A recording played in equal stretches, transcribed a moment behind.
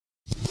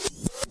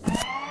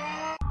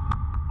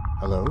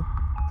Hello?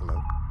 Hello?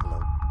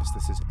 Hello?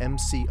 This is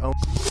MCO.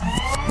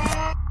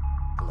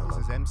 Hello? This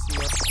is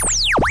MCO.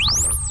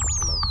 Hello?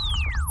 Hello?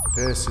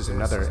 This is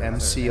another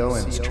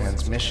MCO's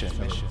transmission.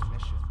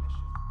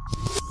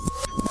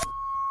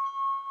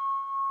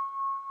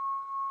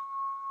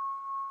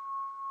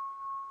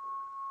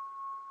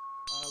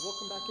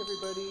 Welcome back,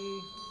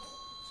 everybody.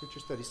 Sutra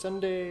Study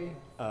Sunday.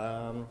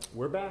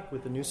 We're back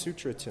with a new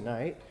sutra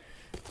tonight.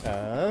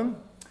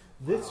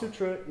 This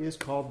sutra is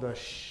called the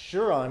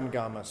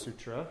Shurangama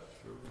Sutra.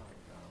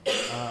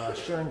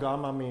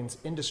 Shurangama means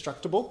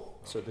indestructible,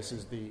 so this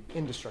is the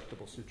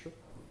Indestructible Sutra.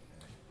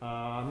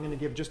 I'm going to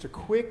give just a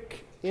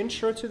quick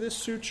intro to this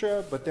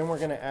sutra, but then we're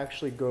going to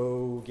actually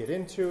go get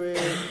into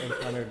it and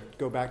kind of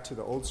go back to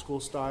the old school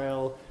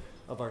style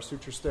of our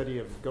sutra study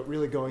of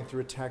really going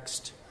through a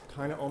text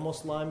kind of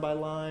almost line by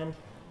line,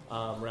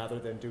 rather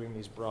than doing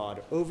these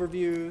broad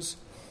overviews.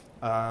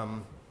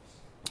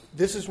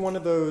 This is one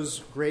of those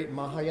great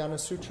Mahayana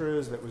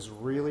sutras that was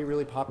really,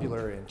 really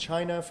popular in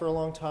China for a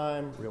long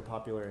time, real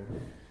popular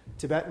in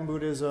Tibetan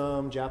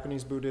Buddhism,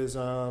 Japanese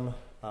Buddhism,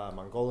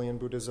 Mongolian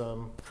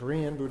Buddhism,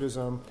 Korean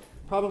Buddhism.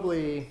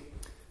 Probably,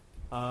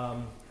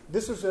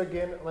 this is,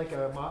 again, like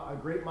a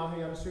great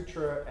Mahayana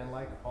sutra, and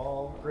like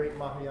all great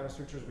Mahayana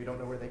sutras, we don't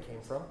know where they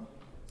came from.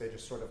 They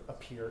just sort of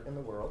appear in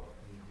the world.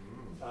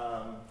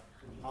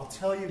 I'll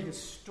tell you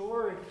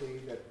historically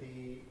that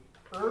the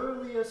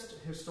earliest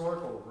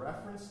historical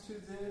reference to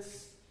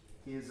this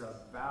is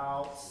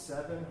about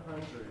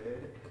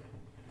 700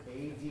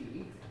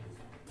 AD,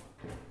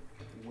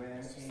 when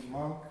a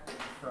monk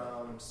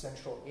from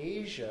Central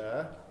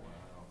Asia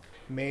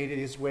made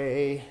his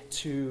way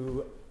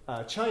to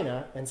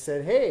China and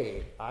said,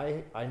 hey,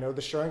 I know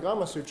the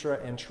Shurangama Sutra,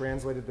 and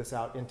translated this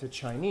out into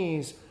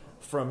Chinese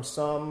from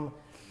some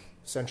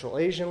Central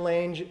Asian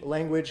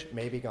language,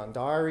 maybe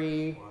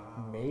Gandhari,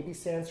 maybe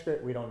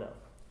Sanskrit, we don't know.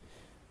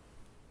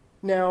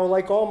 Now,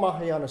 like all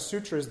Mahayana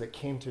sutras that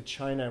came to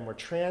China and were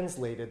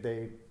translated,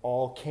 they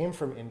all came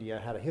from India,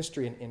 had a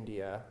history in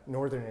India,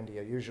 northern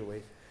India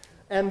usually.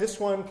 And this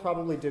one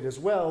probably did as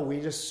well. We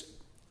just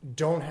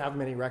don't have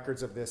many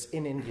records of this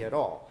in India at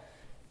all.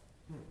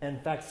 In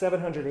fact,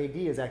 700 AD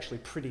is actually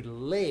pretty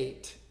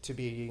late to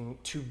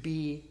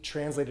be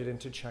translated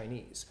into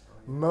Chinese.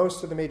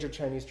 Most of the major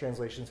Chinese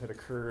translations had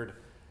occurred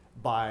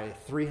by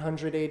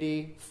 300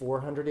 AD,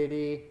 400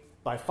 AD.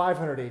 By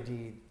 500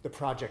 AD, the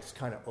project's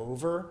kind of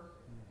over.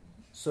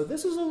 So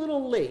this is a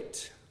little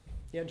late.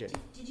 Yeah, Jenny?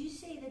 Did you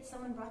say that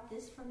someone brought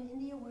this from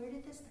India? Where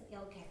did this?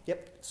 Okay.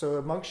 Yep. So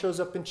a monk shows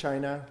up in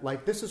China.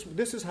 Like this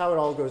is how it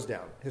all goes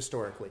down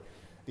historically.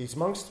 These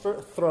monks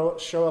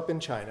show up in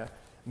China.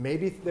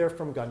 Maybe they're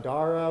from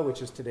Gandhara,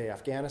 which is today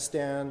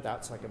Afghanistan.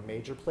 That's like a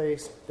major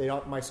place. They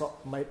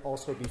might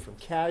also be from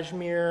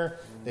Kashmir.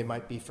 They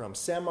might be from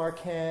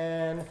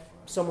Samarkand,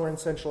 somewhere in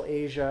Central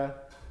Asia.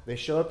 They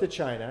show up to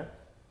China.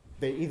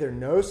 They either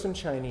know some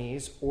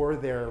Chinese or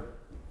they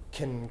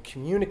can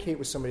communicate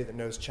with somebody that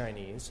knows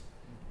Chinese,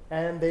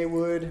 and they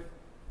would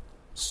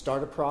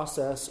start a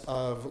process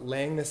of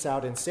laying this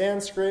out in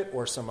Sanskrit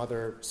or some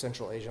other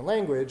Central Asian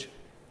language,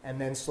 and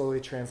then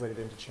slowly translate it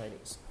into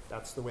Chinese.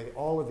 That's the way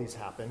all of these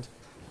happened.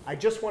 I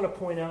just want to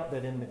point out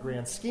that in the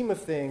grand scheme of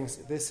things,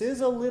 this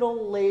is a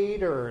little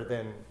later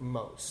than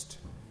most,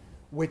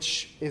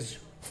 which is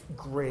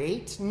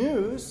great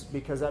news,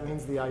 because that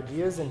means the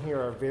ideas in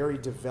here are very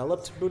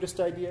developed Buddhist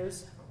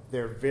ideas.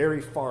 They're very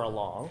far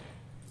along.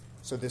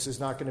 So this is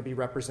not going to be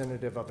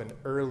representative of an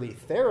early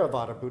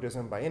Theravada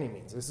Buddhism by any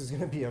means. This is going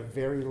to be a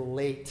very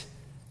late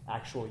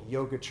actual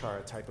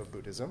Yogacara type of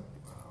Buddhism.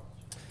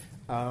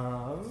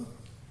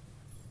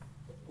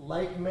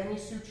 Like many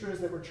sutras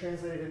that were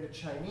translated into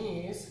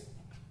Chinese,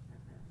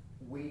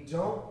 we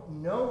don't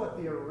know what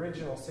the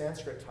original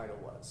Sanskrit title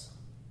was,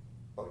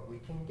 but we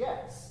can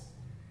guess.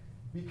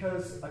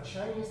 Because a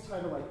Chinese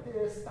title like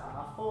this,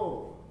 Da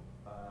Fo,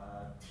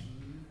 Ti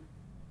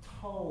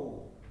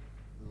Tou,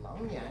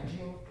 Lang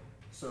Yanjing,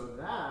 so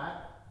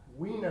that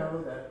we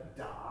know that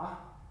Da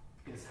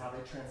is how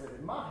they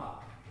translated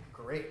Maha,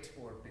 great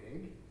or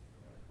big.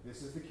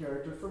 This is the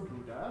character for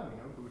Buddha, we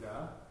know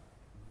Buddha.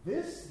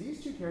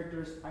 These two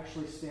characters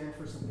actually stand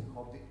for something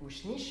called the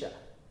Ushnisha.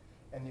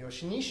 And the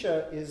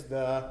Ushnisha is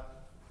the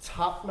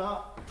top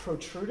knot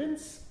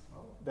protrudence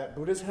that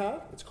Buddhas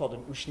have. It's called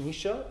an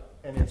Ushnisha,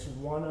 and it's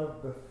one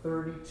of the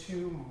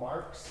 32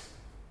 marks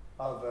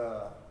of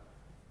a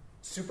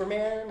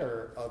Superman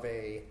or of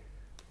a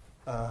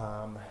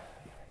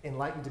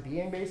enlightened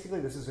being, basically.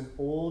 This is an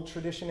old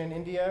tradition in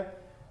India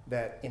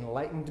that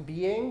enlightened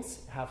beings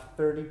have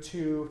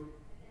 32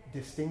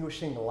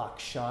 distinguishing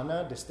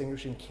lakshana,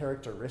 distinguishing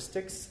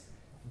characteristics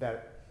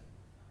that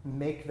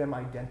make them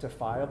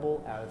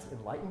identifiable as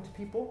enlightened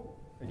people.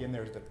 Again,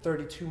 there's the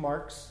 32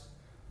 marks.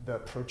 The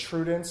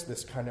protrudence,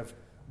 this kind of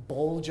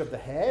bulge of the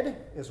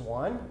head, is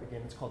one.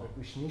 Again, it's called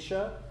an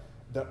Ushnisha.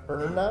 The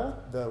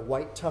urna, the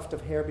white tuft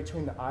of hair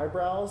between the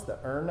eyebrows, the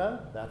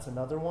urna, that's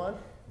another one.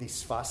 The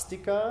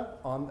swastika,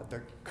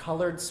 the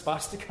colored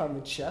swastika on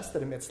the chest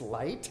that emits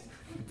light,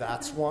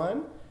 that's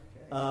one.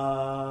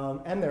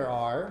 And there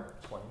are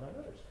 29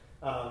 others.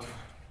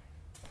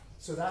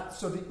 So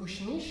the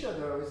Ushnisha,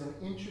 though, is an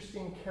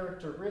interesting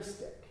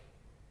characteristic.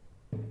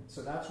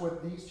 So that's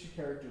what these two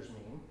characters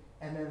mean.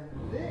 And then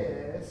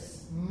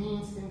this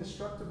means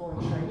indestructible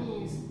in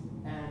Chinese,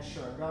 and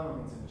Shurangama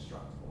means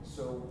indestructible.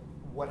 So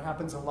what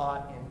happens a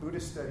lot in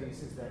Buddhist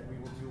studies is that we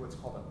will do what's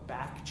called a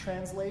back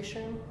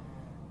translation,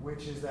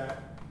 which is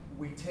that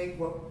we take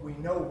what we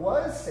know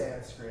was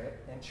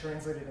Sanskrit and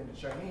translate it into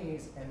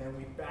Chinese, and then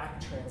we back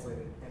translate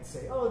it and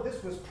say, oh,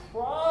 this was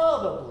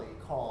probably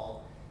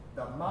called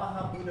the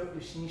Mahabuddha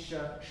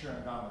Ushnisha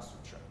Shurangama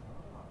Sutra.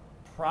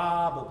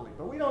 Probably.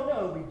 But we don't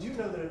know. We do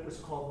know that it was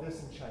called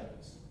this in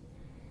Chinese.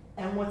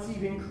 And what's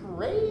even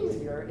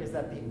crazier is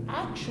that the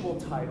actual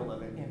title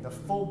of it, in the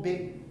full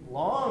big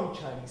long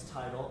Chinese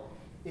title,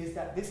 is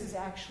that this is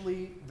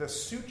actually the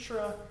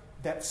sutra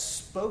that's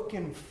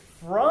spoken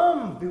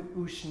from the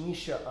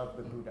Ushnisha of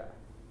the Buddha.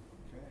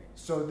 Okay.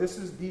 So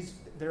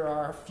there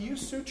are a few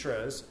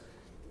sutras.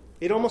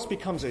 It almost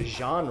becomes a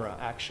genre,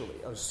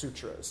 actually, of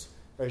sutras.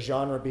 A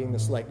genre being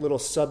this like little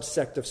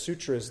subsect of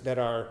sutras that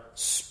are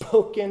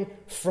spoken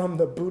from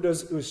the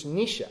Buddha's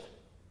Ushnisha.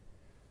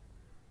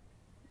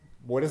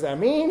 What does that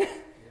mean? Yeah.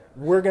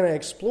 We're going to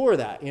explore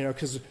that,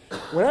 because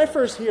when I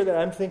first hear that,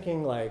 I'm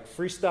thinking like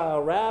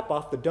freestyle rap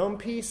off the dome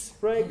piece,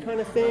 right, kind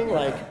of thing.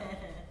 Like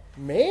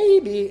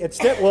maybe it's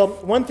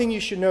one thing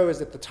you should know is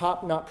that the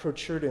top knot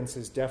protrudence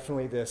is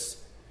definitely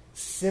this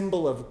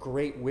symbol of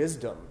great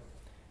wisdom.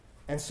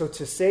 And so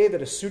to say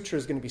that a sutra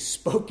is going to be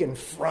spoken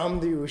from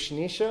the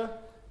Ushnisha,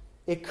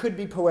 it could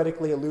be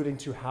poetically alluding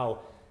to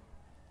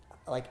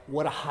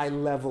what a high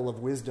level of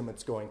wisdom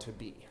it's going to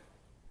be.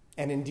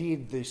 And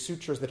indeed, the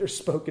sutras that are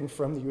spoken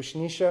from the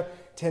Ushnisha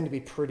tend to be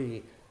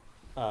pretty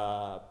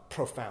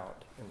profound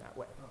in that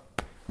way.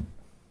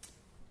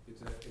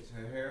 It's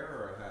a hair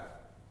or a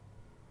hat?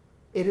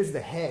 It is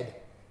the head.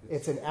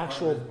 It's an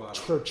actual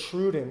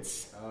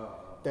protrudence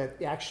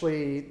that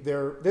actually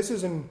this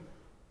is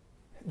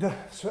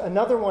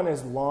another one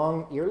is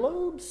long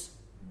earlobes,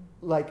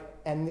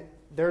 and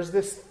there's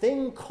this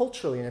thing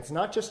culturally, and it's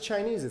not just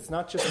Chinese, it's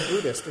not just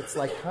Buddhist, it's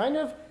like kind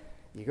of,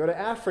 you go to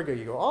Africa,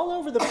 you go all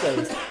over the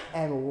place,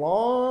 and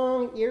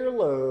long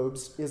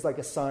earlobes is like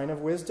a sign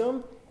of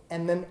wisdom,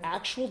 and then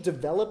actual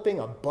developing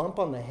a bump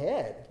on the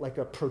head, like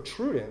a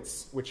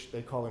protrudence, which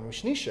they call an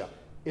Ushnisha,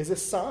 is a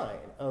sign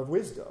of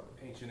wisdom.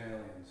 Ancient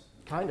aliens.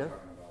 Kind of.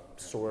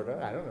 Sort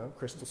of. I don't know.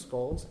 Crystal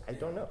skulls. I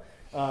don't know.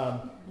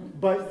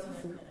 But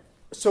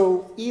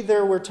so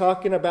either we're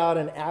talking about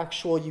an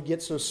actual, you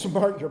get so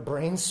smart, your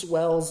brain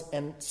swells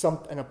and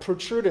a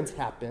protrudence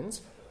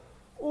happens,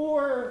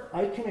 or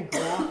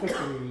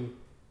iconographically,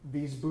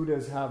 these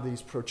Buddhas have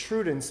these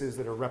protrudences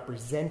that are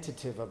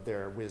representative of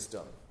their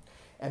wisdom.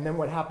 And then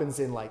what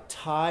happens in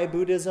Thai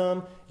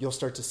Buddhism, you'll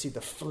start to see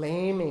the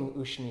flaming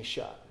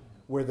Ushnisha,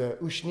 where the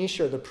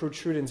Ushnisha, the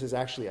protrudence, is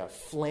actually a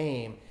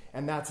flame,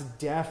 and that's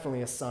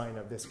definitely a sign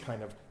of this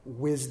kind of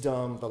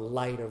wisdom, the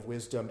light of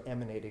wisdom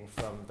emanating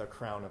from the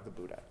crown of the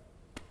Buddha.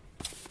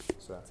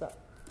 So that's that.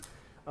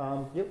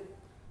 Yep.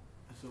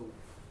 So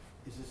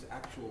is this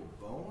actual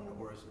bone,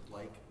 or is it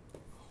like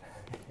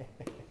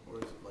a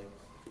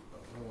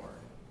horn?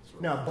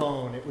 No,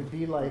 bone. It would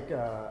be like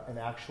an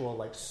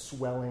actual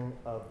swelling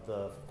of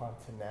the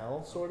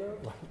fontanelle, sort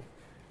of.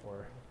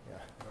 Or, yeah.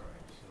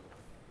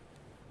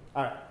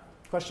 All right.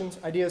 Questions,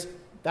 ideas?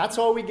 That's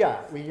all we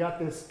got. We got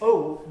this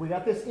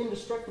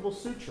indestructible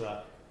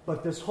sutra,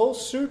 but this whole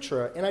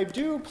sutra, and I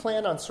do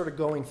plan on sort of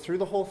going through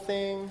the whole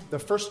thing. The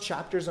first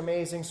chapter is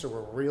amazing, so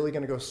we're really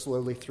going to go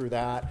slowly through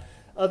that.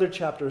 Other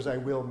chapters, I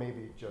will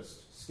maybe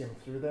just skim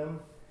through them.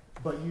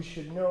 But you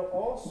should know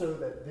also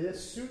that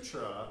this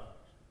sutra,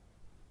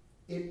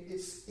 it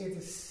is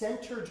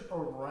centered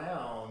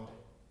around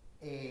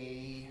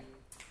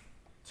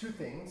two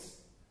things.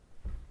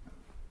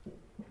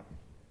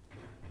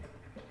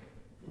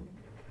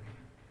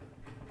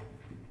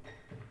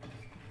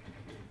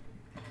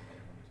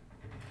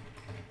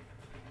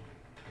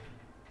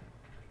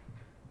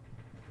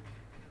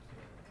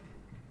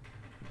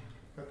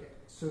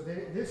 So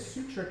this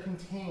sutra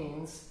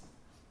contains,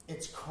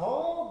 it's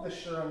called the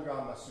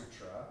Shurangama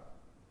Sutra,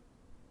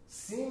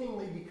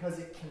 seemingly because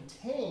it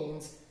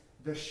contains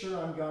the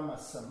Shurangama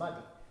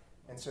Samadhi.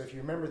 And so if you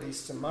remember, these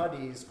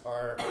samadhis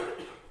are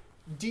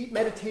deep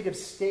meditative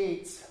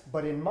states,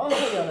 but in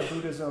Mahayana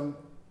Buddhism,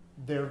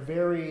 they're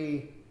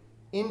very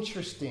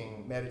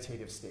interesting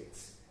meditative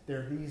states.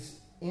 They're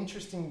these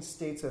interesting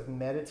states of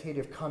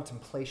meditative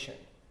contemplation,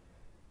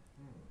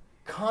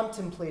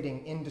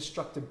 contemplating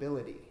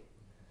indestructibility.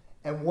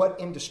 And what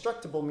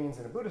indestructible means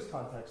in a Buddhist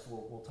context,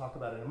 we'll talk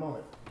about in a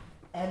moment.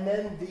 And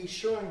then the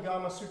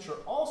Shurangama Sutra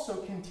also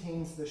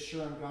contains the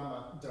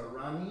Shurangama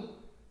Dharani,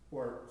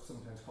 or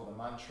sometimes called a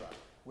mantra,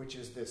 which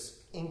is this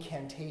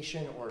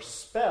incantation or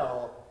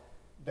spell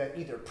that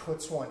either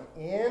puts one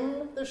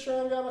in the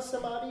Shurangama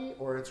Samadhi,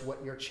 or it's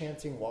what you're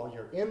chanting while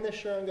you're in the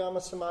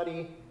Shurangama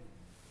Samadhi.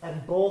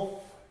 And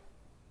both,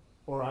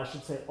 or I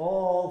should say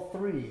all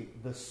three,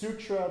 the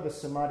Sutra, the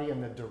Samadhi,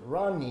 and the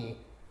Dharani,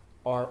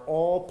 are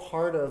all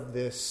part of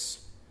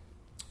this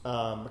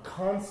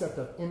concept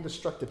of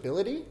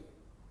indestructibility.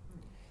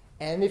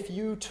 And if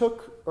you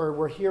took, or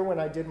were here when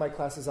I did my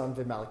classes on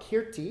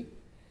Vimalakirti,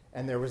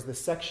 and there was the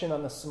section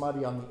on the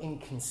Samadhi on the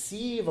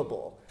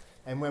inconceivable,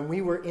 and when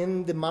we were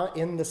in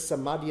the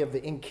Samadhi of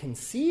the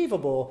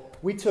inconceivable,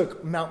 we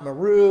took Mount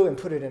Meru and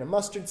put it in a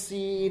mustard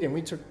seed, and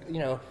we took,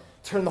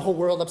 turned the whole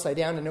world upside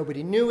down and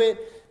nobody knew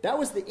it. That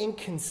was the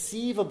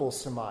inconceivable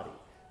Samadhi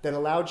that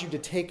allowed you to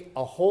take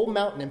a whole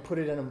mountain and put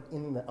it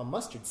in a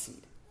mustard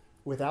seed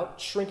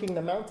without shrinking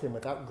the mountain,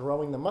 without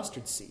growing the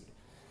mustard seed.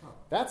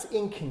 That's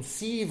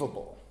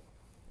inconceivable.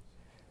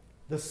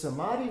 The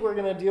Samadhi we're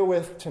going to deal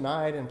with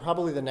tonight and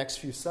probably the next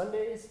few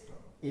Sundays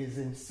is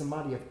in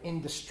Samadhi of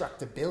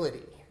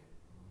indestructibility.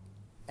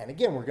 And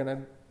again, we're going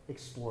to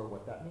explore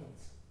what that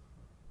means.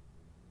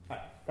 All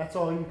right, that's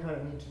all you kind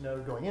of need to know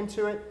going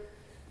into it.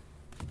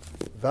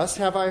 Thus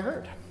have I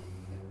heard.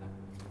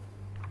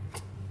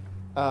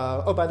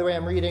 By the way,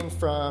 I'm reading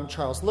from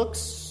Charles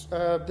Looks.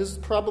 This is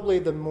probably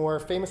the more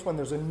famous one.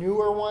 There's a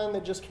newer one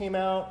that just came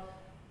out.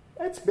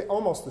 It's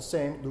almost the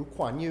same. Lu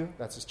Kuan-yu,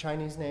 that's his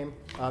Chinese name.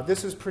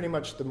 This is pretty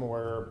much the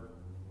more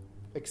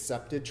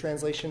accepted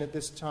translation at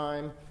this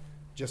time,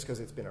 just because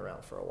it's been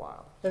around for a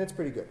while. And it's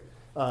pretty good.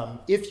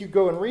 If you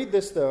go and read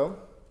this, though,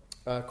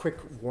 quick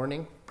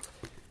warning.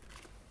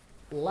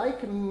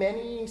 Like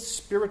many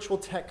spiritual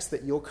texts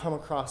that you'll come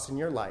across in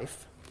your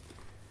life,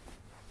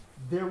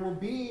 there will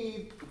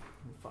be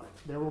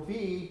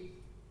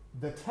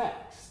the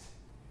text.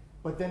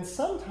 But then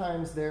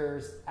sometimes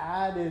there's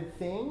added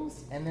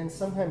things, and then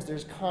sometimes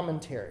there's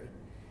commentary.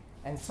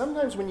 And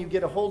sometimes when you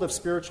get a hold of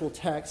spiritual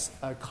texts,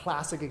 a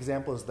classic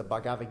example is the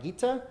Bhagavad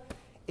Gita,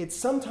 it's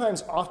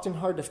sometimes often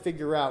hard to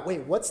figure out,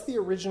 wait, what's the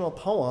original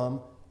poem,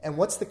 and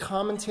what's the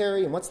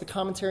commentary, and what's the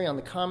commentary on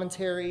the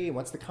commentary, and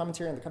what's the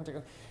commentary on the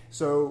commentary.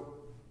 So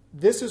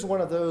this is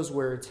one of those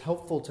where it's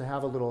helpful to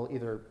have a little,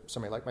 either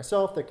somebody like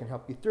myself that can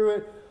help you through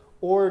it,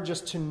 or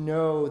just to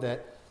know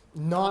that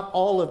not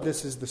all of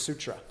this is the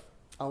sutra.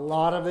 A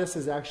lot of this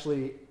is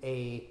actually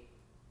a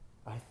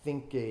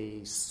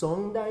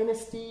Song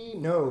Dynasty,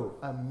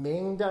 a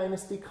Ming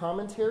Dynasty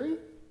commentary.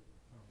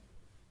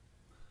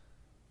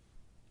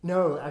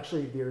 No,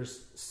 actually,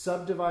 there's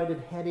subdivided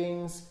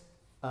headings,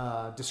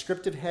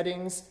 descriptive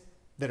headings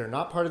that are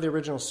not part of the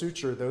original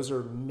sutra. Those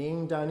are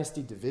Ming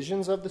Dynasty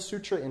divisions of the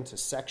sutra into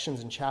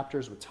sections and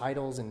chapters with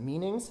titles and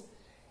meanings.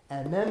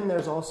 And then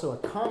there's also a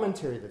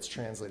commentary that's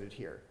translated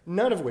here,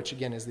 none of which,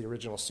 again, is the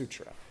original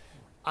sutra.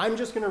 I'm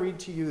just going to read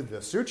to you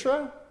the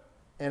sutra,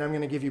 and I'm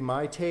going to give you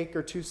my take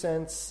or 2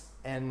 cents,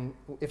 and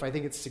if I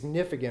think it's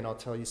significant, I'll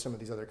tell you some of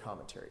these other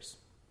commentaries.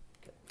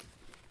 Okay.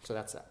 So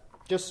that's that.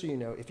 Just so you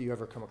know if you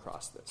ever come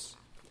across this.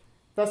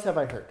 Thus have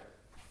I heard.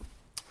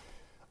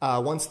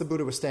 Once the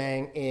Buddha was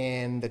staying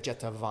in the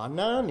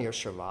Jetavana near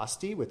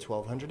Shravasti with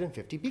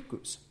 1,250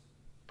 bhikkhus,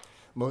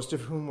 most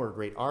of whom were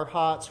great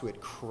arhats who had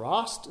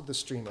crossed the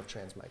stream of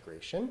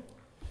transmigration.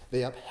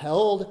 They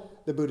upheld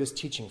the Buddha's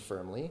teaching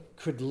firmly,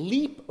 could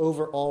leap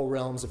over all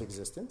realms of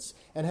existence,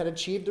 and had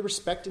achieved a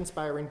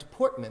respect-inspiring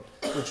deportment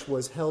which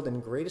was held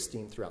in great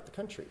esteem throughout the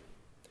country.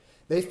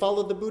 They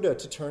followed the Buddha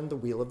to turn the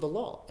wheel of the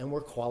law and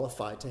were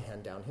qualified to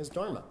hand down his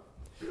dharma.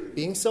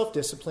 Being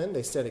self-disciplined,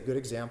 they set a good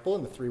example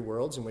in the 3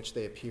 worlds in which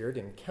they appeared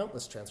in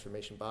countless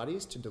transformation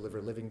bodies to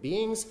deliver living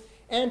beings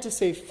and to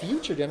save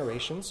future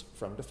generations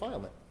from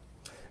defilement.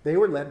 They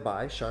were led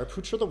by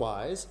Shariputra the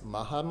Wise,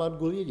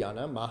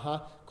 Mahamadgulyayana,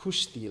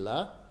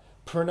 Mahakushtila,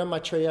 Purna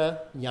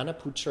Maitreya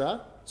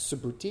Yanaputra,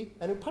 Subhuti,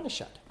 and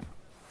Upanishad.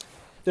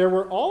 There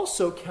were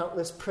also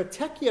countless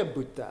Pratyekya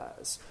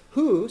Buddhas,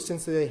 who,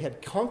 since they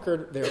had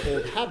conquered their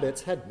old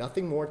habits, had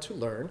nothing more to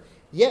learn,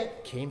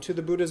 yet came to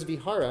the Buddha's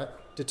vihara,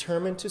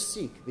 determined to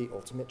seek the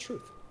ultimate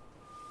truth.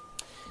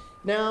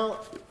 Now,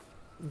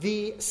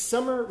 the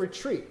summer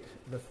retreat,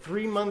 the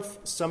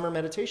 3-month summer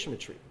meditation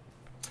retreat,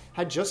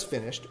 had just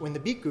finished when the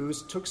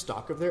bhikkhus took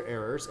stock of their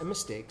errors and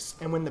mistakes,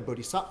 and when the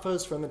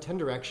bodhisattvas from the 10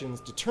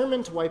 directions,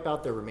 determined to wipe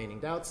out their remaining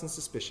doubts and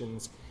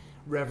suspicions,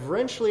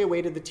 reverentially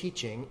awaited the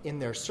teaching in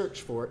their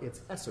search for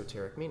its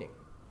esoteric meaning.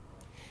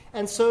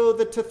 And so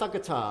the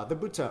Tathagata, the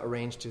Buddha,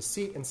 arranged his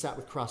seat and sat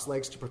with crossed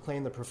legs to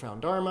proclaim the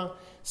profound Dharma.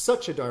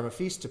 Such a Dharma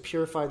feast to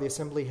purify the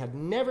assembly had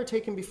never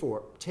taken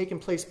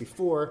place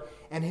before,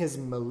 and his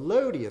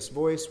melodious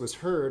voice was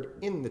heard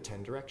in the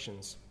 10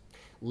 directions.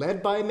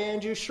 Led by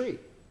Manjushri,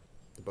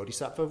 the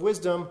Bodhisattva of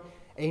wisdom,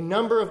 a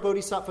number of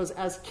bodhisattvas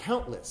as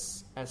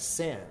countless as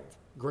sand,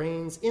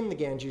 grains in the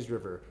Ganges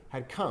River,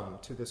 had come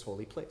to this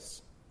holy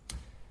place.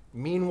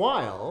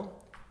 Meanwhile,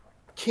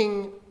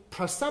 King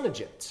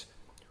Prasanajit,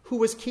 who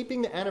was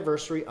keeping the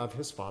anniversary of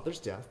his father's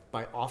death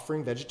by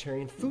offering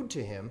vegetarian food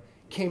to him,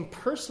 came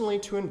personally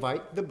to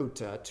invite the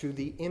Buddha to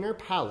the inner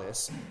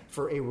palace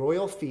for a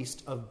royal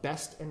feast of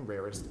best and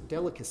rarest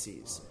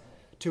delicacies,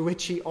 to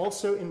which he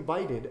also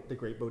invited the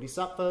great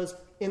bodhisattvas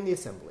in the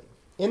assembly.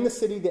 In the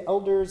city, the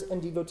elders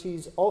and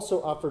devotees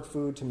also offered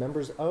food to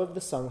members of the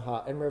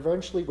Sangha and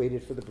reverentially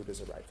waited for the Buddha's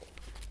arrival.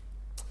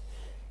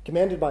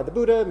 Commanded by the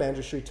Buddha,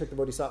 Manjushri took the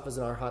bodhisattvas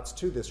and arhats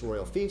to this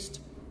royal feast.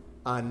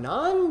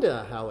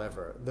 Ananda,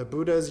 however, the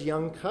Buddha's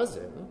young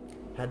cousin,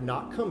 had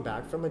not come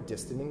back from a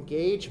distant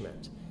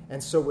engagement,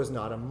 and so was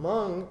not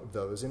among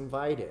those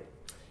invited.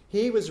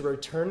 He was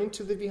returning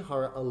to the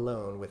vihara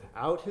alone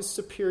without his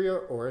superior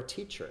or a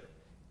teacher,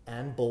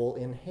 and bowl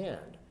in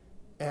hand,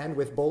 and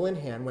with bowl in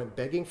hand went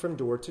begging from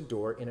door to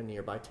door in a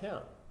nearby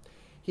town.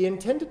 He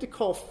intended to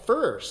call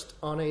first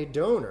on a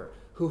donor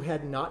who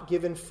had not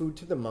given food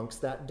to the monks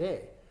that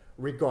day,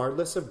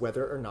 regardless of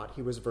whether or not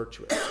he was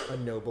virtuous, a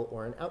noble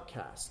or an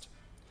outcast.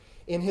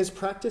 In his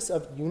practice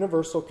of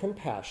universal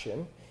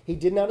compassion, he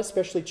did not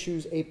especially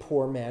choose a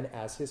poor man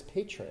as his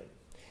patron.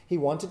 He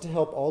wanted to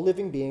help all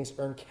living beings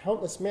earn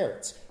countless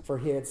merits, for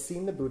he had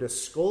seen the Buddha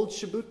scold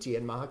Subhuti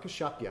and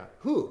Mahakashapya,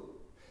 who,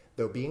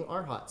 though being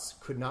arhats,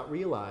 could not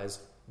realize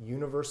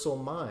universal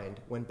mind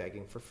when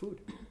begging for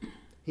food.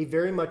 He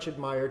very much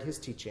admired his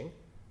teaching.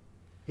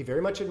 He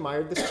very much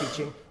admired this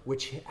teaching,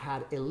 which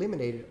had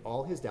eliminated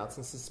all his doubts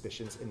and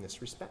suspicions in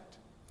this respect.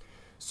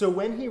 So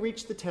when he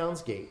reached the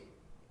town's gate,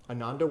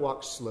 Ananda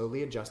walked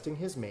slowly, adjusting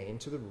his mane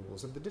to the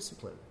rules of the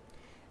discipline.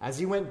 As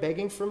he went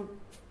begging from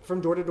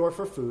door to door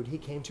for food, he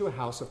came to a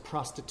house of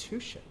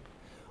prostitution,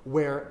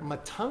 where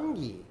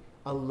Matangi,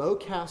 a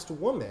low-caste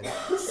woman,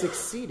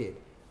 succeeded,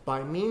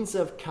 by means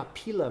of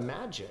Kapila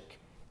magic,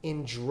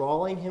 in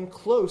drawing him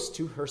close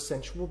to her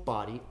sensual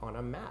body on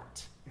a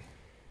mat,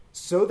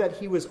 so that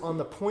he was on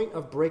the point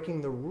of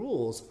breaking the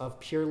rules of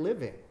pure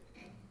living.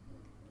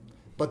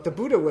 But the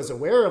Buddha was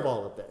aware of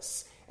all of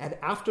this, and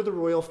after the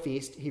royal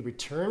feast, he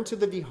returned to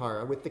the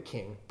vihara with the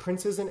king,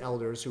 princes, and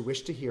elders who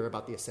wished to hear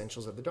about the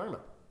essentials of the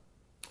Dharma.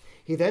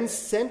 He then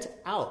sent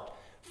out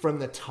from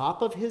the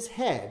top of his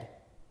head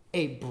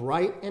a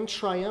bright and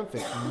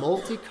triumphant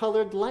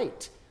multicolored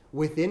light,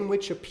 within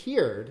which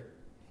appeared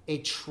a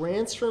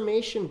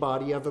transformation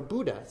body of a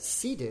Buddha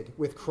seated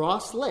with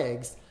crossed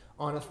legs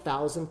on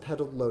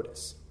 1,000-petaled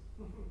lotus.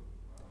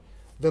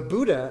 The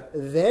Buddha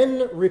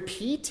then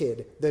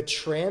repeated the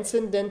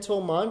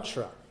transcendental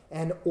mantra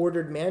and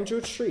ordered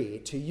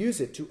Manjushri to use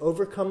it to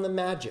overcome the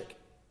magic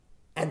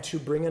and to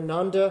bring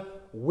Ananda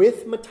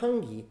with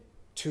Matangi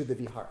to the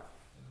vihara.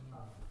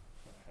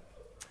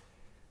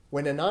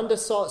 When Ananda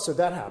saw, so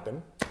that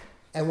happened,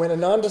 and when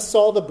Ananda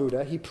saw the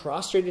Buddha, he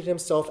prostrated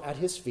himself at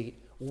his feet,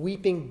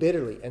 weeping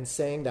bitterly and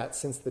saying that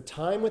since the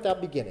time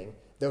without beginning,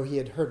 though he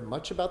had heard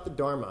much about the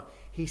Dharma,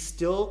 he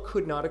still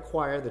could not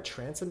acquire the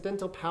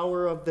transcendental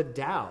power of the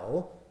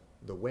Tao,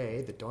 the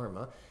way, the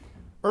Dharma.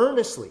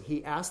 Earnestly,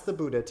 he asked the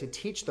Buddha to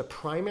teach the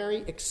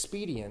primary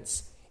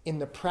expedients in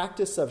the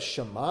practice of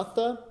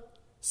shamatha,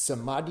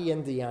 samadhi,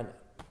 and dhyana,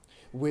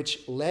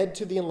 which led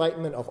to the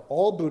enlightenment of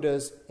all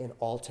Buddhas in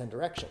all 10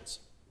 directions.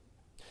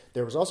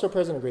 There was also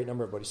present a great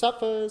number of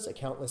bodhisattvas,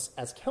 countless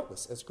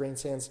as grain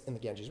sands in the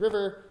Ganges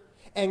River,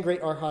 and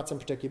great arhats and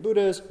Pratyeka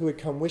Buddhas who had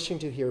come wishing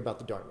to hear about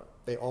the Dharma.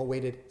 They all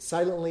waited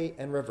silently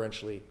and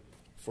reverentially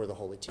for the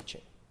holy teaching.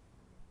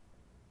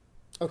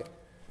 Okay.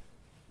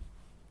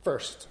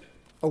 First,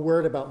 a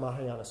word about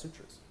Mahayana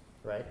Sutras,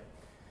 right?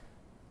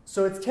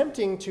 So it's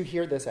tempting to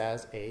hear this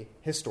as a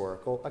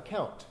historical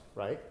account,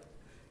 right?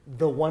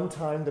 The one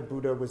time the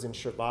Buddha was in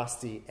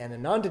Shravasti and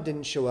Ananda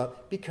didn't show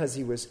up because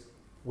he was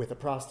with a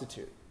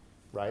prostitute,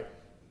 right?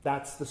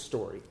 That's the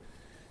story.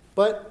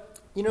 But,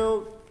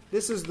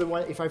 this is the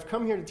one, if I've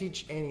come here to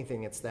teach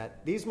anything, it's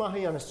that these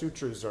Mahayana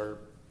Sutras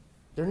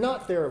they're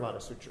not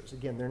Theravada Sutras.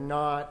 Again, they're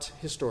not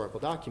historical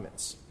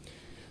documents.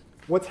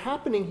 What's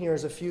happening here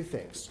is a few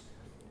things.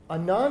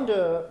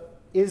 Ananda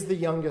is the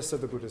youngest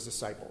of the Buddha's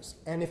disciples.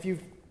 And if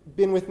you've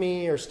been with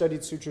me or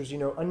studied sutras,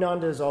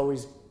 Ananda is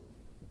always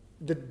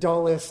the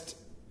dullest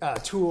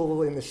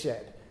tool in the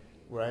shed,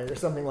 right? Or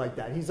something like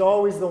that. He's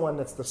always the one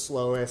that's the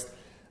slowest.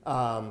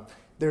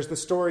 There's the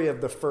story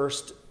of the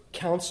first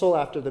council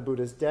after the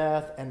Buddha's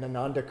death, and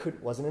Ananda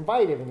wasn't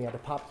invited, and he had to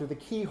pop through the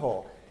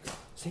keyhole.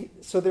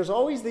 So there's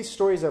always these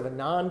stories of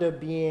Ananda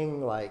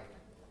being like,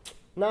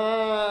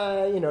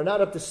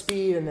 not up to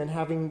speed, and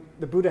then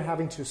the Buddha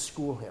having to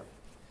school him.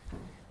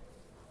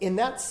 In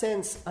that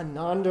sense,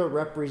 Ananda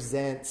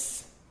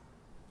represents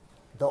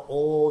the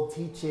old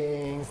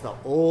teachings, the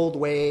old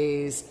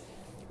ways.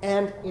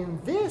 And in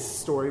this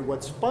story,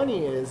 what's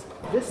funny is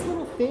this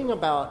little thing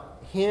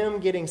about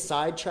him getting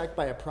sidetracked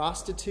by a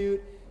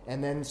prostitute,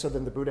 and then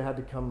the Buddha had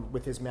to come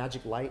with his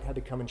magic light, had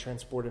to come and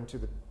transport him to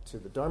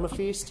the Dharma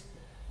feast.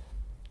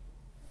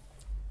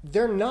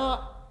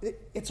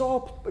 It's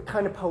all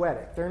kind of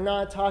poetic. They're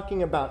not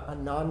talking about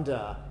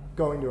Ananda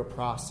going to a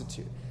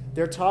prostitute.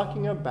 They're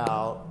talking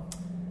about,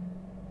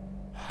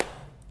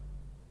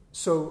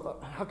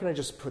 how can I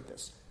just put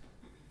this?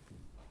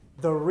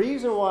 The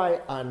reason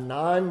why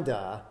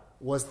Ananda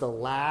was the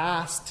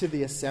last to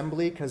the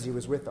assembly because he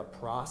was with a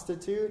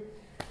prostitute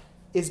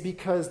is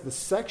because the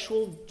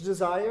sexual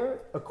desire,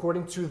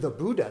 according to the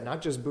Buddha,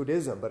 not just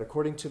Buddhism, but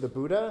according to the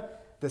Buddha,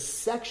 the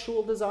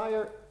sexual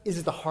desire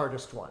is the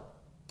hardest one.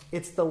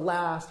 It's the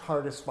last,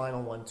 hardest,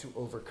 final one to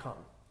overcome.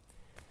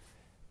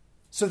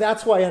 So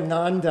that's why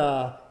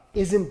Ananda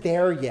isn't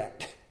there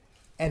yet,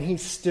 and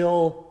he's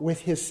still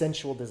with his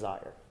sensual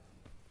desire.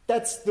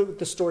 That's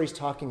the story's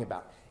talking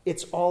about.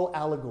 it's all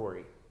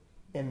allegory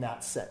in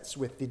that sense,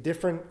 with the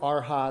different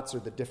arhats or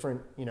the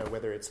different,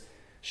 whether it's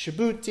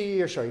Subhuti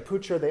or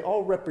Shariputra, they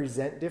all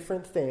represent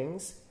different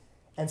things.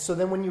 And so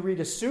then when you read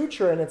a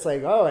sutra and it's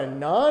like, oh,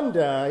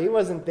 Ananda, he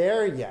wasn't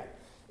there yet.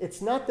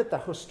 It's not that the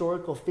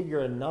historical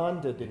figure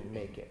Ananda didn't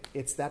make it.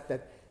 It's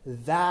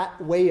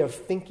that way of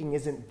thinking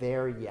isn't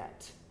there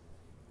yet,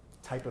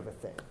 type of a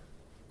thing.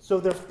 So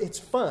it's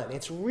fun.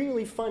 It's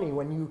really funny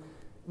when you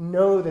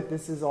know that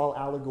this is all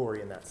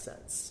allegory in that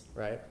sense,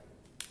 right?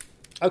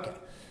 Okay,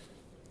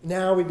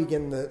 now we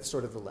begin the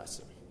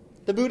lesson.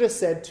 The Buddha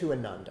said to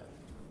Ananda,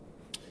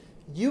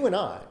 "You and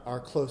I are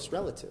close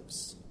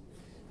relatives.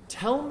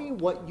 Tell me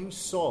what you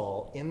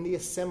saw in the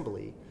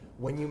assembly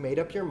when you made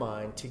up your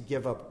mind to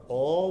give up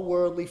all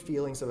worldly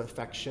feelings of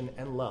affection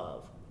and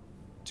love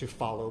to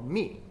follow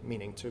me,"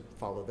 meaning to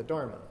follow the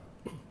Dharma.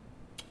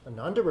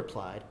 Ananda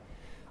replied,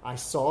 "I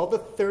saw the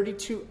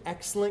 32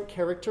 excellent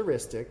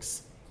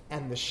characteristics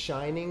and the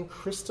shining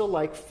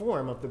crystal-like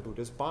form of the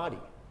Buddha's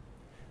body.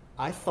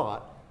 I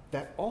thought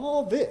that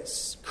all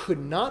this could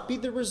not be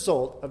the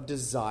result of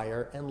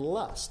desire and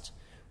lust,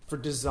 for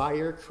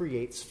desire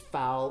creates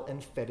foul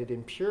and fetid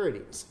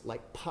impurities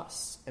like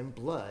pus and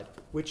blood,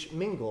 which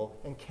mingle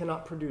and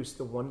cannot produce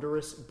the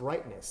wondrous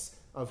brightness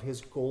of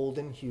his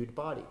golden-hued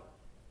body,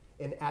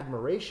 in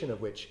admiration of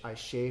which I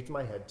shaved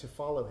my head to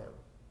follow him."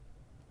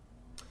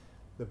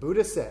 The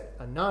Buddha said,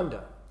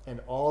 "Ananda,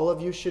 and all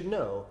of you should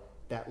know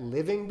that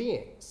living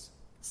beings,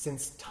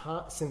 since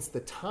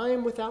the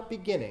time without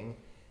beginning,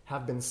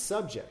 have been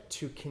subject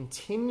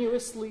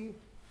continuously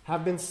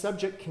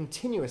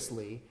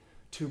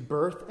to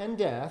birth and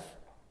death,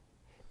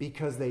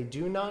 because they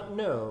do not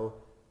know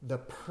the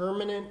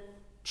permanent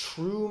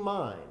true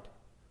mind,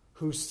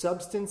 whose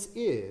substance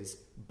is,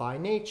 by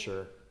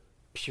nature,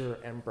 pure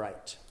and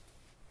bright."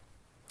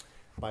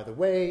 By the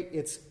way,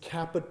 it's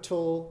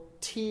capital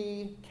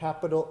T,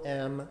 capital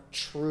M,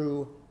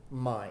 true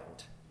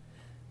mind.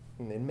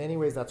 And in many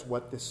ways, that's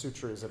what this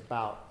sutra is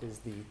about, is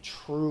the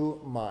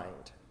true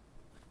mind.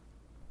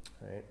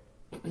 Right?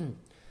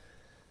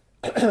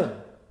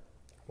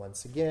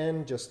 Once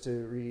again, just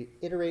to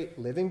reiterate,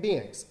 living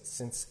beings,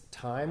 since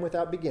time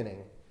without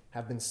beginning,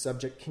 have been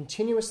subject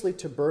continuously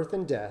to birth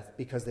and death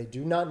because they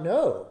do not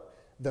know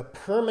the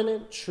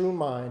permanent true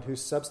mind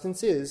whose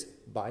substance is,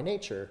 by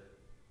nature,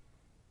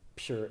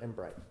 pure and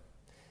bright.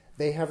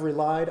 They have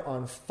relied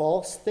on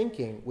false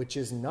thinking, which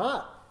is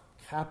not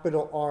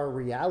capital R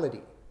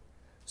reality,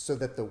 so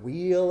that the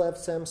wheel of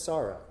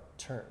samsara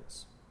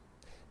turns.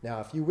 Now,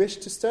 if you wish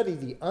to study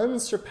the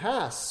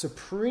unsurpassed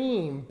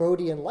supreme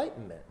Bodhi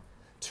enlightenment,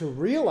 to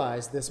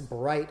realize this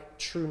bright,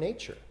 true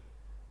nature,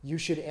 you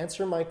should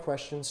answer my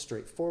questions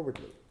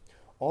straightforwardly.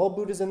 All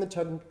Buddhas in the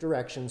 10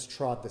 directions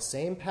trod the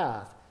same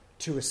path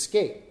to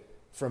escape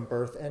from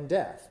birth and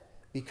death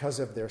because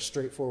of their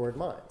straightforward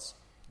minds,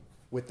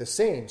 with the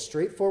same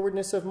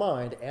straightforwardness of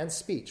mind and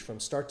speech from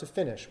start to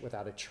finish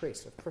without a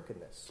trace of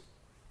crookedness.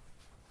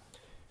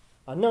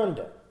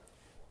 Ananda,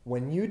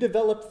 when you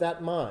developed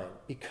that mind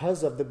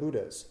because of the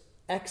Buddha's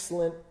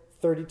excellent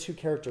 32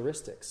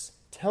 characteristics,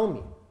 tell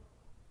me,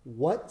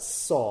 what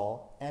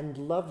saw and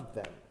loved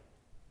them?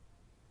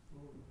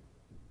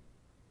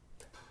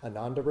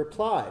 Ananda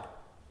replied,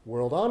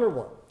 "World Honored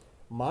One,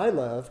 my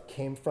love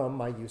came from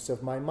my use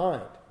of my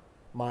mind,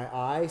 my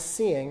eye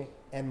seeing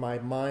and my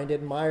mind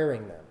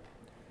admiring them.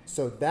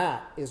 So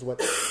that is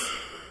what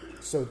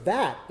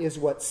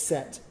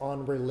set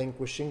on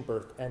relinquishing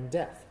birth and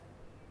death."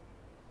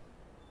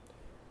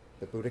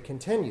 The Buddha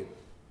continued,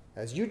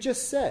 "As you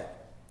just said,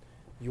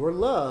 your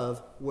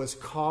love was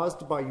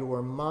caused by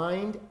your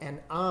mind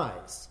and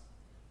eyes.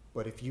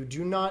 But if you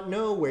do not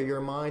know where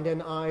your mind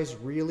and eyes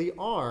really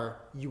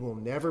are, you will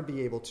never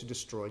be able to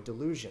destroy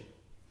delusion.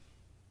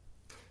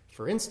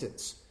 For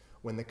instance,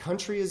 when the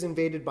country is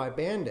invaded by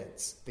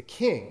bandits, the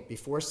king,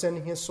 before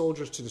sending his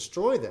soldiers to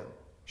destroy them,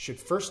 should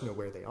first know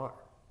where they are.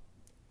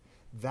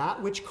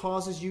 That which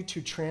causes you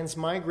to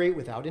transmigrate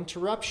without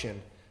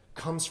interruption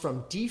comes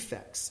from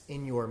defects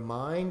in your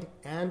mind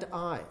and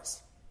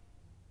eyes.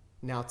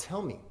 Now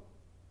tell me,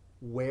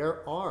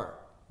 where are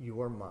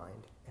your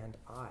mind and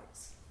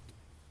eyes?"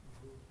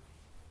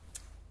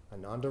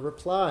 Ananda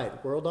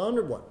replied, "World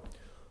Honored One,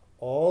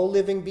 all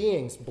living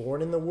beings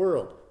born in the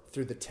world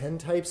through the 10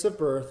 types of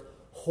birth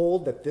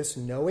hold that this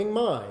knowing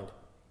mind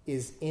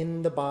is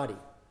in the body.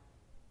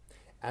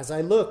 As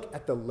I look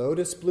at the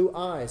lotus blue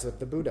eyes of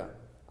the Buddha,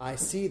 I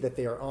see that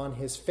they are on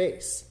his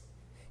face.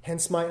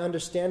 Hence my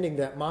understanding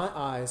that my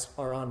eyes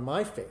are on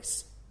my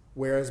face,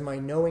 whereas my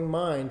knowing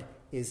mind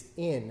is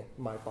in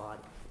my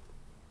body."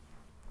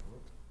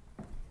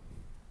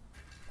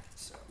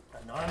 So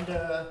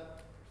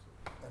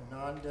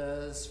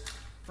Ananda's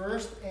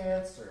first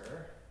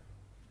answer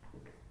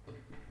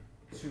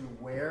to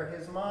where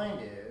his mind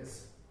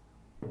is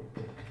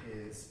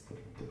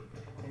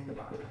in the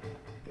body.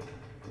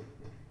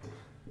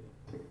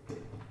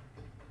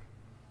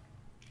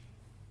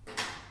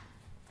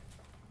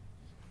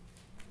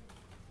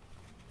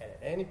 At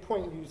any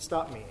point you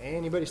stop me,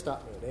 anybody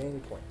stop me at any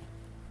point.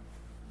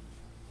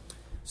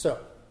 So,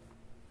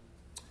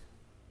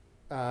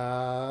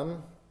 Hence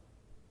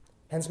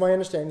my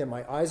understanding that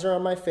my eyes are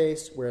on my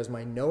face, whereas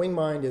my knowing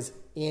mind is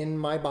in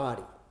my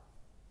body.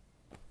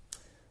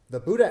 The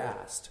Buddha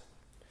asked,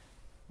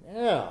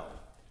 now,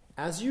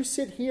 as you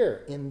sit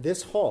here in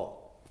this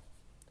hall,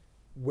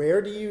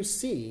 where do you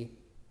see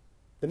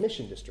the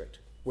mission district?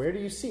 Where do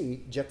you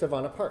see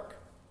Jetavana Park?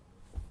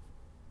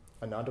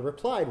 Ananda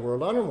replied,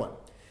 World Honored One,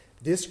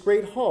 this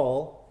great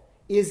hall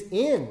is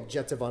in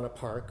Jetavana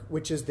Park,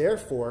 which is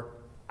therefore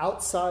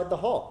outside the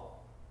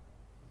hall.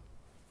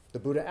 The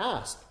Buddha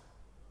asked,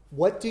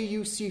 what do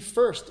you see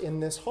first in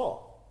this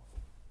hall?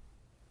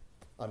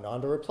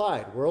 Ananda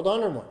replied, World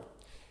Honored One,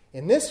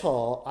 in this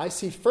hall I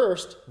see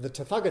first the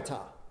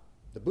Tathagata,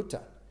 the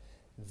Buddha,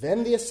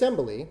 then the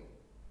assembly,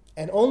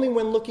 and only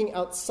when looking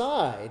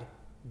outside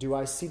do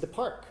I see the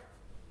park.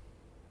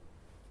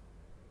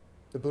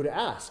 The Buddha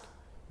asked,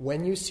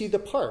 when you see the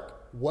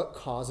park, what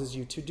causes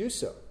you to do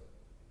so?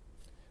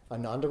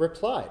 Ananda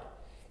replied,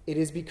 it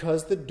is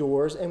because the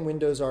doors and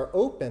windows are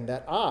open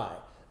that I,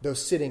 though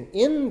sitting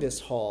in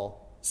this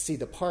hall, see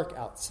the park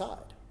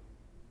outside.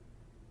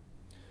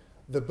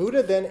 The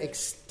Buddha then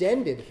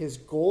extended his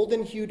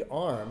golden-hued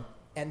arm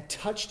and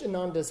touched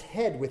Ananda's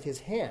head with his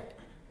hand,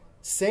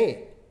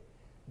 saying,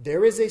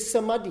 there is a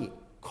samadhi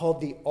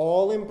called the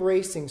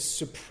all-embracing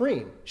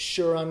supreme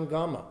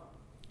Shurangama,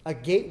 a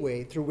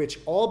gateway through which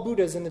all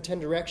Buddhas in the 10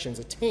 directions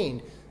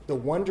attained the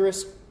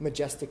wondrous,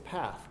 majestic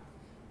path.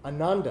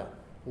 Ananda,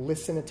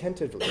 listen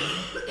attentively.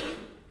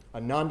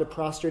 Ananda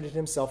prostrated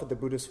himself at the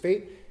Buddha's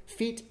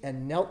feet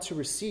and knelt to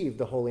receive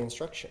the holy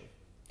instruction.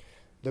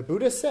 The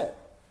Buddha said,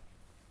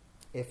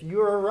 if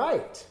you are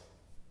right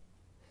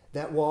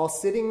that while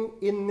sitting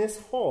in this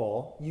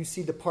hall you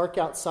see the park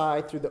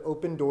outside through the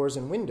open doors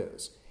and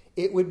windows,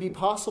 it would be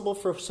possible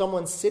for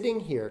someone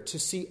sitting here to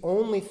see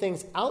only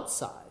things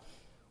outside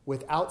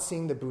without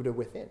seeing the Buddha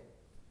within.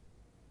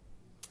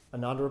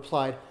 Ananda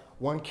replied,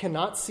 one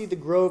cannot see the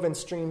grove and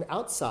stream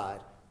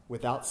outside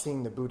without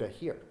seeing the Buddha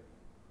here.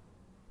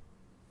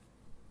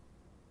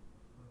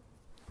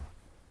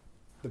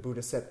 The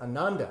Buddha said,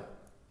 Ananda,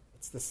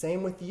 it's the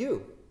same with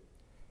you.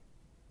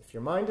 If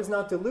your mind is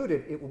not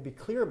deluded, it will be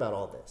clear about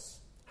all this.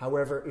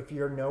 However, if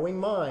your knowing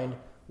mind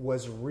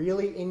was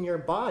really in your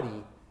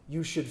body,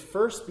 you should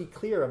first be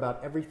clear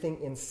about everything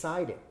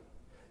inside it.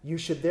 You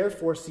should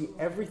therefore see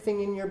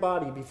everything in your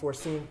body before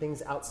seeing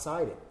things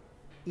outside it.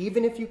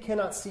 Even if you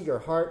cannot see your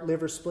heart,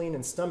 liver, spleen,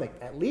 and stomach,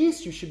 at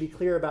least you should be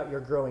clear about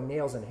your growing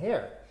nails and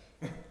hair,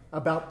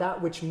 about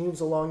that which moves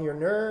along your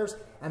nerves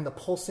and the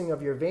pulsing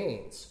of your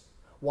veins.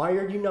 Why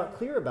are you not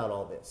clear about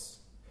all this?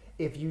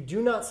 If you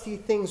do not see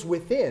things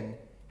within,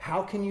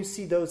 how can you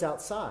see those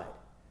outside?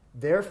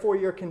 Therefore,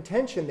 your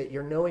contention that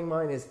your knowing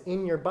mind is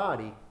in your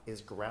body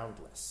is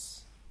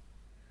groundless.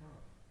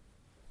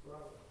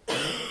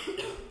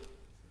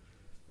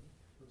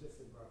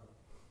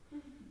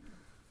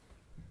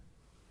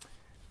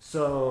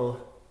 So,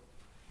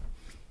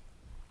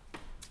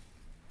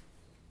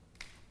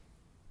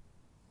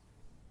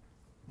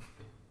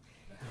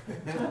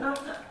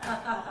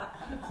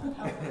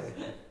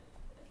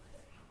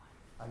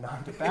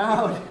 Ananda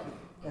bowed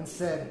and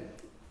said,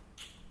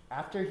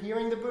 after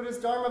hearing the Buddha's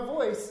Dharma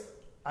voice,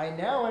 I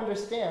now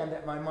understand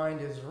that my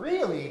mind is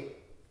really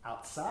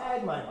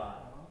outside my body.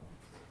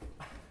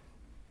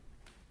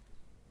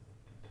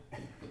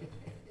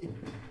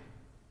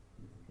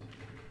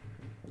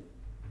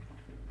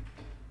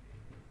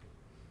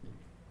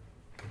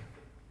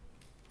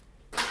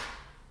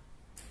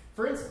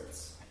 For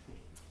instance,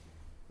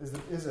 this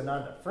is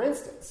Ananda. For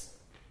instance,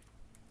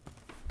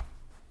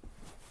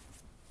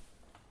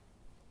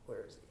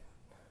 where is he at?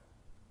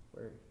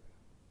 Where?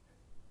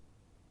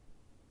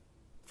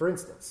 For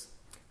instance,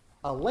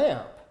 a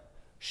lamp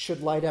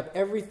should light up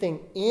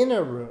everything in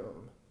a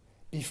room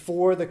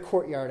before the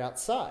courtyard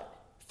outside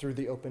through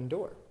the open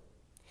door.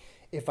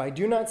 If I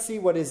do not see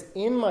what is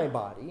in my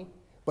body,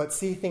 but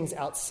see things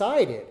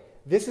outside it,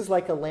 this is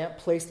like a lamp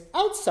placed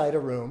outside a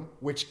room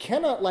which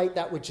cannot light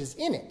that which is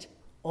in it,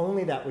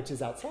 only that which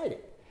is outside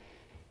it.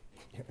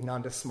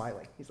 Ananda's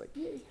smiling. He's like,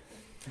 yay.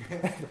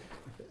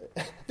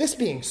 This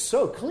being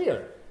so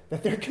clear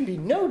that there can be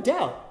no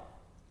doubt,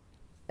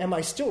 am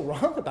I still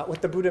wrong about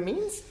what the Buddha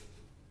means?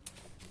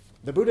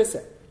 The Buddha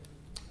said,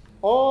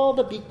 all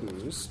the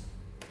bhikkhus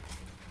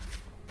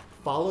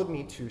followed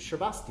me to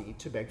Shravasti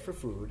to beg for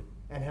food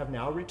and have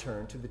now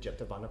returned to the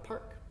Jetavana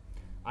Park.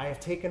 I have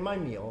taken my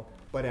meal,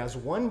 but as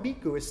one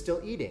bhikkhu is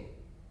still eating,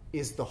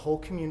 is the whole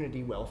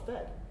community well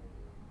fed?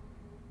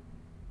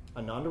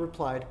 Ananda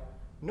replied,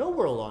 no,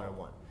 World Honored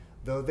One.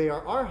 Though they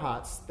are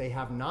arhats, they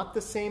have not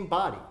the same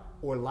body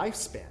or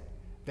lifespan.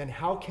 Then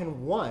how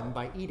can one,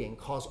 by eating,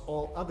 cause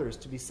all others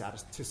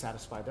to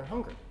satisfy their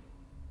hunger?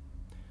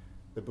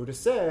 The Buddha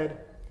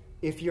said,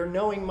 if your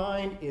knowing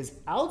mind is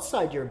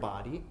outside your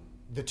body,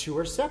 the two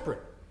are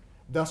separate.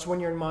 Thus, when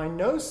your mind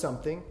knows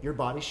something, your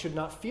body should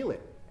not feel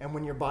it. And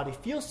when your body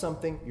feels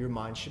something, your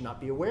mind should not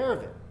be aware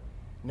of it.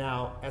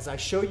 Now, as I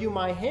show you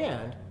my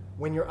hand,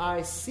 when your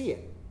eyes see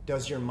it,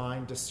 does your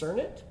mind discern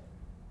it?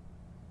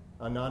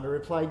 Ananda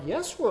replied,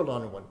 yes, World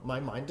Honored One, my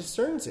mind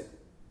discerns it.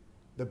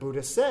 The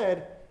Buddha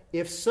said,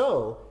 if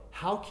so,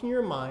 how can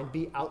your mind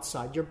be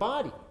outside your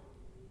body?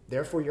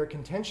 Therefore, your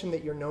contention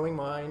that your knowing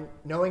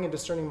and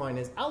discerning mind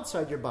is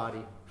outside your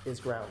body is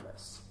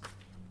groundless.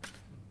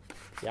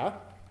 Yeah?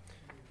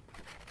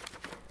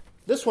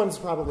 This one's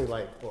probably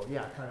like, well,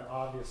 yeah, kind of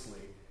obviously.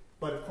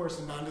 But of course,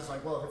 Ananda's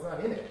like, well, if it's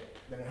not in it,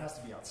 then it has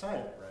to be outside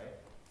of it, right?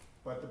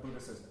 But the Buddha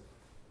says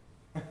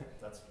no.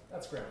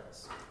 That's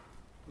groundless.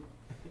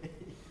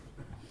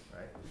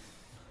 Right?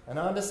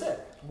 Ananda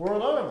said,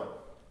 world owner,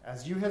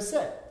 as you have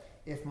said,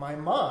 if my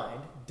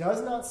mind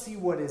does not see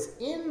what is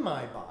in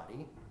my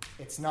body,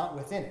 it's not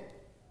within it.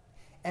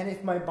 And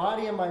if my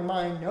body and my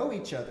mind know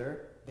each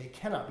other, they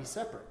cannot be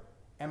separate.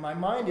 And my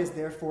mind is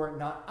therefore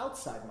not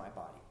outside my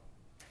body.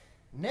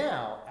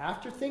 Now,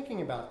 after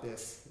thinking about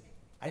this,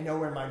 I know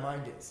where my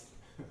mind is.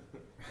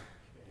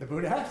 The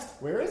Buddha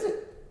asked, where is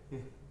it?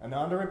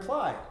 Ananda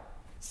replied,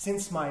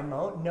 since my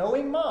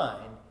knowing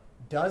mind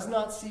does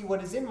not see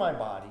what is in my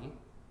body,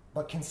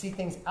 but can see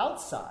things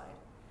outside,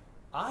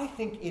 I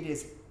think it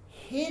is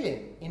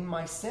hidden in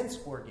my sense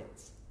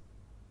organs.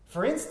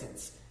 For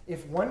instance,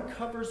 if one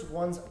covers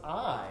one's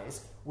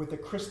eyes with a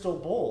crystal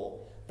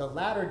bowl, the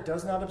latter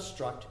does not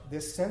obstruct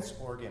this sense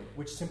organ,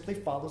 which simply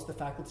follows the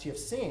faculty of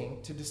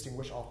seeing to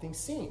distinguish all things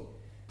seen.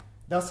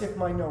 Thus, if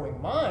my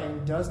knowing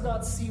mind does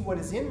not see what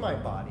is in my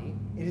body,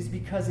 it is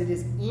because it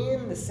is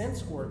in the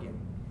sense organ.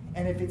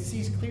 And if it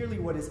sees clearly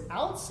what is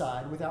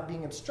outside without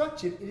being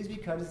obstructed, it is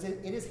because it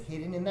is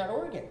hidden in that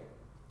organ.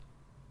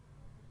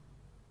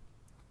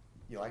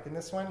 You liking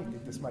this one? You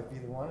think this might be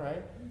the one,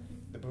 right?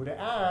 The Buddha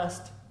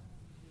asked,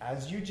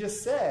 as you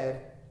just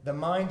said, the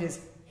mind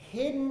is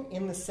hidden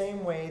in the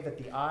same way that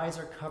the eyes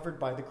are covered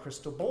by the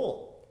crystal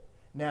bowl.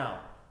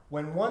 Now,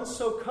 when one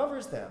so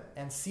covers them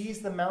and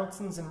sees the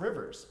mountains and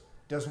rivers,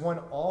 does one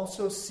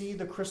also see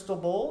the crystal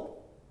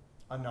bowl?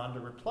 Ananda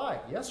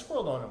replied, yes,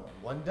 world owner,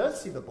 one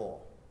does see the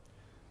bowl.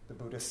 The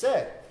Buddha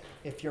said,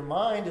 if your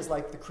mind is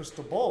like the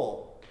crystal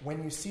bowl,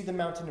 when you see the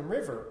mountain and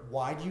river,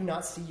 why do you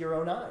not see your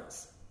own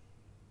eyes?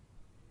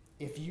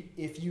 If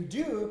you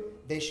do,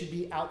 they should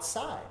be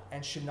outside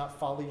and should not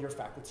follow your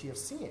faculty of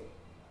seeing.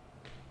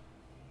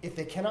 If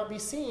they cannot be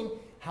seen,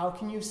 how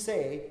can you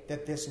say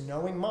that this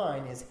knowing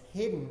mind is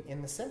hidden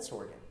in the sense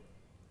organ,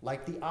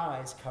 like the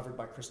eyes covered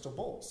by crystal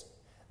bowls?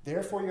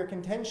 Therefore, your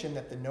contention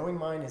that the knowing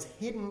mind is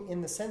hidden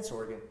in the sense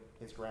organ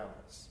is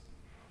groundless.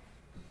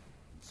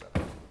 So,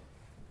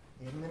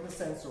 hidden in the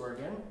sense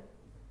organ.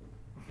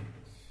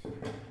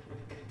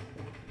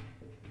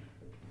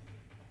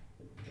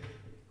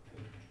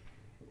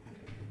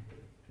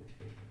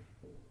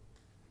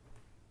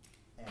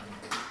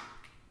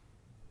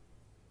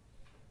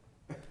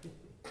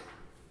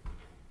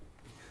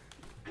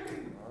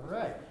 All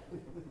right.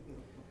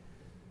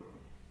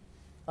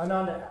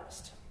 Ananda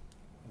asked,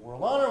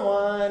 world honor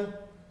one,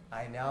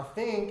 I now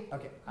think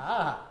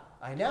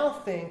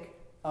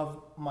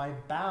of my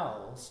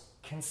bowels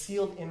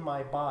concealed in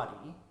my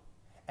body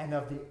and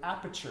of the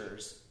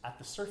apertures at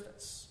the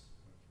surface.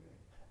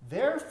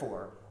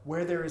 Therefore,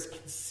 where there is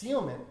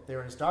concealment,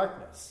 there is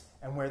darkness,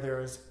 and where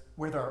there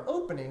are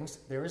openings,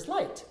 there is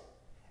light.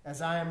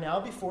 As I am now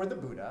before the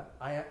Buddha,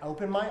 I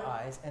open my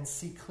eyes and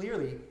see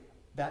clearly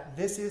that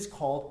this is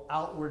called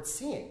outward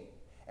seeing.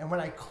 And when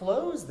I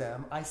close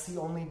them, I see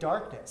only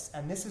darkness,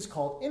 and this is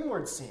called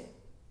inward seeing.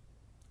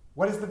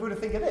 What does the Buddha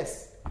think of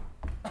this?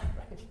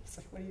 He's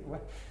like,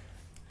 what?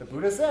 The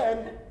Buddha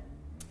said,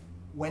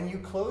 when you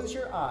close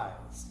your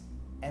eyes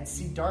and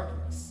see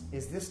darkness,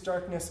 is this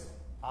darkness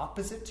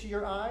opposite to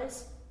your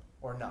eyes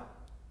or not?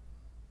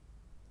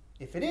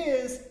 If it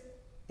is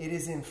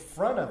in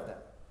front of them.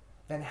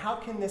 Then how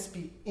can this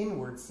be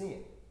inward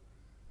seeing?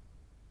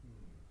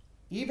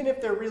 Even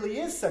if there really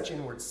is such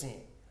inward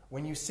seeing,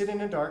 when you sit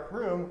in a dark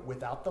room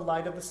without the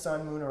light of the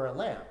sun, moon, or a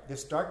lamp,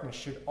 this darkness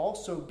should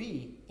also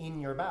be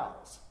in your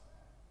bowels.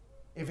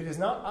 If it is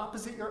not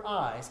opposite your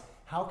eyes,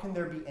 how can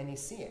there be any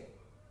seeing?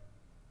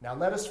 Now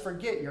let us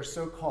forget your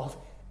so-called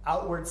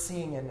outward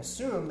seeing and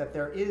assume that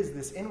there is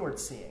this inward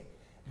seeing.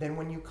 Then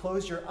when you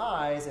close your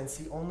eyes and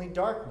see only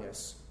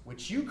darkness,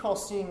 which you call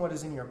seeing what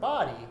is in your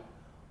body,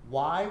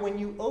 why, when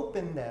you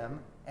open them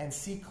and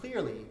see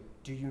clearly,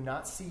 do you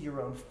not see your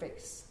own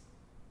face?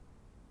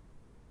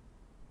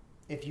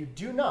 If you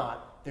do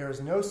not, there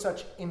is no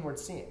such inward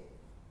seeing.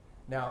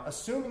 Now,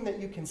 assuming that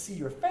you can see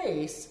your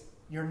face,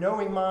 your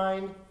knowing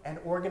mind and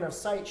organ of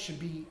sight should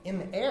be in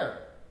the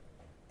air.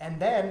 And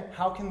then,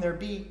 how can there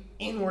be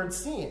inward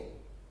seeing?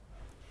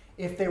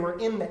 If they were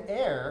in the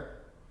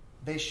air,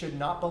 they should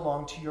not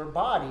belong to your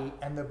body,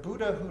 and the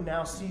Buddha who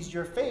now sees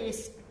your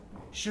face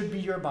should be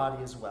your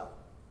body as well.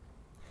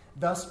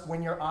 Thus,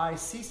 when your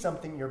eyes see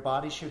something, your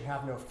body should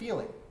have no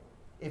feeling.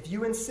 If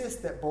you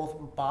insist that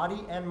both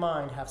body and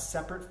mind have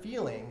separate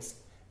feelings,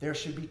 there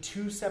should be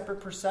two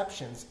separate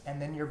perceptions,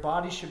 and then your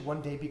body should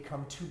one day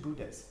become two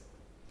Buddhas.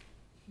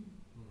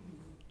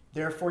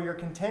 Therefore, your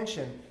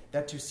contention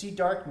that to see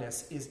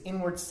darkness is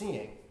inward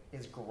seeing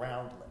is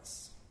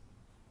groundless.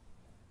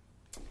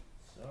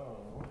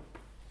 So,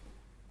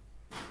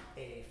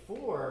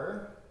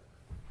 A4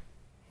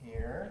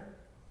 here.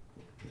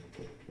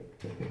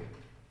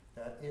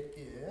 that it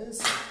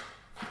is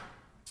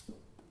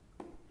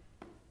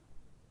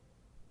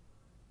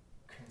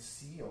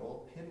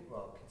concealed in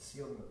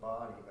the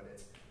body, but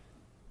it's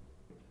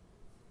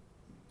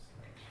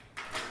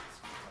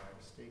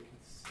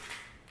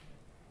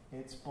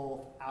it's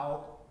both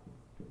out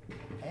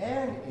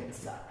and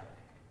inside,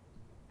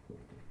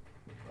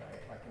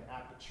 right? Like an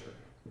aperture.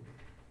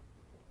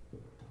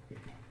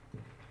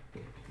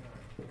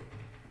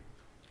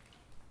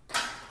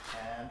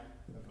 And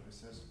the Buddha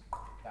says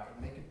that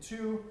would make it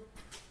 2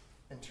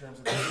 in terms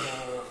of the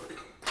whole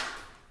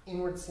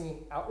inward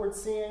seeing, outward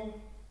seeing.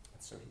 And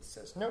so he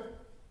says no.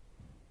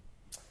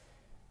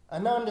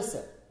 Ananda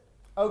said,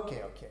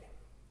 okay.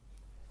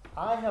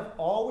 I have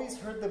always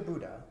heard the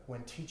Buddha,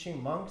 when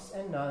teaching monks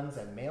and nuns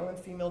and male and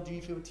female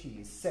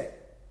devotees, say,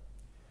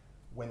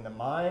 when the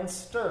mind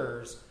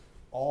stirs,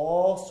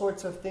 all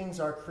sorts of things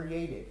are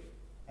created,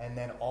 and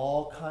then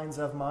all kinds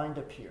of mind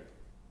appear.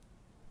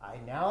 I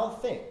now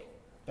think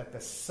that the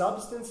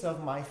substance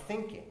of my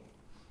thinking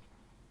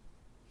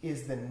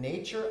is the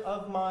nature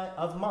of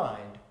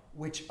mind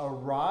which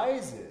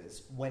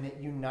arises when it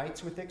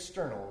unites with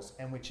externals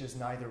and which is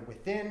neither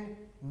within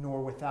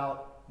nor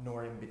without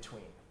nor in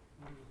between.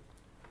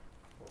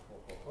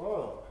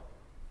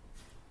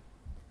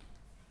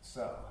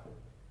 So,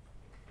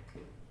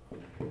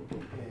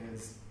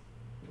 is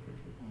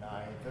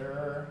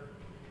neither,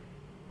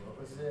 what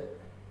was it?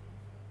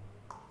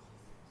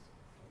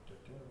 Where'd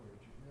you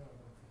go?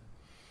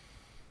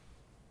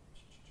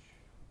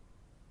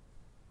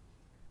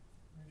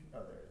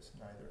 Oh, there it is.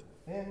 Neither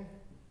within,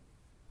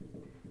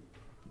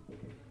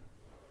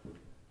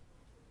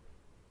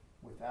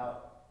 without,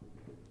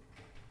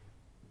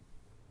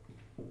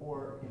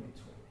 or in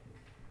between.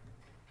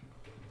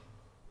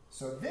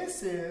 So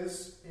this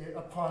is,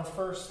 upon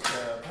first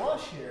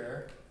blush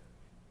here,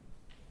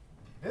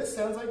 this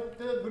sounds like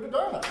the Buddha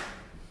Dharma.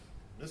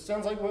 This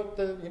sounds like what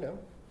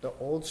the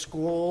old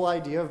school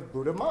idea of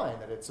Buddha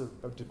mind, that it's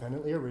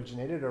dependently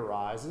originated,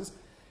 arises.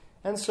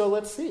 And so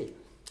let's see.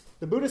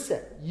 The Buddha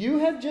said, you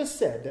have just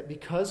said that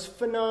because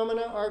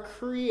phenomena are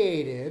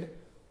created,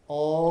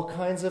 all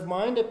kinds of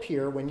mind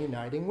appear when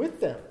uniting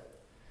with them.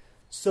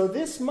 So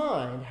this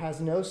mind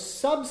has no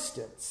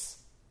substance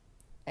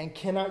and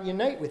cannot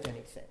unite with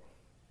anything.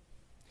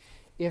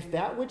 If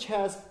that which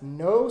has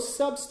no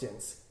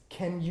substance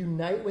can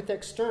unite with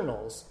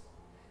externals,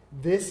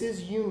 this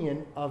is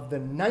union of the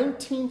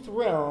 19th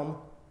realm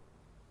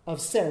of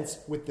sense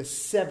with the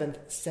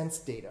 7th sense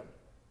datum.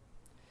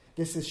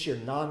 This is sheer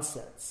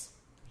nonsense.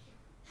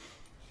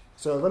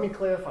 So let me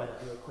clarify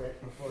that real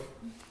quick before.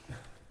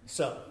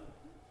 So,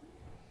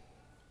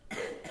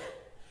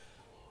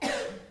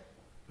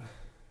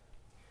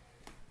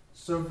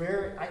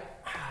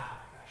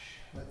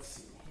 let's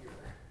see here.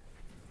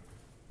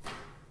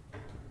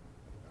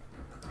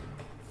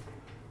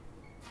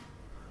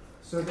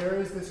 So there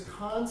is this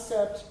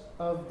concept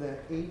of the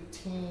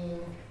 18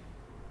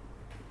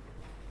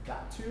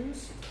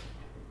 dhatus,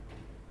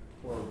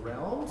 or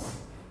realms.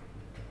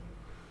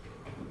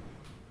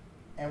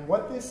 And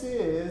what this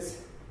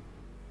is,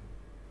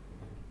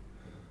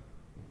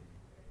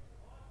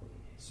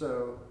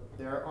 so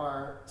there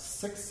are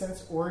 6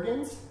 sense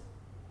organs,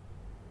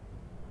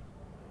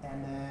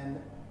 and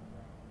then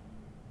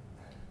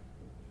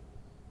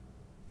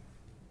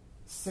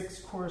 6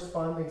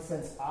 corresponding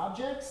sense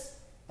objects,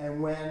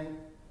 and when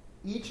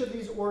each of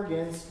these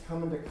organs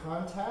come into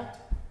contact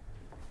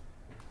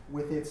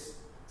with its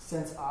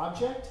sense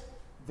object,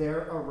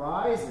 there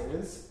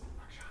arises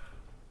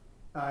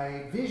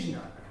a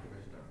vijnana,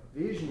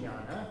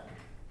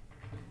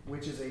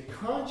 which is a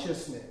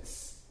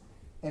consciousness,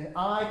 an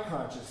eye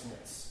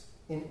consciousness,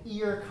 an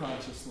ear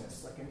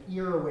consciousness, like an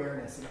ear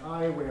awareness, an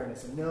eye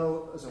awareness, a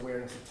nose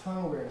awareness, a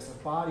tongue awareness, a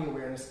body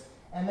awareness,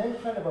 and then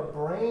kind of a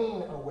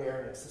brain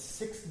awareness,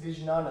 a 6th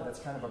vijnana that's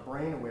kind of a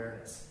brain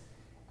awareness.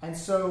 And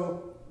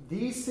so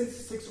these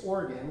six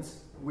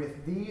organs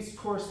with these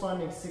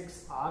corresponding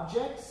 6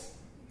 objects,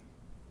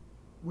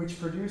 which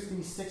produce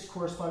these 6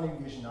 corresponding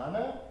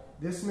vijnana,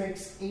 this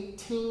makes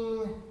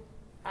 18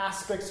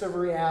 aspects of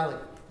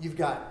reality. You've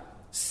got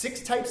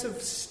 6 types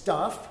of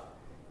stuff,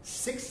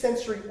 6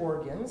 sensory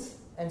organs,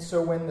 and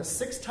so when the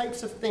 6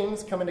 types of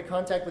things come into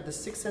contact with the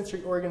 6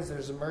 sensory organs, there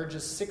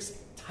emerges 6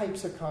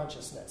 types of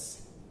consciousness.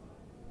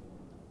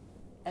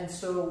 And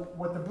so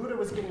what the Buddha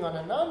was getting on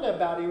Ananda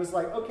about, he was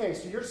like, okay,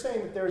 so you're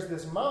saying that there's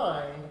this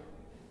mind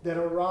that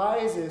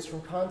arises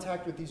from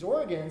contact with these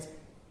organs,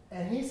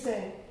 and he's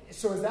saying,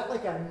 so is that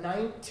like a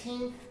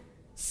 19th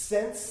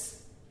sense?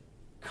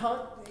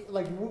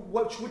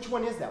 Which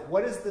one is that?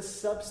 What is the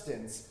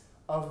substance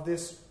of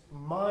this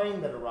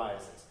mind that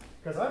arises?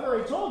 Because I've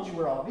already told you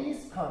where all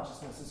these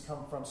consciousnesses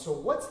come from. So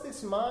what's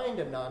this mind,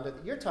 Ananda,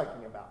 that you're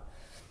talking about?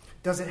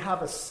 Does it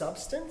have a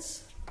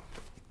substance?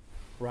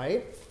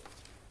 Right?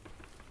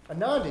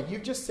 Ananda,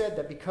 you've just said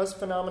that because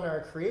phenomena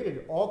are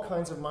created, all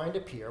kinds of mind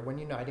appear when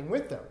uniting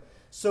with them.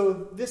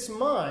 So this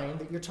mind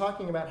that you're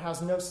talking about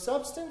has no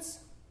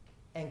substance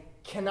and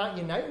cannot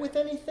unite with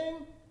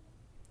anything?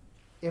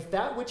 If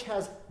that which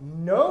has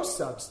no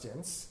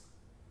substance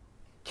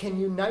can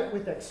unite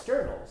with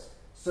externals.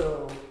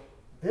 So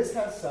this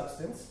has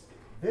substance,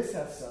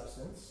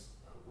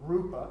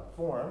 rupa,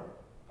 form,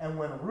 and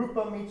when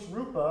rupa meets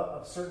rupa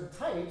of certain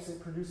types,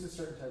 it produces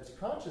certain types of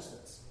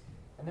consciousness.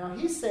 And now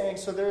he's saying,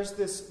 so there's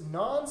this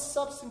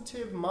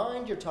non-substantive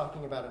mind you're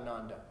talking about,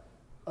 Ananda.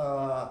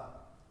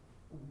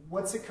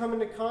 What's it come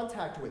into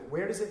contact with?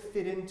 Where does it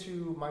fit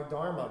into my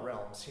dharma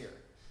realms here?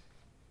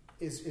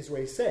 Is what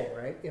he's saying,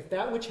 right? If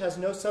that which has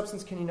no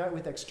substance can unite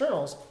with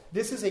externals,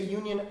 this is a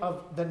union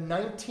of the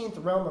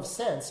 19th realm of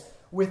sense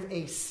with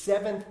a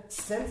 7th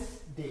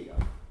sense datum.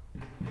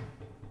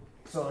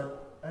 So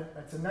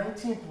it's a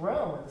 19th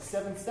realm with a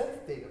 7th sense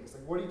datum. It's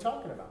like, what are you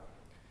talking about?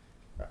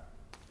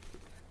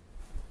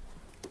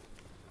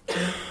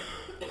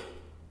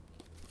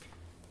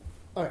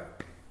 All right.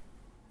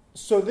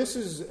 So this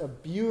is a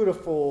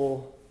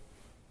beautiful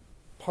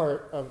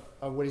part of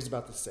what he's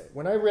about to say.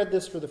 When I read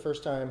this for the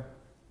first time,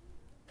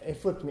 it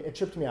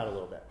tripped me out a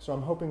little bit. So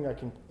I'm hoping I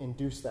can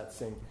induce that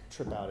same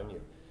trip out in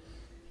you.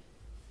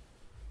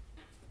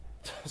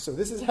 So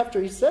this is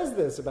after he says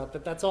this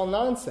about that's all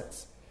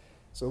nonsense.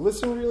 So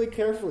listen really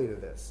carefully to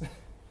this.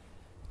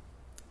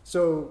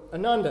 So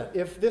Ananda,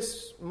 if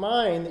this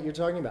mind that you're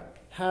talking about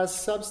has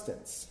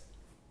substance,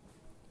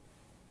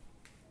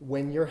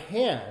 when your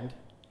hand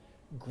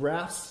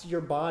grasps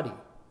your body,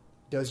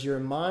 does your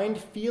mind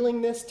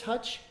feeling this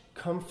touch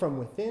come from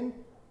within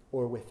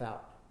or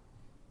without?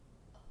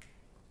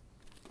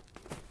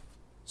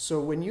 So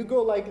when you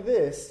go like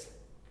this,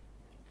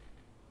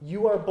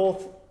 you are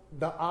both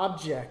the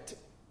object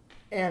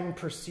and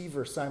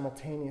perceiver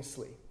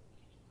simultaneously.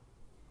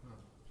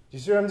 Do you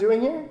see what I'm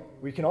doing here?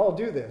 We can all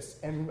do this.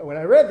 And when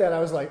I read that, I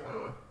was like,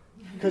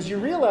 because you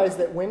realize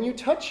that when you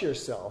touch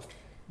yourself,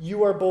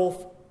 you are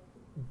both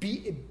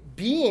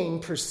being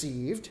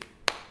perceived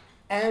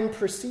and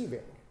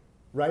perceiving,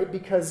 right?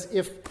 Because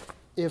if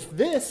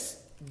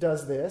this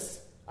does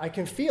this, I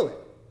can feel it,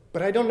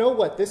 but I don't know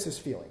what this is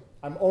feeling.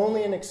 I'm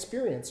only an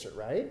experiencer,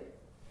 right?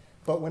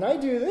 But when I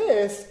do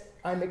this,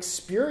 I'm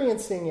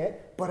experiencing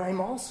it, but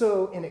I'm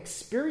also an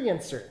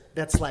experiencer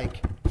that's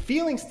like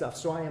feeling stuff.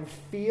 So I am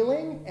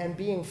feeling and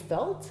being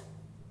felt,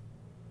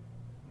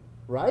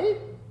 right?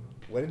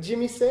 What did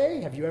Jimmy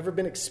say? Have you ever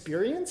been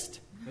experienced?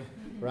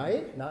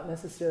 Right? Not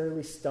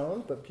necessarily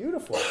stoned, but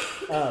beautiful.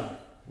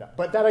 No,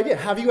 but that idea,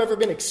 have you ever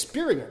been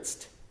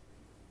experienced?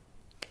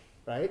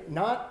 Right?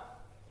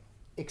 Not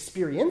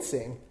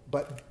experiencing,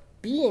 but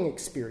being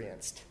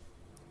experienced.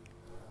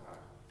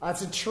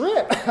 That's a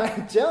trip.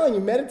 I'm telling you,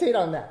 meditate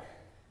on that.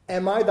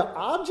 Am I the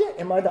object?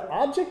 Am I the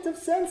object of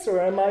sense, or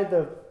am I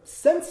the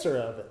sensor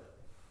of it?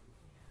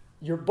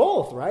 You're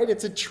both, right?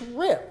 It's a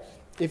trip.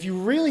 If you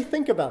really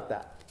think about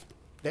that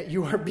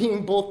you are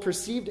being both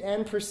perceived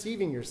and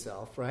perceiving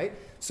yourself, right?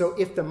 So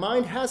if the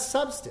mind has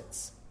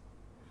substance,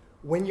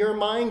 when your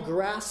mind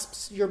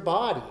grasps your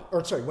body,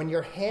 when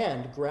your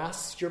hand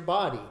grasps your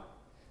body,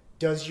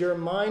 does your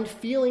mind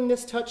feeling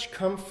this touch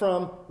come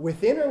from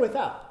within or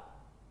without?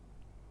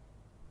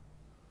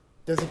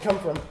 Does it come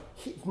from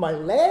my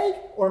leg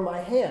or my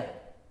hand?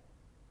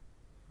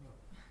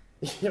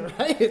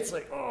 Right? It's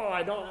like,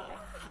 I don't.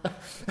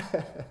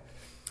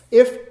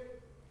 If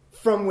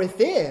from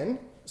within,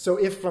 so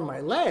if from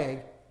my leg,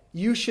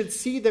 you should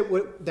see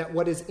that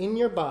what is in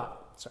your body.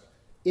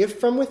 If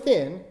from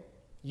within,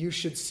 you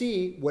should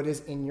see what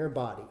is in your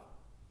body.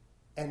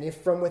 And if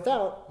from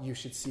without, you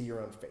should see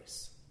your own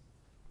face.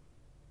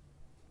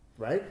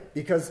 Right?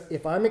 Because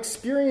if I'm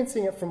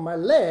experiencing it from my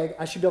leg,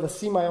 I should be able to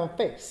see my own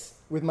face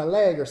with my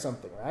leg or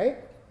something, right?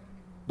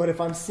 But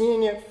if I'm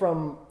seeing it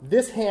from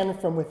this hand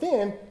from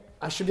within,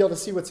 I should be able to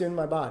see what's in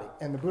my body.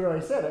 And the Buddha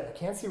already said it, I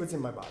can't see what's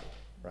in my body,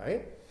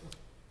 right?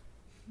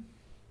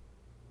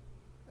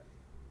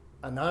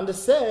 Ananda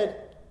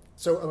said,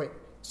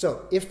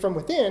 so if from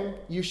within,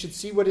 you should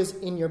see what is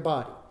in your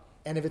body.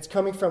 And if it's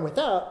coming from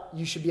without,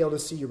 you should be able to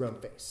see your own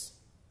face.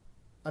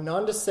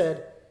 Ananda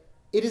said,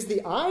 it is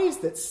the eyes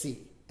that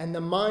see and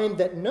the mind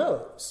that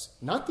knows,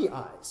 not the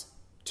eyes.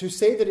 To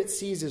say that it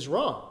sees is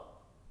wrong.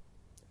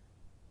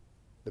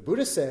 The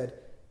Buddha said,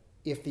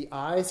 if the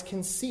eyes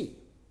can see,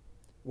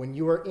 when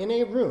you are in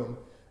a room,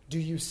 do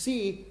you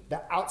see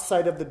the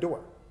outside of the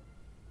door?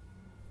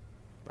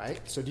 Right?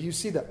 So do you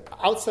see the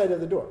outside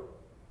of the door?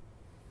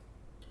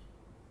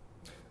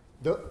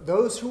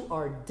 Those who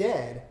are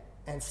dead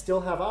and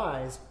still have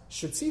eyes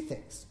should see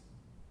things.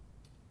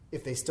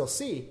 If they still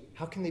see,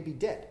 how can they be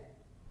dead?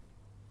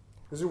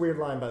 This is a weird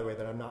line, by the way,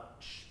 that I'm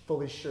not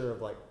fully sure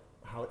of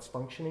how it's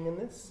functioning in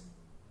this.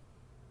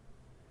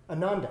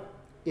 Ananda,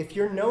 if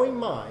your knowing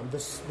mind,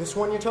 this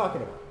one you're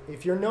talking about,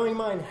 if your knowing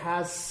mind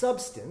has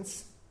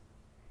substance,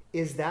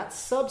 is that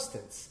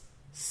substance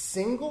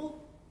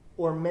single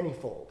or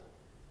manyfold?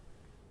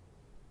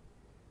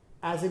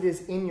 As it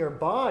is in your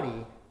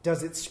body,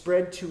 does it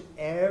spread to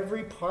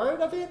every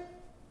part of it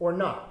or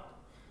not?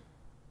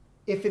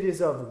 If it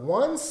is of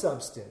one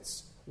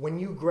substance, when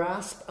you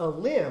grasp a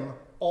limb,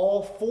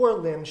 all four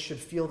limbs should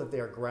feel that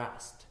they are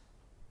grasped.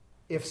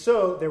 If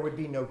so, there would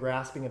be no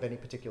grasping of any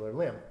particular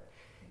limb.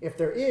 If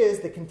there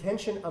is, the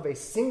contention of a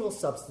single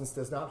substance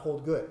does not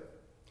hold good.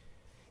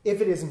 If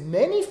it is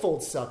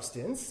manyfold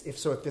substance,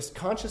 if this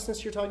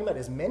consciousness you're talking about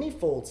is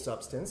manyfold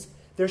substance,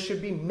 there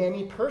should be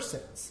many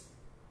persons.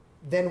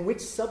 Then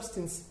which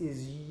substance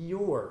is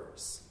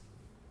yours?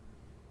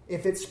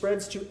 If it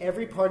spreads to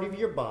every part of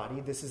your body,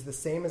 this is the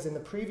same as in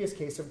the previous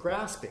case of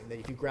grasping, that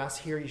if you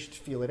grasp here, you should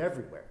feel it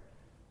everywhere.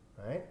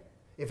 Right?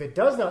 If it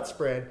does not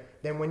spread,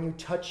 then when you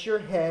touch your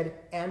head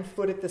and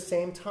foot at the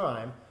same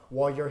time,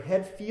 while your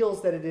head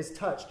feels that it is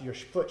touched, your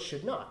foot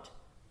should not.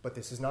 But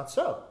this is not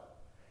so.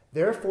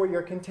 Therefore,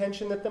 your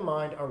contention that the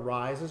mind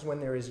arises when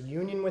there is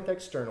union with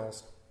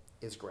externals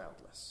is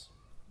groundless.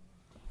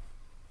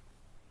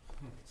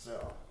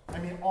 So,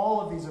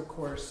 all of these, of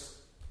course,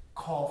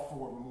 call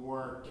for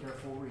more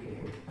careful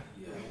reading.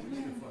 Yeah, we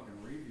need a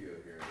fucking review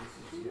here.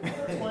 This is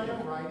That's why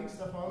I'm writing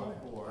stuff on the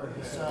board.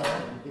 So,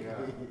 yeah.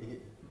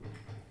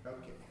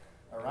 Okay.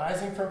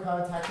 Arising from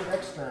contact with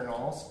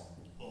externals.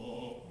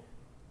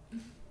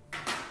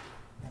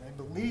 And I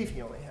believe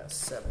he only has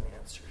 7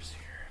 answers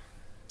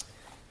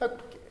here.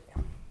 Okay.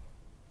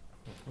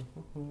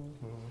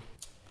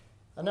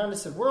 Ananda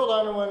said, World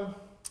Honor One,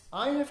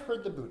 I have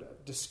heard the Buddha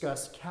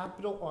discuss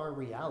capital R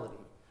reality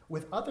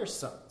with other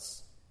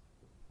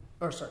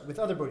with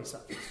other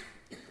bodhisattvas,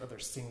 other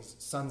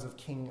sons of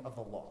King of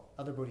the Law,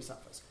 other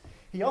bodhisattvas.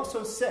 He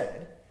also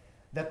said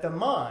that the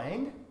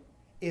mind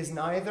is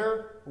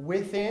neither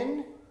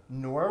within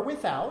nor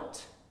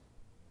without.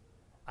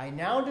 I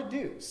now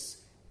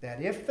deduce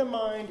that if the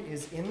mind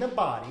is in the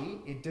body,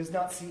 it does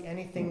not see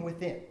anything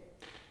within.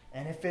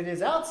 And if it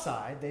is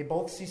outside, they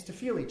both cease to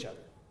feel each other.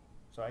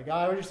 So I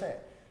got what you're saying.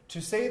 To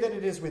say that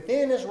it is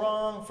within is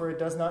wrong, for it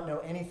does not know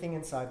anything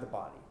inside the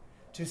body.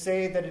 To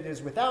say that it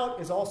is without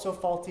is also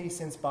faulty,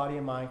 since body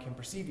and mind can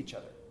perceive each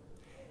other.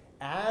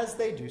 As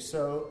they do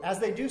so,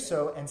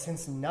 and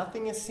since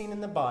nothing is seen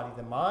in the body,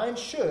 the mind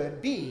should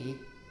be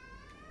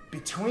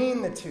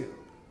between the two.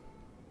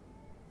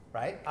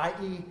 Right?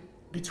 I.e.,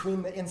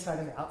 between the inside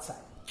and the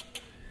outside.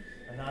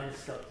 And now you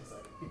start to say,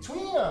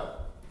 between them.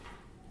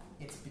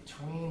 It's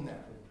between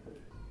them.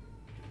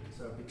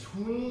 So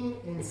between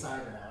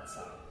inside and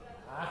outside.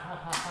 Ah, ha,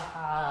 ha, ha,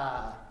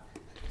 ha.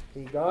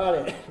 He got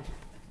it.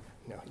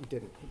 No, he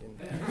didn't.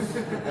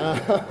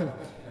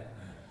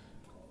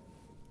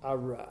 All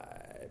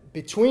right.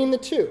 Between the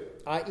two,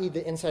 i.e.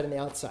 the inside and the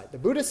outside. The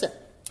Buddha said,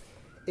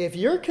 if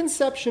your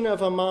conception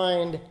of a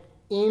mind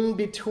in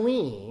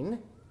between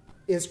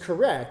is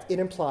correct, it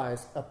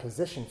implies a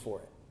position for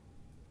it.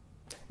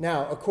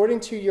 Now,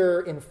 according to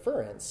your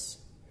inference,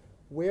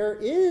 where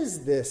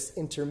is this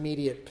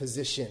intermediate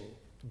position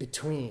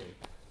between?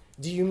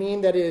 Do you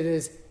mean that it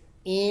is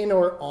in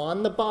or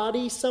on the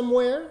body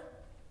somewhere?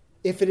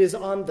 If it is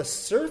on the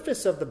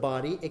surface of the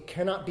body, it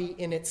cannot be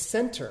in its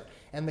center.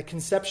 And the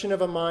conception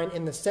of a mind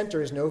in the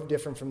center is no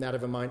different from that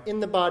of a mind in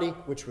the body,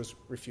 which was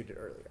refuted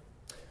earlier.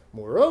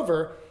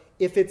 Moreover,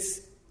 is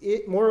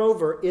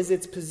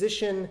its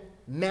position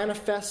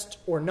manifest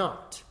or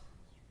not?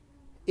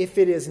 If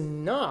it is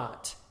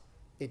not,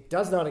 it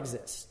does not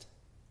exist.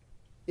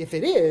 If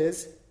it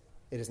is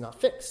not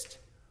fixed.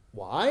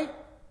 Why?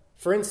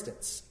 For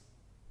instance,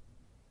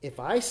 if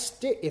a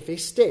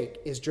stake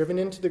is driven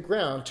into the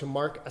ground to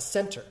mark a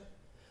center,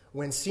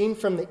 when seen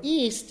from the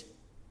east,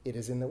 it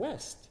is in the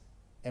west.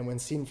 And when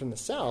seen from the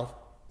south,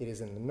 it is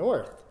in the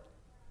north.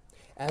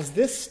 As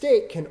this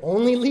stake can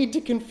only lead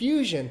to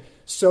confusion,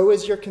 so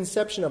is your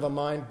conception of a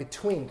mind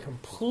between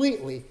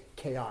completely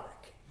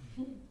chaotic.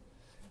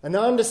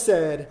 Ananda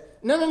said,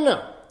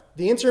 no.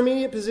 The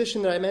intermediate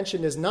position that I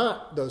mentioned is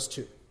not those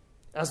two.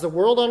 As the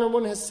World Honor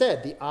One has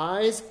said, the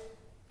eyes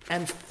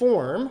and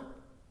form,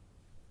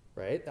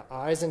 right, the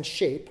eyes and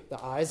shape,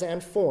 the eyes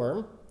and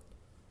form,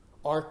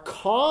 are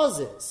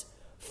causes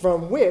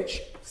from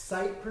which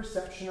sight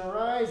perception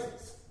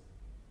arises,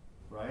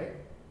 right?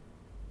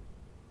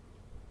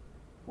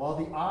 While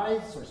the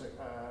eyes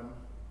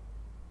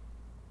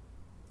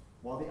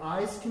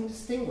can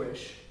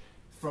distinguish,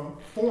 from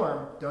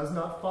form does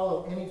not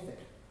follow anything,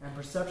 and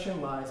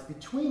perception lies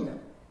between them.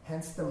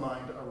 Hence the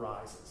mind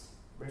arises.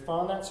 Everybody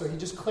follow that? So he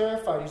just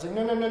clarified. He's like,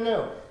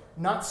 no.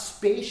 Not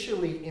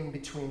spatially in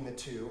between the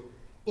two.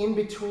 In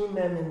between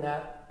them in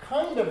that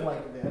kind of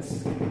like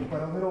this,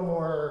 but a little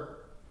more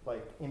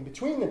like in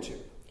between the two,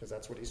 because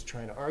that's what he's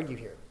trying to argue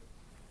here.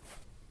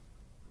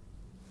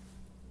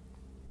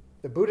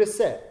 The Buddha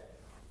said,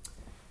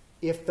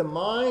 if the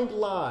mind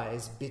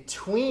lies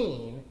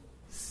between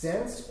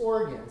sense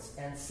organs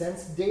and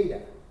sense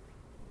data,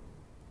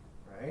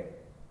 right?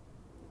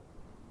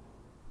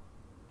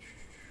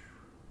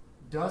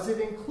 Does it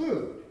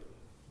include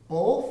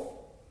both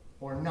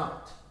or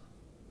not?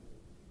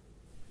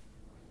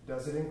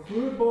 Does it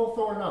include both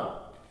or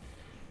not?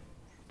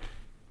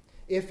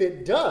 If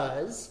it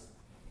does,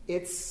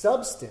 its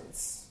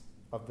substance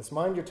of this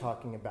mind you're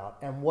talking about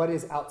and what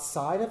is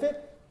outside of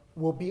it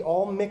will be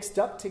all mixed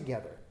up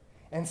together.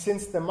 And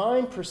since the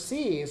mind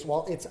perceives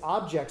while its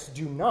objects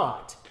do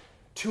not,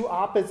 two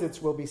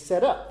opposites will be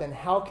set up. Then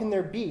how can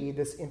there be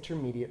this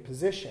intermediate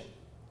position?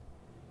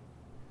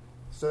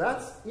 So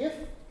that's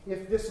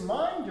if this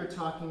mind you're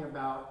talking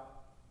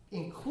about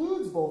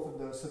includes both of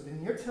those, so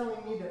then you're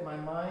telling me that my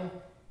mind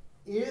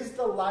is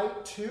the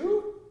light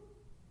too?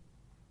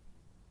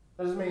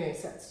 That doesn't make any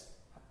sense.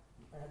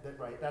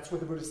 Right? That's what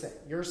the Buddha's saying.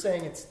 You're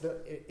saying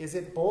is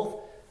it both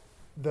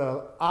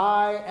the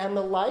I and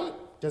the light?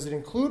 Does it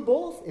include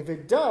both? If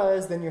it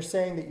does, then you're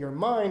saying that your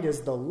mind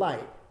is the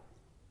light.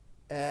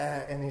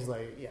 And he's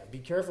like, yeah, be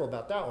careful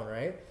about that one,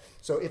 right?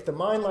 So if the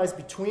mind lies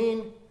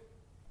between,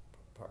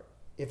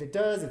 if it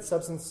does, its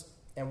substance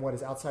and what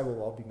is outside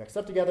will all be mixed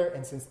up together.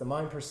 And since the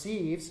mind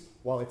perceives,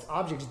 while its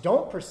objects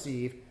don't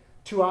perceive,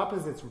 two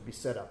opposites would be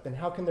set up. Then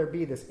how can there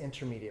be this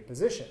intermediate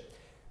position?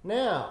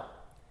 Now,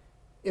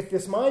 if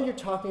this mind you're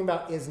talking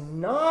about is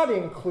not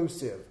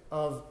inclusive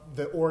of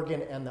the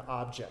organ and the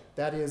object,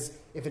 that is,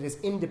 if it is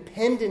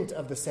independent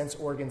of the sense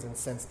organs and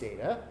sense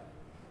data,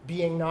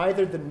 being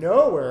neither the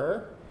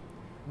knower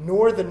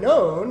nor the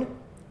known,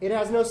 it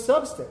has no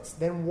substance.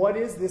 Then what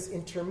is this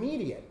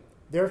intermediate?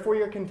 Therefore,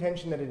 your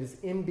contention that it is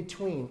in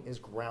between is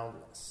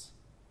groundless.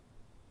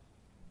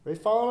 Are you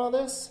following all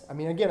this? I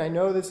mean, again, I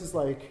know this is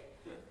like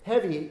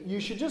heavy. You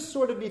should just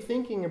sort of be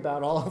thinking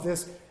about all of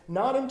this,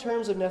 not in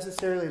terms of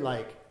necessarily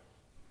like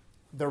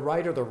the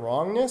right or the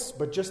wrongness,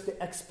 but just the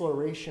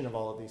exploration of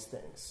all of these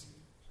things.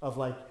 Of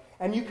like,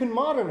 and you can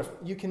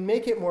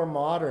make it more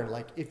modern.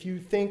 Like if you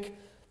think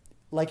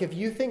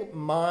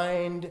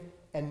mind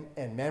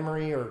and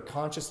memory or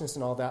consciousness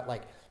and all that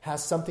like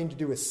has something to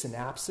do with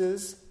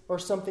synapses or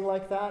something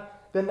like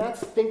that, then that's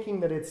thinking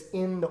that it's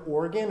in the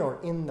organ or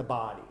in the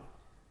body,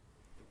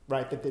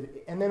 right?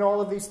 And then all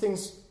of these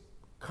things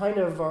kind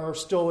of are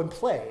still in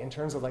play in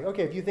terms of like,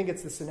 okay, if you think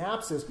it's the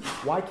synapses,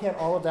 why can't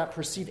all of that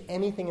perceive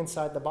anything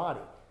inside the body?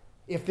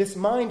 If this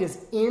mind is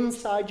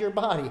inside your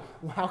body,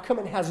 how come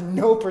it has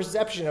no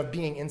perception of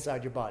being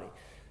inside your body?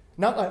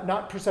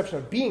 Not perception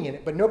of being in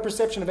it, but no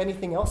perception of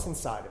anything else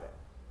inside of it.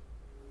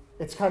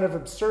 It's kind of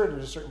absurd at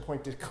a certain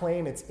point to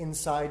claim it's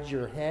inside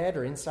your head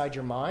or inside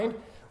your mind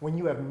when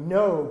you have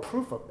no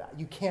proof of that.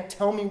 You can't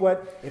tell me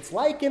what it's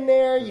like in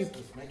there. It's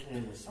making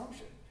an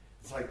assumption.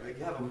 It's like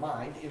you have a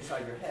mind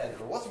inside your head,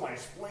 or what's my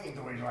spleen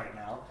doing right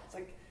now? It's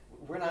like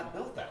we're not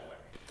built that way.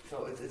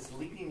 So it's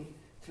leading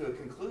to a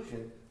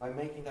conclusion by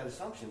making that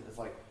assumption. It's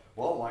like,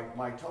 well,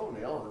 my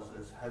toenail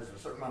has a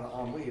certain amount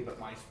of ennui, but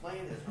my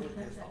spleen is really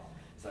pissed off.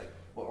 It's like,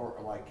 or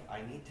like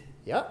I need to,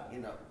 Yep.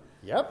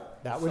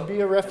 Yep, that would So,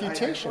 be a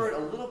refutation. I heard a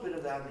little bit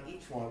of that in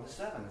each one of the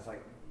seven. It's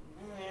like,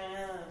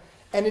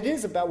 And it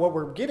is about what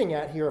we're getting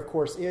at here, of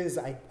course, is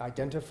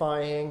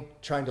identifying,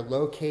 trying to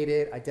locate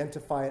it,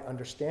 identify it,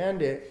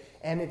 understand it.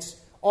 And it's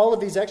all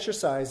of these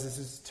exercises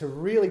is to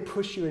really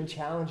push you and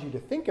challenge you to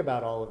think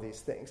about all of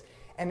these things.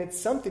 And it's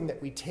something that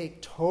we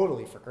take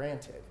totally for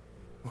granted,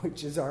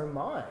 which is our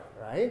mind,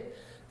 right?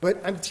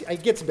 But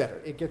it gets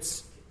better.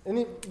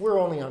 We're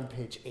only on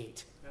page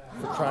 8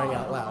 for crying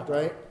out loud,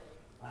 right?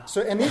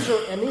 So, and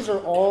these are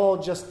all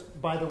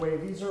just, by the way,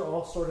 these are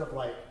all sort of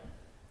like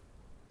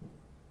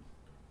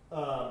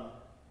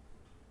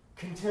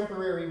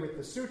contemporary with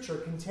the sutra,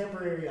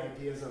 contemporary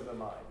ideas of the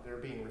mind. They're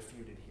being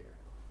refuted here.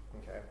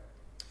 Okay.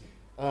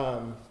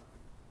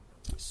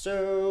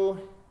 So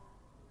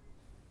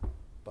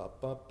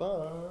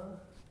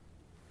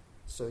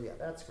yeah,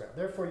 that's ground.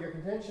 Therefore, your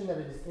contention that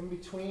it is in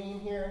between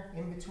here,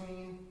 is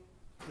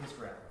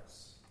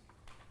groundless.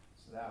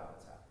 So that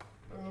one's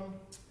happening.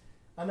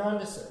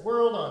 Ananda said,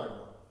 World Honored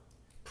One,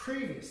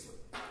 previously,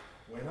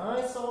 when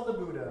I saw the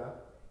Buddha,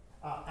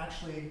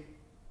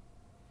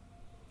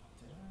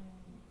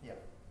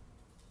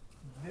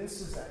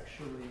 this is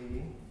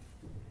actually,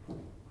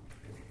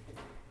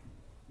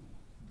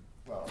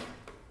 well,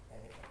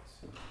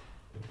 anyways.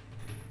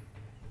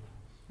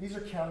 These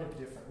are counted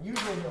different.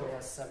 Usually he only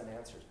has 7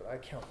 answers, but I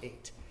count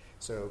 8.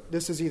 So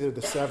this is either the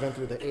 7th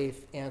or the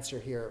 8th answer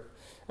here.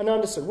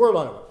 Ananda said, World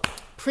Honored One,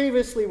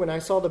 previously, when I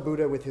saw the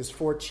Buddha with his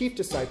 4 chief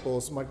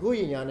disciples,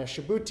 Madhuyayana,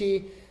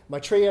 Subhuti,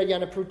 Maitreya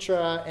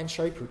Yanaputra, and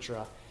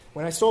Shariputra,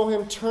 when I saw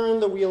him turn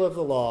the wheel of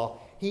the law,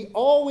 he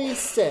always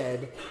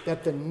said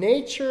that the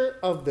nature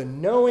of the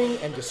knowing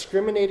and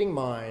discriminating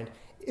mind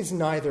is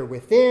neither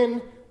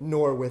within,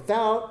 nor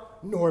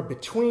without, nor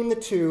between the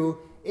two,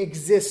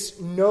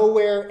 exists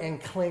nowhere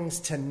and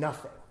clings to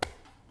nothing.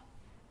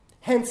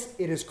 Hence,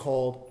 it is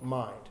called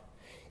mind.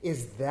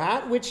 Is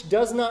that which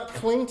does not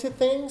cling to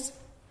things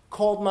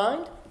called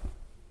mind?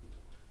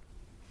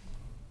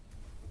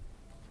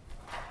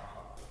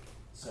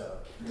 So,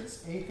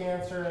 this 8th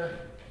answer,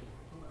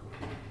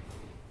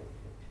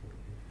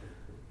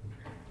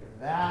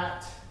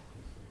 that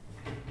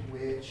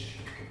which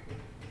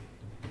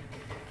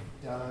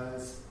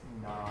does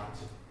not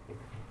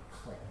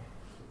cling.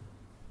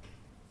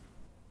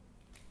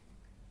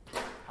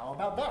 How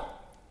about that?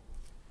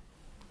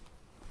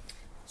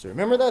 So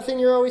remember that thing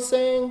you're always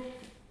saying,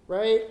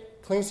 right?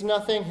 Clings to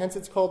nothing, hence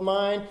it's called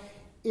mind.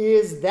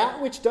 Is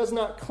that which does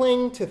not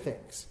cling to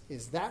things,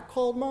 is that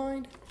called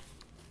mind?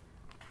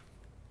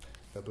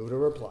 The Buddha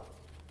replied,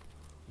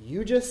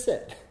 you just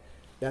said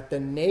that the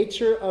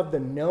nature of the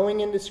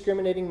knowing and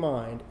discriminating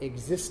mind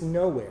exists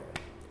nowhere.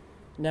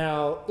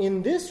 Now,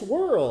 in this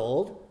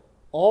world,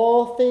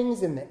 All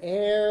things in the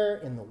air,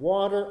 in the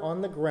water,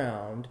 on the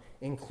ground,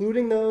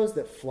 including those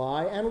that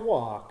fly and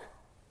walk,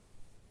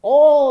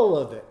 all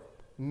of it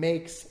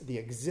makes the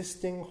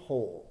existing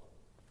whole.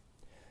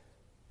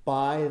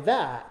 By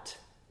that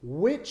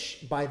which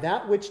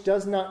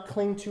does not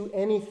cling to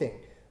anything.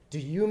 Do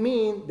you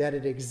mean that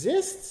it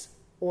exists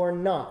or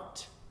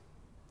not?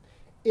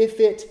 If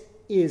it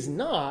is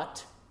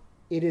not,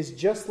 it is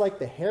just like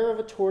the hair of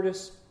a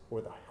tortoise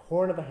or the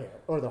horn of a hare,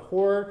 or the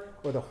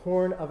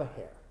horn of a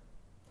hare.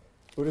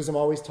 Buddhism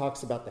always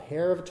talks about the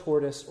hair of a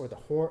tortoise or the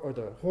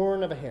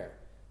horn of a hare,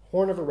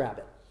 horn of a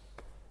rabbit.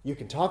 You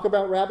can talk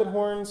about rabbit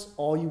horns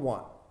all you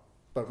want,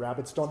 but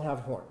rabbits don't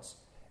have horns.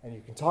 And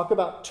you can talk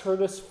about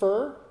tortoise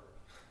fur,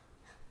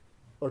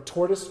 but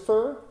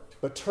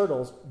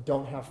turtles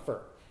don't have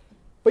fur.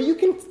 But you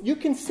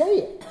can say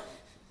it.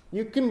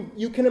 You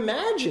can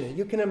imagine it.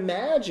 You can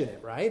imagine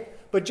it, right?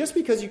 But just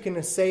because you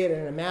can say it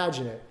and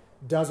imagine it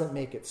doesn't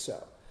make it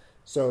so.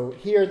 So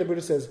here the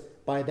Buddha says,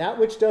 by that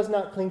which does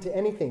not cling to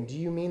anything, do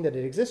you mean that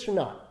it exists or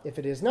not? If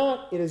it is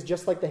not, it is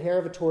just like the hair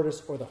of a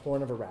tortoise or the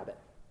horn of a rabbit.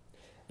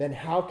 Then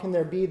how can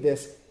there be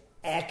this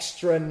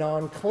extra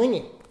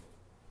non-clinging?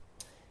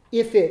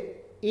 If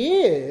it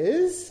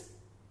is,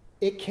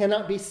 it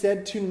cannot be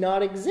said to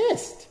not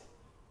exist.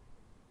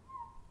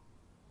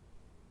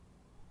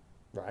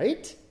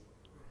 Right?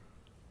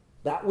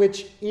 That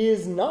which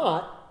is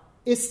not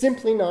is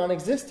simply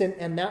non-existent,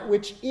 and that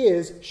which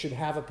is should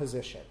have a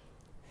position.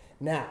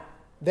 Now,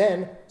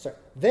 then,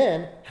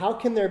 how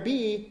can there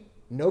be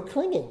no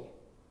clinging?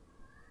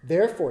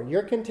 Therefore,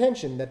 your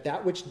contention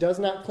that which does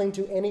not cling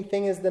to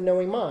anything as the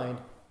knowing mind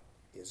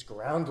is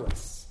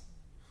groundless.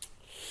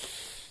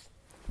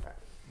 Right.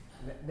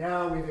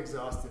 Now we've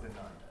exhausted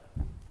Ananda.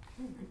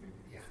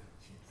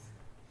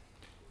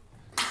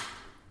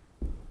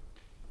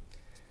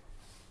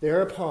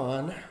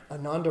 Thereupon,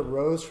 Ananda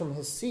rose from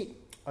his seat,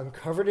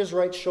 uncovered his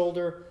right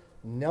shoulder,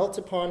 knelt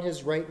upon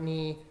his right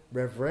knee,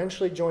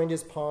 reverentially joined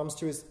his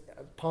palms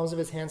of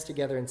his hands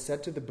together, and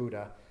said to the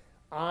Buddha,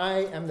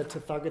 I am the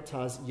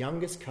Tathagata's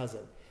youngest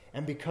cousin,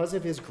 and because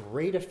of his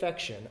great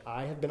affection,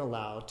 I have been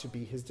allowed to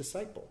be his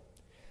disciple.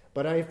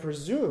 But I have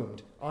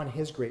presumed on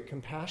his great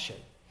compassion.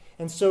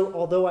 And so,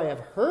 although I have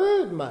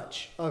heard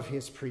much of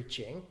his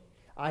preaching,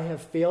 I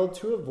have failed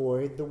to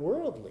avoid the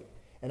worldly,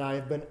 and I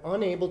have been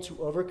unable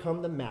to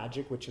overcome the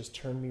magic which has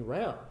turned me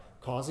round,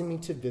 causing me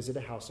to visit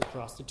a house of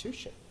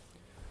prostitution.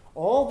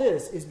 All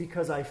this is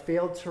because I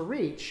failed to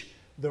reach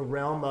the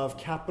realm of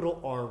capital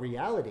R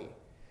reality.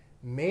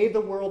 May the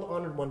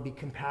world-honored one be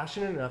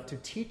compassionate enough to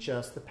teach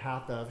us the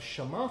path of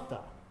shamatha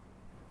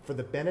for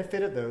the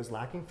benefit of those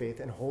lacking faith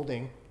and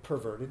holding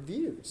perverted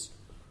views.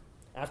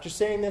 After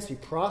saying this, he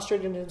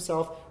prostrated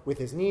himself with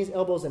his knees,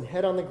 elbows, and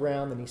head on the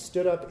ground, and he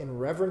stood up in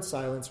reverent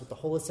silence with the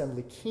whole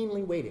assembly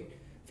keenly waiting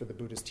for the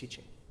Buddha's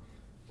teaching.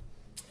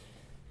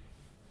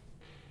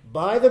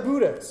 By the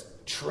Buddha's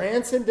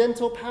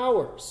transcendental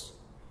powers,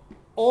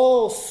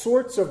 all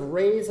sorts of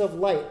rays of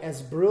light,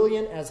 as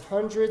brilliant as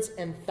hundreds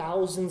and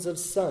thousands of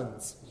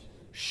suns,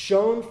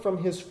 shone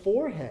from his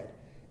forehead,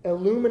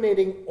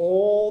 illuminating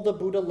all the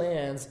Buddha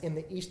lands in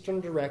the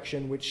eastern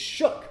direction, which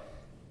shook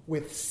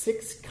with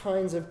 6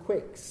 kinds of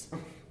quakes.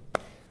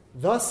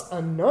 Thus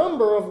a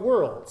number of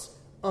worlds,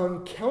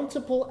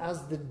 uncountable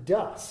as the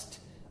dust,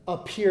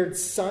 appeared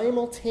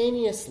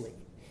simultaneously,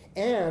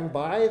 and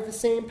by the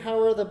same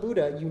power of the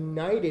Buddha,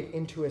 united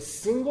into a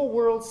single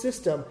world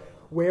system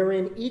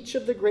wherein each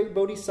of the great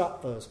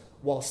bodhisattvas,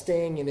 while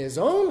staying in his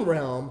own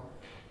realm,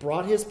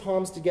 brought his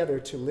palms together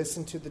to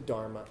listen to the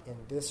Dharma in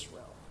this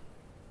realm.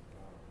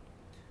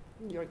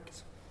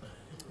 Yikes.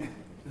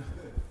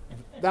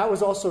 That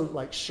was also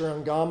like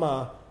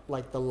Shurangama,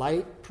 like the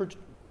light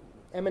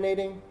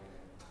emanating.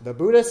 The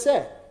Buddha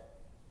said,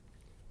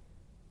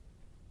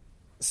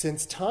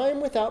 since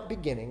time without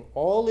beginning,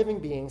 all living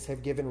beings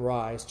have given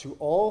rise to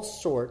all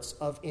sorts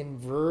of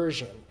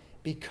inversion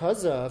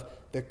because of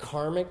the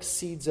karmic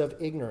seeds of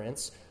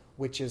ignorance,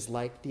 which is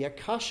like the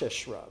akasha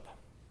shrub,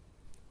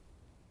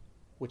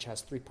 which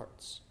has 3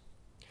 parts.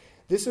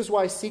 This is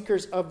why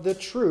seekers of the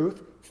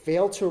truth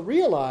fail to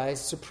realize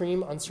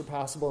supreme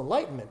unsurpassable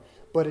enlightenment,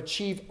 but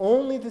achieve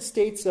only the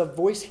states of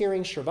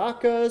voice-hearing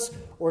Shravakas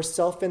or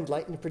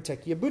self-enlightened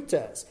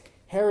Pratyekya-bhuttas,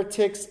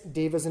 heretics,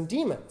 devas, and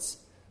demons,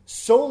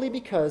 solely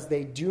because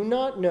they do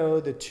not know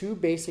the 2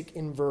 basic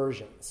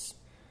inversions,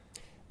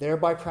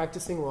 thereby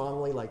practicing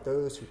wrongly like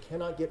those who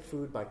cannot get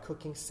food by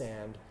cooking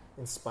sand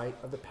in spite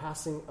of the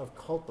passing of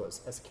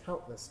kalpas as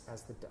countless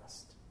as the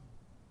dust.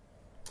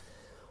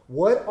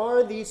 What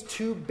are these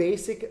 2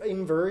 basic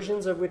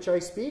inversions of which I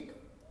speak?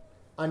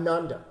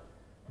 Ananda.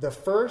 The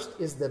first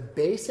is the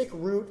basic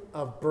root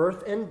of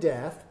birth and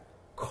death,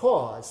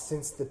 caused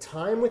since the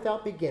time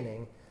without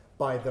beginning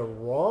by the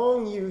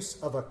wrong use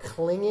of a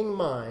clinging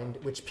mind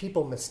which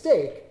people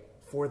mistake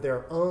for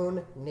their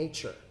own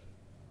nature.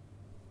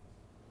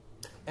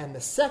 And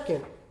the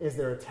second is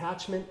their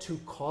attachment to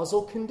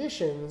causal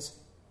conditions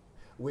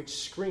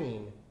which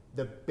screen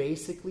the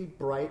basically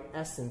bright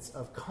essence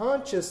of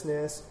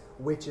consciousness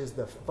which is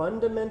the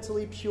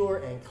fundamentally pure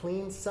and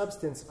clean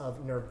substance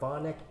of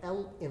nirvanic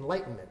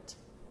enlightenment.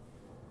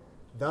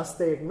 Thus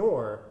they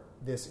ignore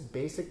this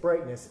basic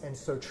brightness and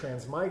so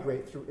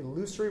transmigrate through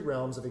illusory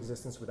realms of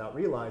existence without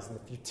realizing the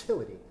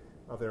futility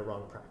of their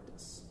wrong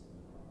practice.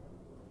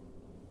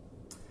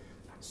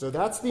 So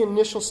that's the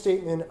initial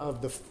statement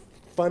of the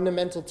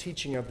fundamental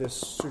teaching of this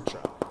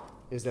sutra,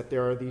 is that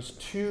there are these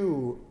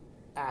two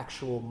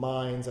actual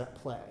minds at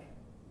play.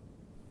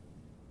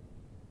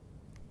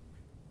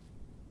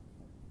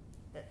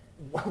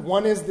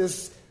 One is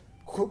this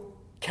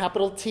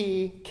capital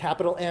T,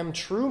 capital M,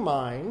 true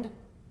mind,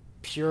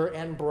 pure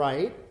and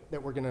bright,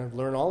 that we're going to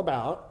learn all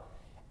about,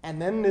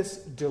 and then this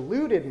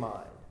deluded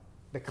mind,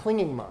 the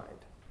clinging mind.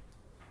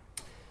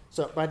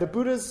 So by the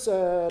Buddha's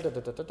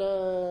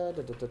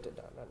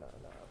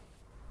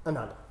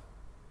Ananda,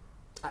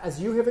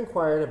 as you have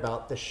inquired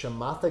about the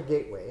shamatha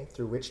gateway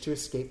through which to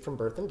escape from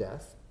birth and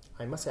death,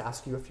 I must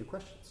ask you a few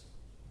questions.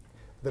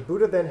 The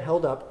Buddha then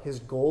held up his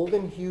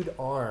golden-hued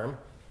arm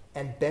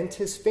and bent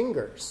his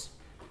fingers,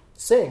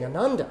 saying,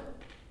 Ananda,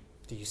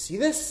 do you see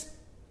this?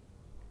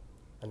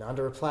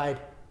 Ananda replied,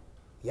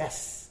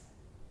 yes.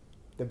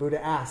 The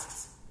Buddha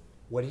asks,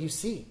 what do you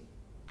see?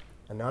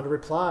 Ananda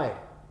replied,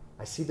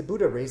 I see the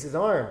Buddha raise his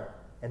arm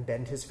and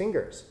bend his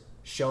fingers,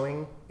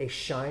 showing a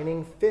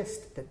shining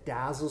fist that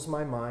dazzles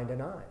my mind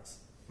and eyes.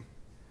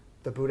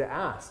 The Buddha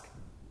asked,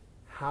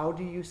 how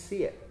do you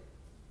see it?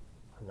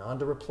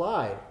 Ananda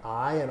replied,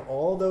 I and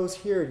all those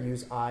here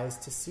use eyes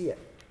to see it.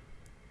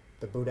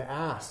 The Buddha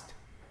asked,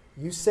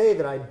 you say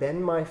that I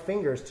bend my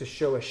fingers to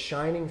show a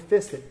shining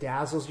fist that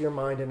dazzles your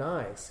mind and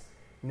eyes.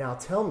 Now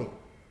tell me,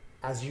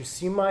 as you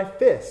see my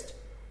fist,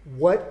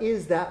 what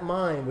is that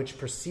mind which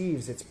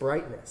perceives its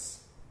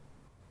brightness?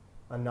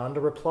 Ananda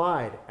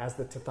replied, as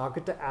the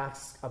Tathagata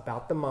asks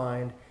about the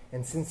mind,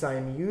 and since I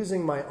am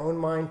using my own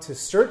mind to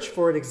search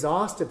for it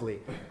exhaustively,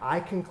 I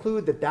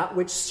conclude that that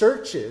which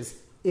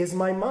searches is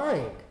my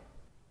mind.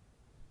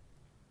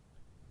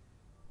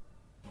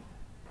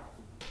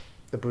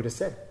 The Buddha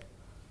said,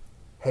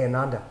 hey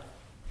Ananda,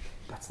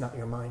 that's not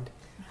your mind.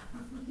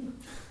 He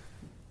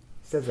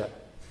says that.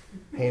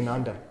 Hey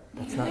Ananda,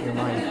 that's not your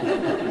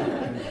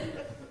mind.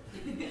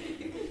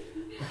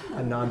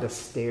 Ananda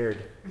stared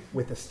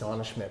with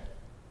astonishment,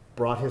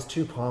 brought his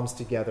two palms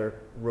together,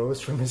 rose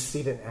from his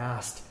seat and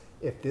asked,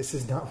 if this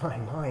is not my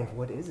mind,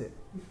 what is it?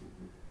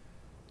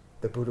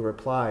 The Buddha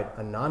replied,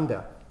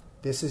 Ananda,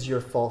 this is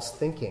your false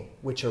thinking,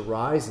 which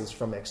arises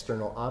from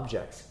external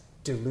objects,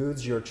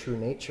 deludes your true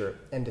nature,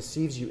 and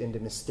deceives you into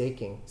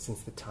mistaking,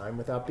 since the time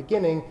without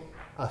beginning,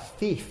 a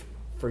thief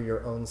for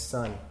your own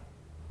son,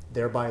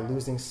 thereby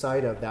losing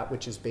sight of that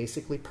which is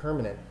basically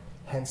permanent,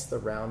 hence the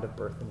round of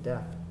birth and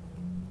death.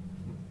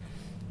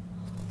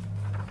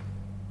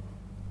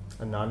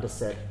 Ananda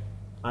said,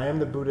 I am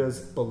the Buddha's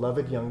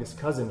beloved youngest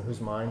cousin,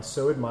 whose mind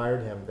so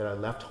admired him that I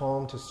left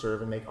home to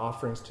serve and make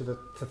offerings to the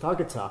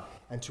Tathagata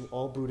and to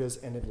all Buddhas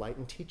and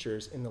enlightened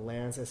teachers in the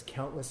lands as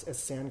countless as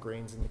sand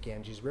grains in the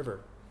Ganges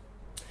River.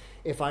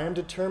 If I am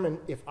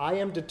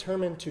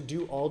determined to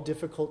do all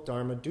difficult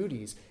Dharma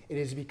duties, it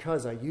is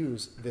because I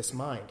use this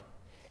mind.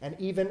 And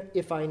even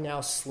if I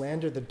now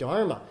slander the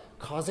Dharma,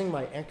 causing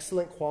my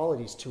excellent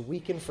qualities to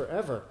weaken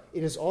forever,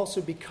 it is also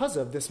because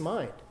of this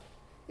mind.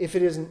 If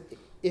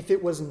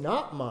it was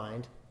not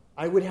mind,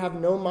 I would have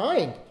no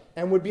mind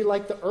and would be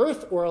like the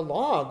earth or a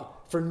log,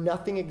 for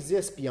nothing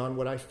exists beyond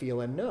what I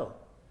feel and know.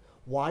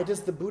 Why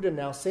does the Buddha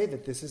now say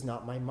that this is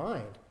not my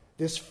mind?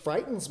 This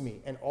frightens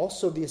me and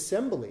also the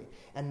assembly,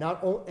 and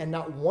not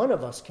one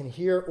of us can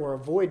hear or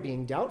avoid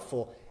being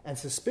doubtful and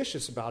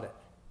suspicious about it.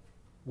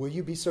 Will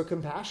you be so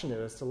compassionate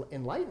as to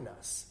enlighten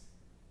us?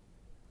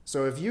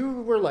 So if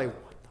you were like,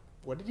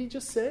 what did he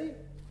just say?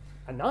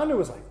 Ananda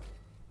was like,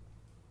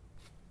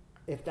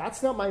 if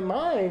that's not my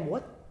mind,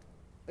 what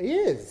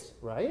is,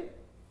 right?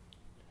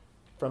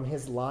 From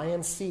his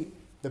lion seat,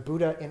 the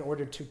Buddha, in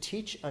order to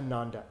teach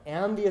Ananda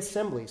and the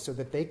assembly so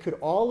that they could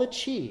all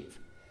achieve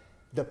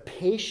the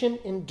patient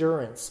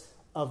endurance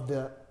of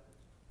the,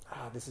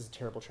 this is a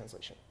terrible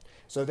translation.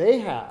 So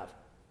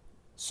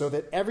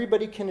that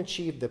everybody can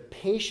achieve the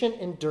patient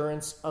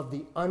endurance of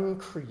the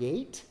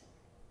uncreate.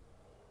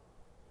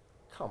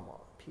 Come on,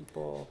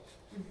 people.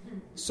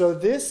 So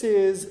this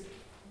is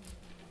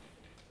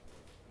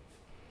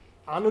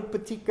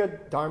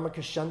Anutpatika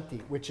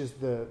Dharmakashanti, which is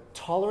the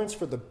tolerance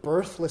for the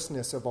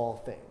birthlessness of all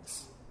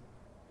things.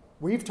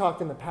 I have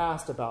talked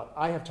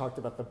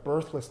about the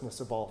birthlessness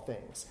of all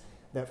things.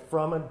 That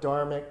from a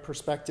dharmic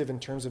perspective in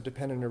terms of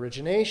dependent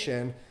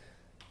origination,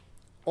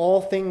 all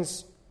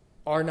things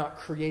are not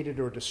created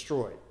or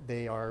destroyed.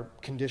 They are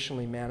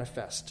conditionally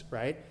manifest,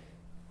 right?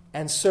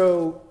 And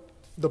so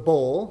the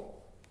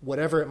bowl,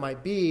 whatever it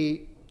might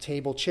be,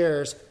 table,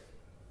 chairs,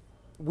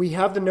 we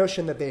have the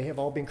notion that they have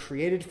all been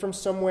created from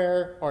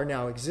somewhere, are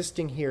now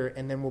existing here,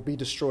 and then will be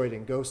destroyed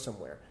and go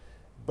somewhere.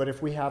 But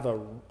if we have a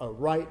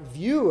right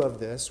view of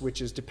this,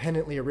 which is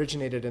dependently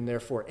originated and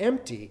therefore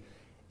empty,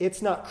 it's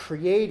not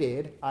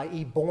created,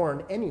 i.e.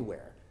 born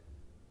anywhere.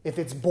 If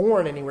it's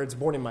born anywhere, it's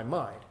born in my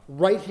mind.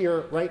 Right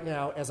here, right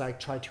now, as I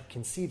try to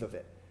conceive of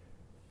it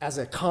as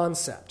a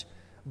concept.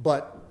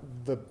 But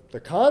the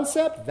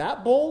concept,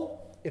 that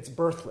bowl, it's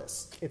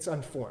birthless. It's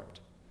unformed.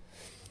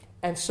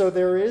 And so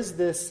there is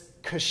this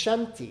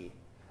kshanti,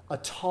 a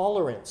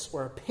tolerance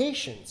or a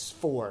patience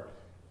for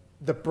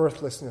the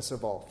birthlessness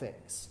of all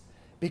things.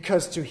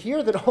 Because to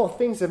hear that all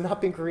things have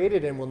not been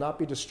created and will not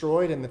be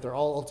destroyed and that they're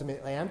all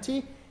ultimately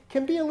empty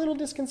can be a little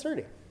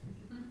disconcerting.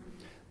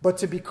 But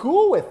to be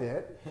cool with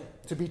it,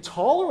 to be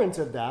tolerant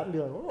of that and be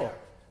like, oh,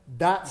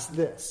 that's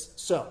this.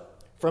 So,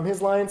 from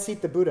his lion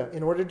seat, the Buddha,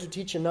 in order to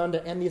teach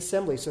Ananda and the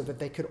assembly so that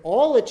they could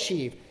all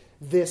achieve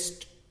this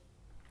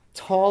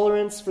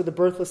tolerance for the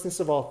birthlessness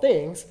of all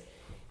things,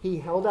 he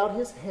held out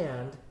his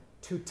hand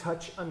to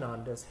touch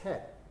Ananda's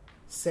head,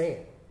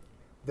 saying,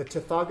 the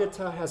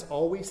Tathagata has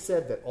always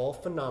said that all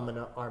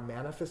phenomena are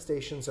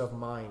manifestations of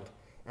mind,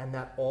 and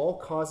that all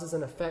causes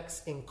and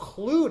effects,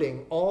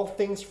 including all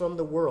things from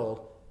the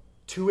world,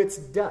 to its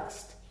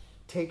dust,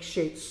 take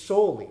shape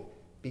solely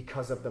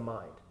because of the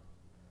mind.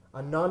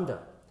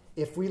 Ananda,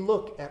 if we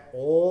look at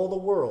all the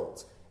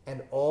worlds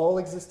and all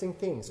existing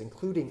things,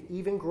 including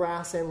even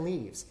grass and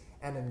leaves,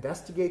 and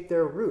investigate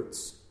their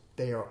roots,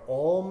 they are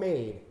all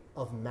made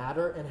of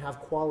matter and have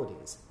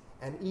qualities,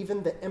 and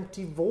even the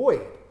empty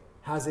void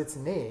has its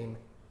name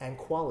and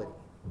quality.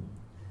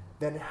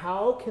 Then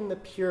how can the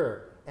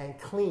pure and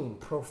clean,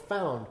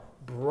 profound,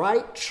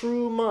 bright,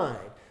 true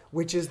mind,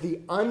 which is the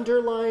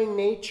underlying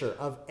nature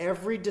of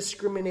every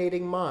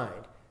discriminating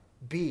mind,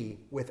 be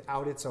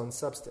without its own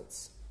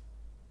substance?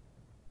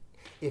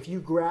 If you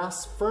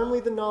grasp firmly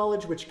the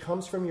knowledge which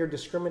comes from your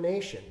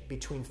discrimination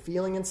between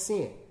feeling and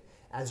seeing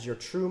as your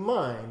true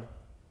mind,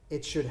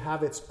 it should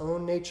have its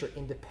own nature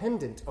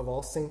independent of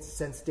all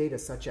sense data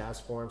such as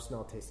form,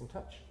 smell, taste, and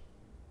touch.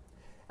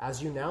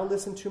 As you now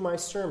listen to my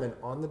sermon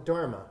on the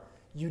Dharma,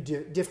 you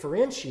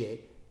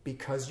differentiate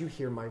because you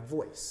hear my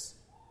voice.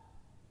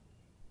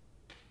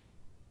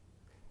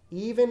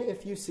 Even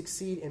if you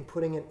succeed in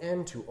putting an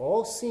end to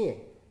all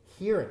seeing,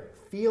 hearing,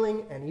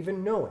 feeling, and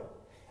even knowing,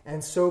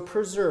 and so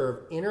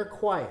preserve inner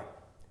quiet,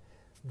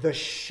 the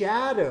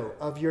shadow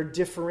of your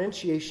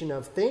differentiation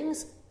of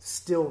things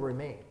still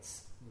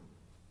remains.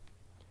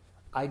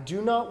 I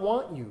do not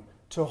want you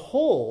to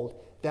hold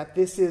that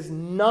this is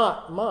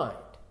not mind,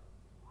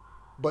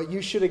 but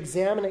you should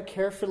examine it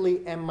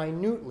carefully and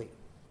minutely.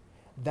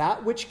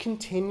 That which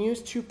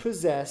continues to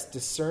possess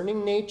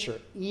discerning nature,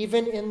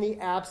 even in the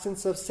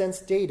absence of sense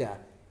data,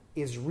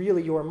 is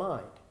really your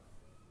mind.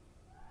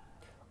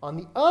 On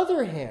the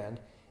other hand,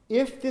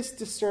 if this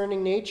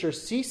discerning nature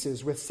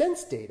ceases with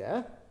sense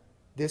data,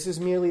 this is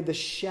merely the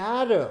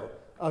shadow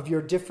of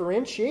your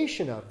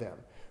differentiation of them,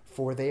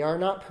 for they are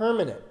not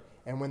permanent.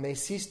 And when they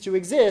cease to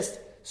exist,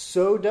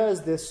 so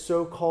does this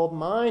so-called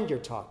mind you're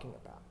talking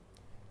about,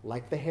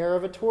 like the hair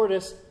of a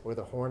tortoise or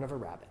the horn of a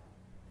rabbit.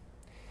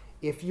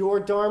 If your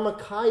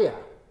Dharmakaya,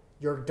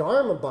 your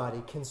Dharma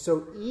body, can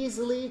so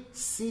easily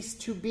cease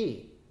to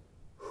be,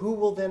 who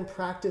will then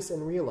practice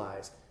and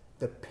realize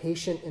the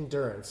patient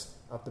endurance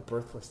of the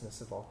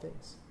birthlessness of all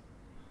things?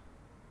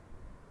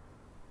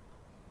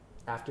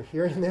 After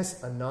hearing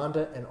this,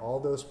 Ananda and all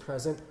those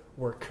present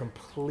were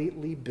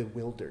completely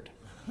bewildered.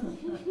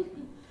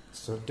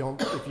 So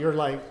if you're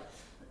like,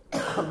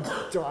 I'm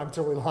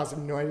totally lost, I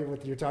have no idea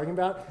what you're talking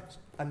about,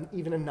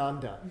 even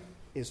Ananda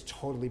is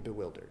totally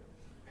bewildered.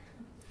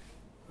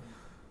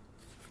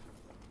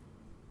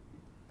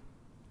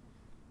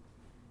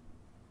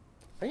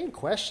 Are you any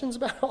questions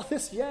about all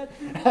this yet?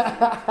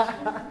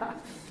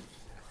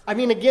 I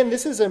mean, again,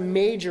 this is a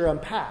major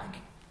unpack.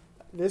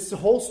 This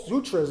whole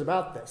sutra is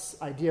about this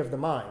idea of the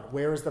mind.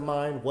 Where is the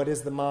mind? What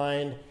is the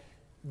mind?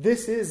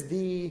 This is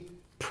the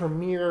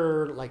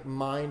premier,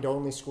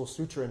 mind-only school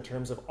sutra in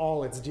terms of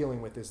all it's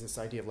dealing with is this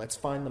idea of let's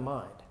find the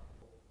mind.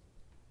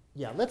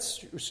 Yeah,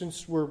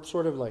 since we're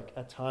sort of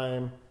at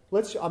time,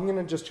 I'm going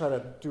to just try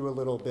to do a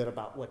little bit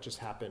about what just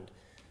happened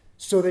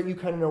so that you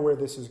kind of know where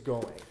this is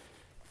going.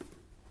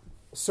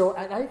 So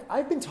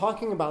I've been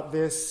talking about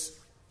this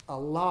a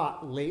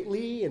lot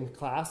lately in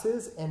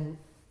classes, and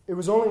it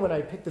was only when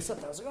I picked this up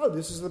that I was like, oh,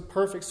 this is the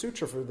perfect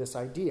sutra for this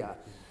idea.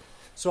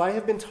 So I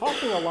have been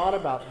talking a lot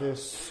about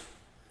this,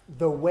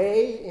 the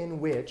way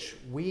in which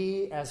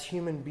we as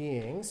human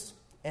beings,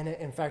 and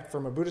in fact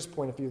from a Buddhist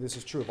point of view this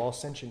is true of all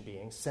sentient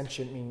beings,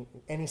 sentient meaning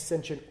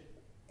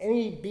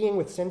any being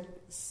with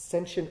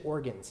sentient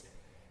organs,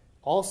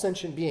 all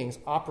sentient beings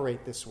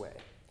operate this way.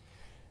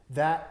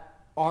 That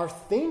our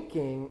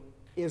thinking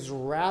is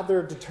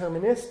rather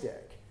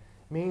deterministic,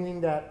 meaning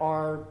that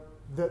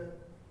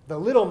the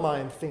little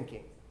mind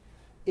thinking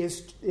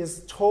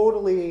is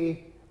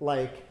totally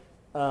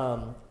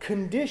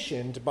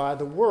conditioned by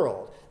the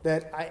world.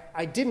 That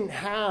I didn't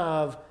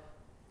have,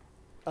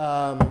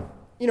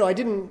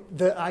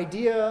 the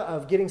idea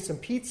of getting some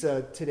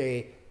pizza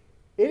today,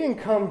 it didn't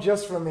come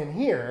just from in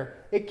here.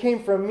 It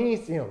came from me,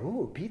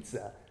 ooh,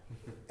 pizza.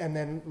 And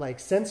then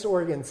sense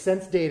organ,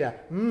 sense data,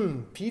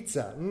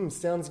 pizza,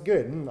 sounds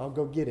good, I'll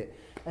go get it.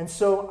 And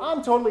so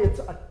I'm totally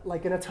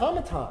like an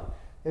automaton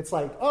It's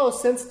like, oh,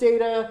 sense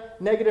data,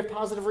 negative,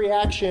 positive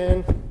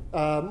reaction,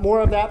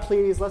 more of that,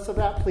 please, less of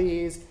that,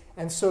 please.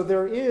 And so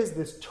there is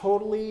this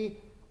totally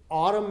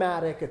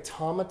automatic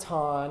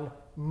automaton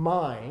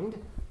mind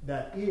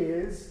that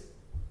is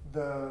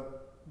the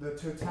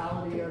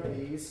totality of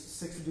these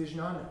 6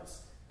 vijnanas.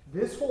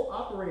 This whole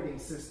operating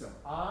system,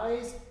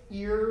 eyes,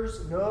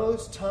 ears,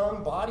 nose,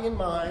 tongue, body, and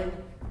mind,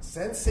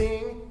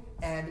 sensing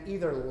and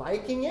either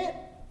liking it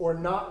or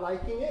not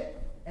liking it,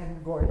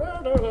 and going, no,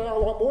 I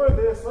want more of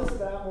this, less of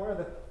that, more of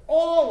that.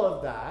 All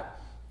of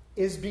that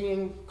is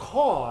being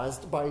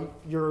caused by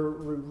your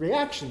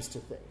reactions to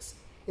things.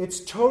 It's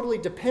totally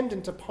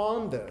dependent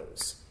upon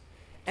those.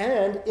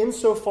 And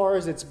insofar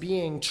as it's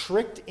being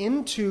tricked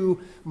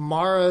into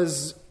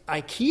Mara's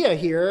IKEA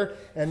here,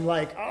 and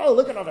like, oh,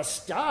 look at all the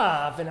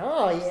stuff, and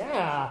oh,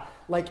 yeah.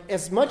 Like,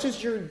 as much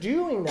as you're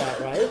doing that,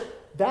 right,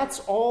 that's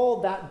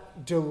all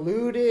that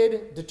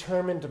deluded,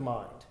 determined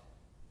mind.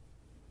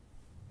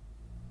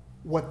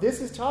 What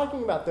this is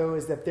talking about, though,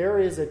 is that there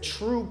is a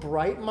true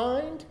bright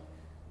mind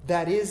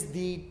that is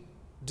the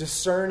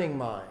discerning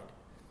mind.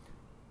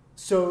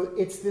 So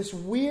it's this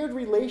weird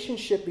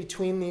relationship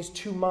between these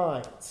two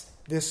minds.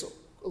 This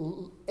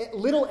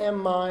little m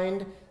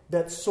mind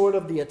that's sort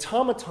of the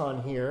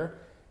automaton here,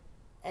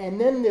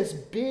 and then this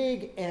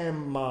big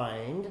M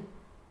mind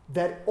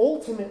that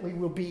ultimately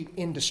will be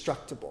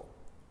indestructible.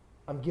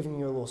 I'm giving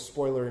you a little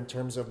spoiler in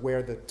terms of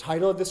where the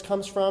title of this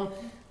comes from.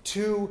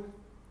 To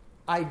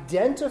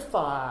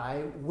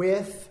identify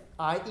with,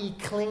 i.e.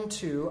 cling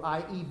to,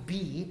 i.e.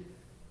 be,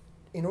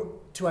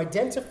 to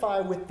identify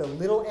with the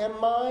little m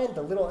mind,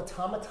 the little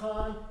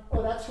automaton,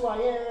 oh, that's who I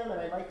am,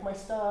 and I like my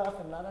stuff,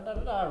 and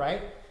da-da-da-da-da,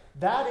 right?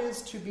 That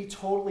is to be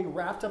totally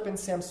wrapped up in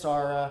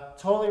samsara,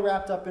 totally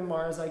wrapped up in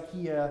Mara's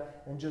IKEA,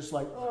 and just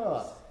like,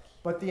 ugh.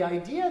 But the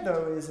idea,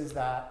 though, is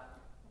that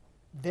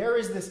there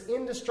is this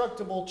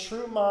indestructible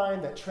true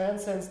mind that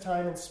transcends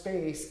time and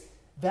space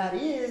that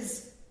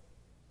is,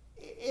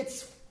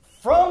 it's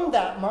from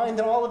that mind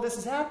that all of this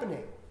is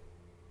happening.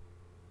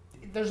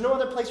 There's no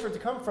other place for it to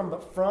come from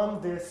but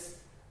from this,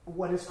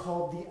 what is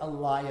called the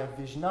alaya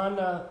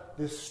vijnana,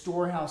 this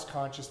storehouse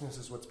consciousness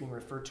is what's being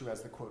referred to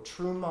as the, quote,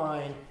 true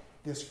mind,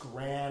 this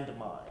grand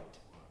mind.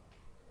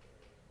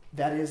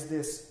 That is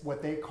this,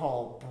 what they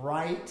call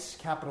bright,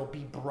 capital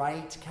B,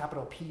 bright,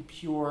 capital P,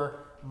 pure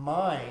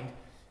mind.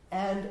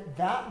 And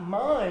that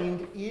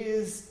mind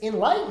is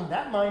enlightened.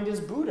 That mind is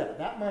Buddha.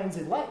 That mind's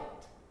enlightened.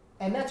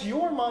 And that's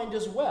your mind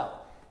as well.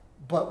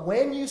 But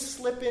when you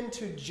slip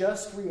into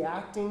just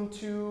reacting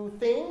to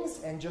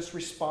things and just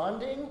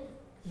responding,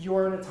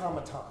 you're an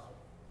automaton.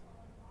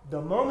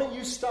 The moment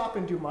you stop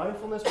and do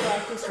mindfulness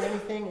practice or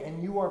anything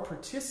and you are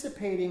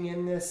participating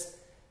in this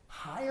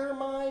higher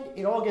mind,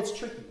 it all gets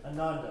tricky.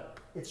 Ananda.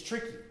 It's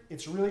tricky.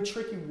 It's really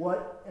tricky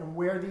what and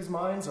where these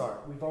minds are.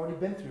 We've already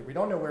been through. We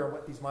don't know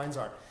what these minds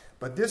are.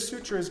 But this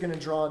sutra is going to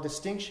draw a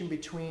distinction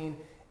between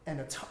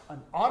an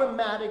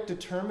automatic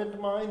determined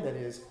mind that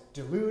is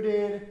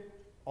deluded,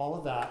 all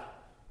of that,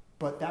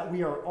 but that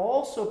we are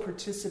also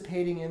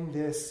participating in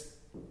this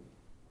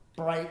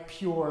bright,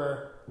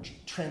 pure,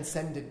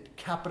 transcendent,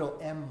 capital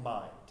M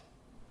mind.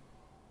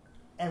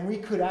 And we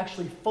could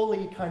actually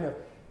fully kind of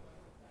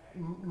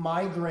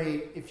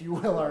migrate, if you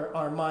will,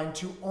 our mind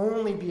to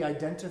only be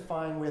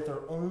identifying with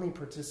or only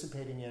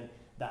participating in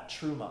that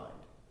true mind.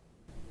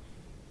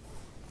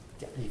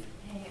 Yeah, Eve.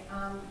 Hey,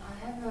 I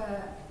have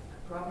a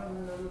problem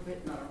a little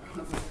bit, not a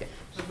problem,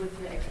 but with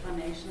the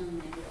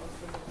explanation, maybe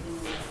also the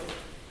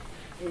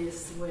thing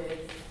is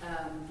with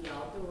the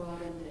outer world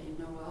and the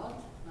inner world,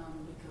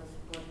 because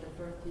the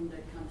first thing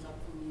that comes up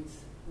for me is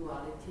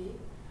duality,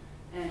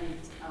 and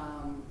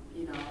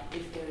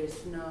if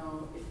there's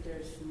no,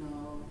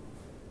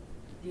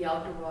 the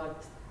outer world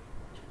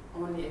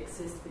only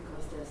exists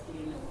because there's the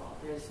inner world.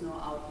 There's no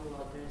outer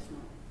world. There's no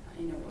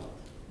inner world.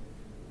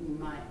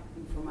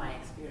 From my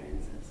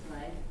experiences,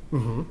 right?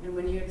 Mm-hmm. And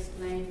when you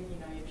explain, you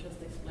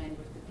just explained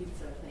with the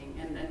pizza thing,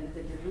 and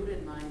the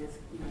deluded mind is,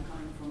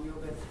 coming from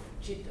yoga's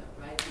chitta,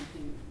 right?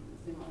 Something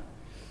similar.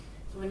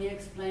 So when you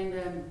explain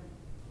your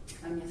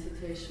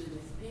situation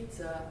with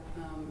pizza,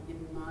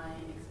 in my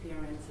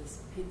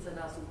experiences, pizza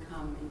doesn't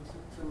come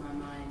into my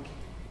mind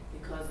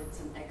because it's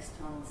an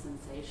external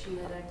sensation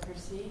that I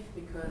perceive,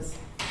 because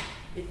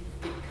it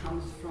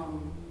comes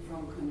from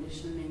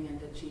conditioning and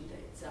the chitta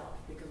itself.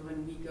 Because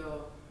when we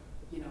go,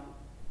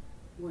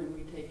 when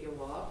we take a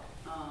walk,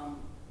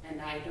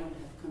 and I don't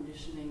have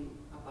conditioning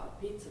about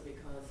pizza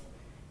because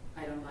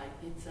I don't like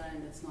pizza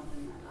and it's not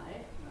in my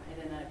life,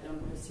 right? And I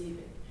don't perceive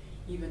it,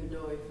 even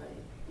though if I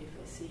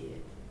see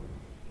it,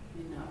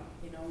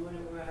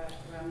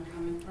 where I'm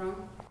coming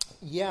from.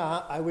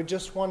 Yeah, I would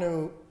just want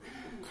to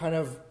kind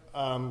of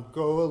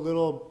go a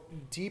little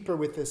deeper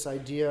with this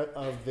idea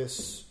of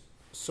this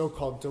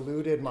so-called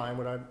deluded mind.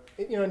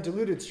 And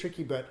deluded's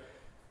tricky, but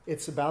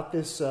it's about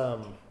this.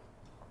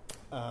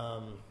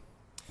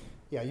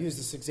 I use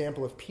this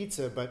example of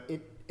pizza, but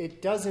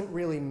it doesn't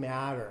really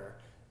matter,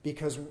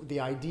 because the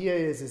idea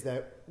is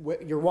that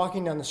you're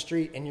walking down the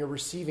street and you're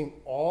receiving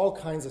all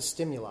kinds of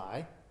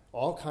stimuli,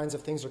 All kinds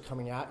of things are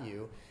coming at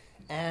you.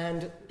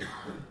 And,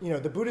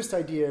 the Buddhist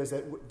idea is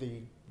that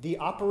the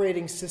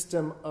operating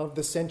system of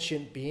the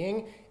sentient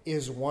being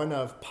is one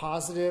of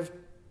positive,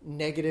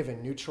 negative,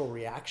 and neutral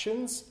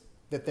reactions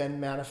that then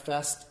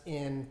manifest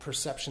in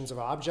perceptions of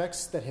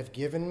objects that have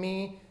given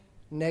me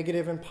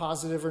negative and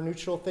positive or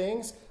neutral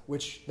things,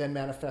 which then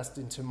manifest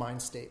into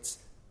mind states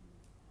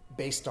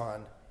based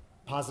on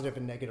positive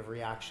and negative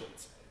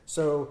reactions.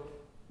 So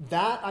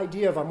that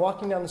idea of I'm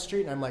walking down the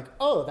street and I'm like,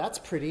 oh, that's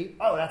pretty,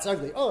 oh, that's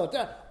ugly, oh,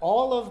 that,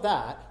 all of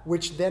that,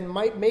 which then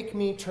might make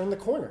me turn the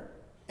corner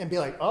and be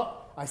like, oh,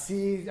 I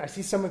see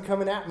someone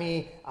coming at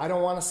me, I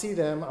don't want to see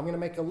them, I'm going to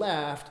make a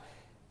left.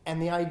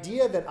 And the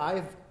idea that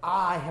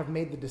I have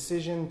made the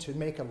decision to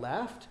make a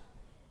left,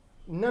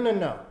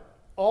 no.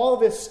 All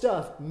this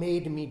stuff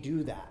made me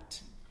do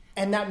that.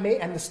 And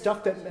the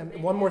stuff that,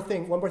 one more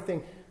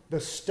thing, the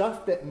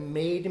stuff that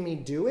made me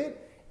do it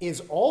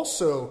is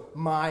also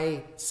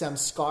my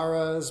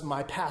samskaras,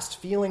 my past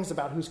feelings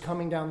about who's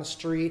coming down the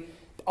street.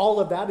 All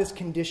of that is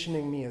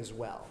conditioning me as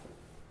well.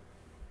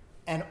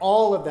 And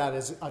all of that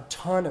is a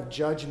ton of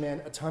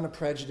judgment, a ton of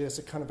prejudice,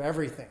 a ton of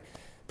everything.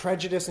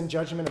 Prejudice and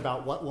judgment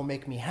about what will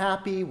make me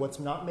happy, what's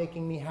not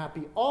making me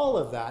happy, all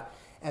of that.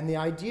 And the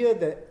idea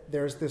that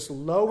there's this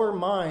lower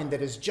mind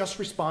that is just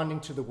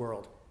responding to the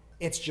world.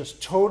 It's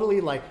just totally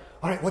like,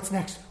 all right, what's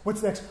next?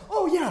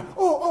 Oh, yeah,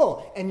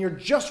 oh. And you're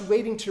just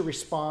waiting to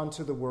respond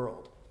to the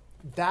world.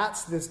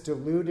 That's this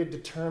deluded,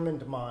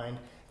 determined mind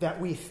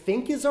that we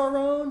think is our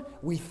own.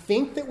 We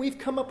think that we've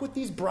come up with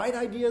these bright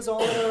ideas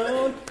all on our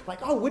own. Like,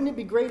 oh, wouldn't it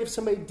be great if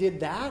somebody did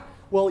that?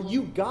 Well,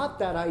 you got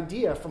that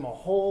idea from a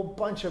whole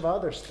bunch of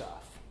other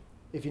stuff,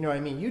 if you know what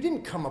I mean. You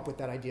didn't come up with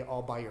that idea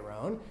all by your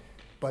own.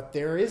 But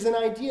there is an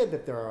idea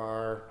that there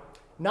are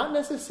not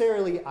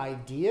necessarily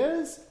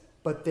ideas,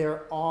 but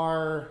there's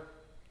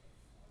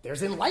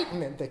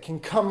enlightenment that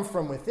can come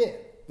from within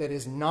that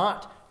is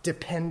not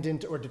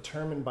dependent or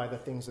determined by the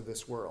things of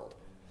this world.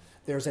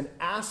 There's an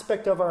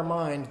aspect of our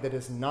mind that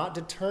is not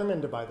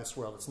determined by this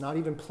world. It's not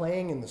even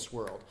playing in this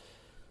world.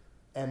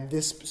 And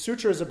this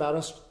sutra is about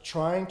us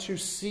trying to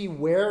see,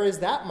 where is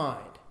that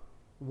mind?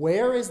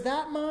 Where is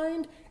that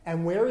mind?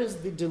 And where is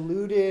the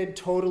deluded,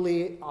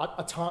 totally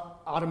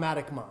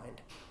automatic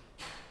mind?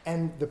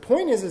 And the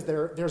point is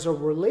there's a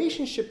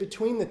relationship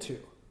between the two.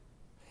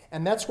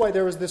 And that's why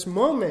there was this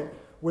moment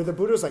where the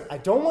Buddha was like, I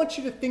don't want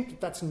you to think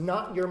that that's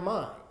not your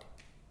mind.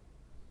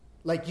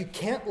 Like, you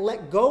can't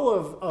let go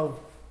of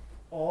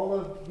all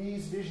of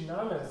these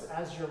vijnanas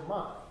as your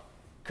mind.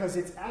 Because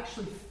it's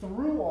actually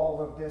through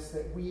all of this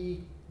that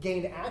we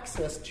gain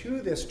access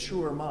to this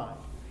truer mind.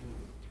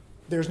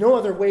 There's no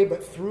other way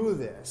but through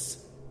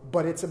this.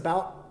 But it's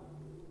about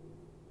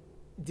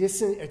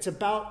samyak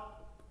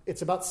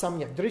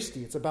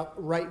drishti. It's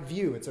about right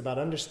view. It's about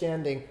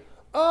understanding,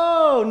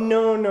 oh,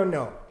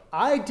 no.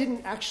 I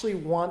didn't actually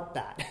want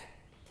that.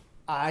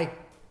 I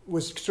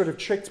was sort of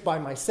tricked by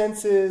my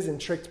senses and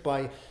tricked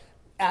by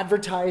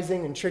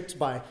advertising and tricked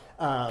by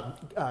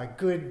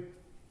good,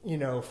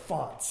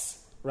 fonts.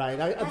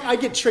 Right? I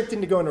get tricked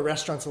into going to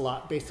restaurants a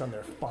lot based on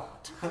their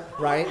font,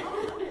 right?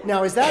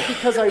 Now, is that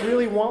because I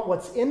really want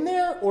what's in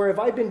there, or have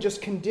I been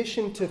just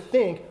conditioned to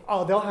think,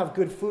 oh, they'll have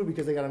good food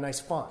because they got a nice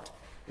font?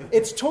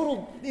 It's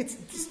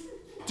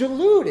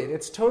deluded.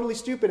 It's totally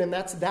stupid, and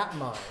that's that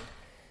mind.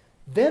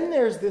 Then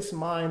there's this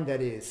mind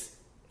that is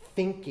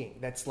thinking,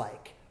 that's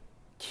like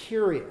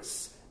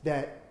curious,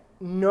 that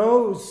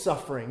knows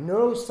suffering,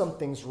 knows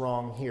something's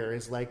wrong here,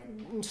 is like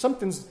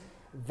something's...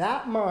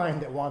 That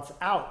mind that wants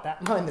out,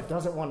 that mind that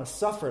doesn't want to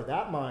suffer,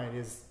 that mind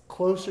is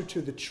closer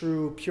to the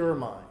true, pure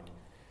mind.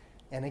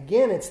 And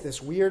again, it's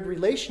this weird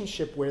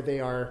relationship where they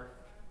are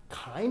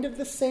kind of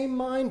the same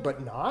mind,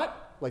 but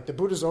not. Like the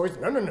Buddha's always,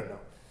 no.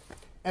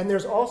 And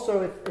there's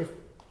also,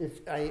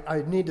 if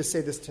I need to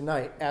say this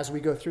tonight, as we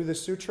go through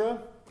this sutra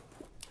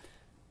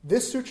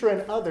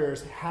and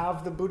others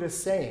have the Buddha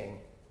saying,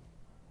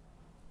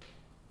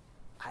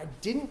 I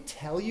didn't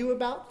tell you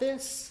about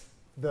this,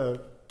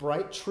 the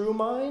bright, true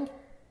mind,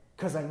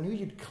 because I knew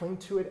you'd cling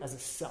to it as a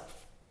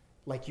self,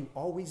 like you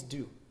always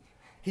do.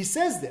 He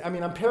says that,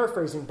 I'm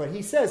paraphrasing, but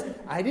he says,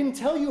 I didn't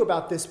tell you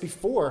about this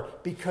before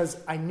because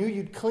I knew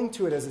you'd cling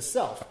to it as a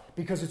self,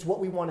 because it's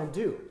what we want to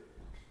do.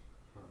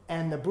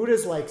 And the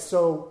Buddha's like,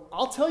 so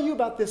I'll tell you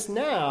about this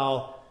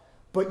now,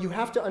 but you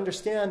have to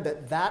understand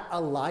that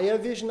alaya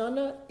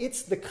vijnana,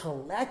 it's the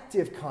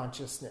collective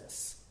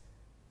consciousness.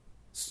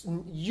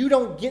 You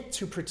don't get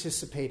to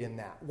participate in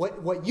that.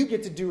 What you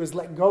get to do is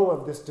let go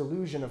of this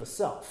delusion of a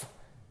self,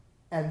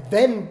 and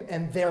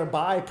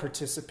thereby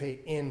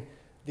participate in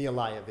the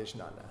alaya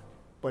vijnana.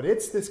 But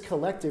it's this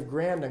collective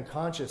grand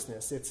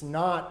unconsciousness. It's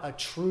not a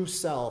true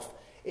self.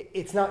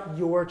 It's not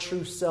your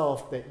true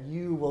self that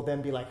you will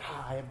then be like,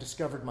 I have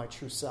discovered my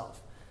true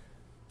self.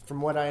 From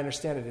what I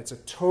understand it's a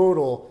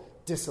total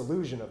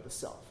disillusion of the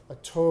self, a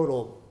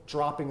total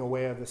dropping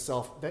away of the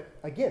self that,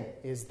 again,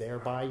 is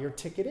thereby your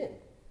ticket in.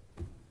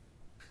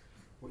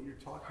 What you're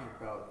talking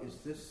about, is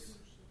this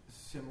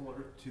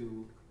similar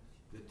to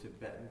the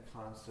Tibetan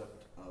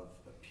concept of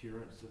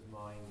appearance of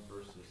mind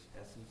versus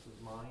essence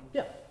of mind?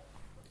 Yeah,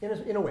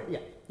 in a way,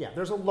 yeah.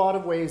 There's a lot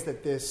of ways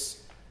that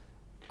this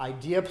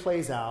idea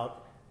plays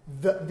out.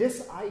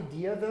 This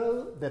idea,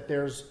 though, that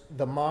there's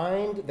the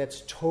mind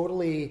that's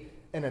totally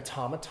an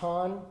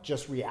automaton,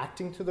 just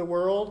reacting to the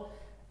world,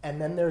 and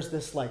then there's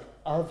this like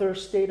other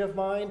state of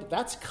mind,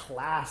 that's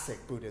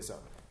classic Buddhism.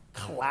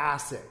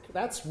 Classic.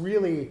 That's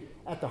really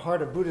at the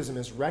heart of Buddhism,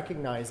 is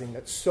recognizing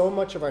that so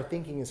much of our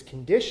thinking is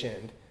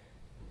conditioned,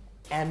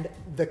 and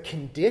the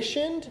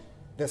conditioned,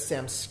 the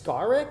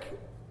samskaric,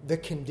 the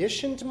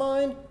conditioned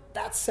mind,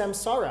 that's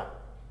samsara.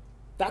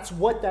 That's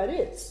what that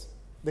is,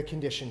 the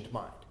conditioned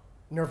mind.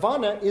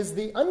 Nirvana is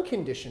the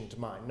unconditioned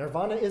mind.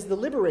 Nirvana is the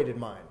liberated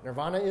mind.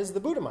 Nirvana is the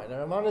Buddha mind.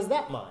 Nirvana is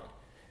that mind.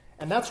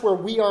 And that's where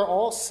we are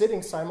all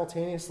sitting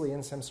simultaneously in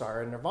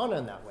samsara and nirvana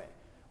in that way.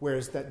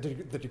 Whereas that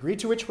the degree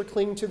to which we're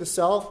clinging to the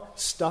self,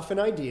 stuff,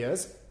 and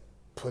ideas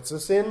puts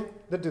us in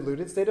the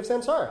deluded state of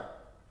samsara.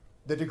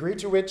 The degree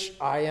to which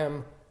I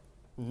am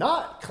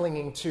not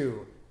clinging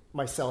to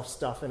myself,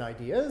 stuff, and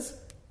ideas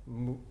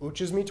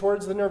ooches me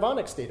towards the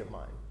nirvanic state of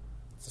mind.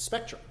 It's a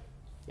spectrum.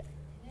 Yeah.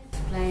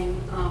 Explain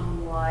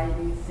why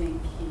do you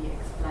think he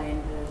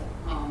explained the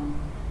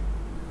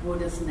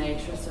Buddha's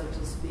nature, so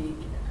to speak,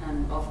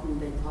 and often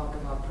they talk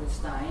about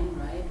pristine,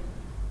 right?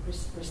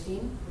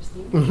 Pristine?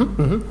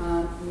 Mm-hmm,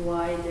 mm-hmm.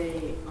 Why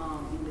they,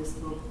 in this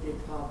book, they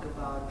talk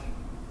about,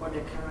 or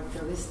the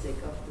characteristic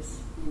of this,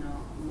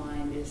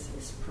 mind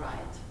is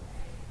pride.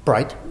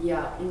 Bright.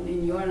 Yeah,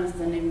 in your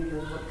understanding,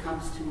 what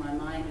comes to my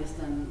mind is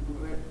then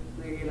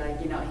really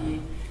like,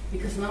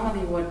 because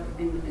normally what,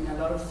 in a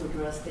lot of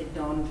sutras, they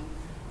don't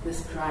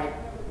describe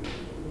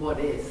what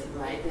is,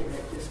 right? They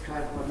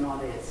describe what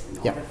not is, in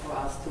order for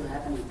us to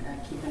have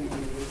keep an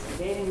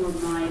investigating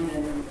of mind,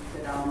 and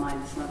that our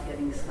mind is not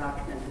getting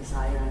stuck in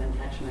desire and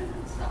attachment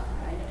and stuff,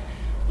 right?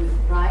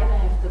 With pride, I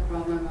have the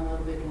problem a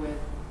little bit with,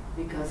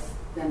 because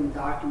then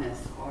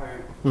darkness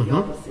or the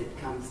opposite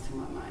comes to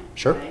my mind.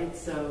 Sure. Right?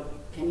 So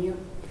can you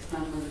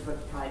explain a little bit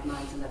what pride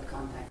means in that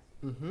context?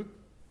 Mm-hmm.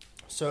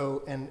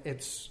 So, and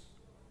it's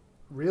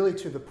really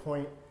to the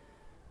point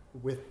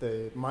with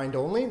the mind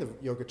only, the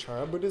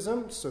Yogacara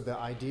Buddhism. So the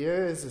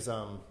idea is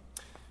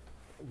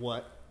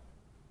what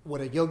a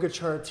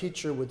Yogacara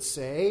teacher would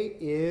say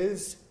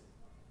is,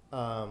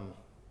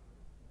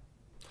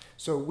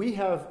 so we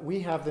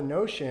have the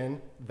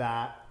notion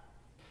that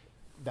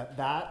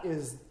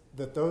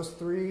those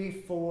 3,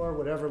 4,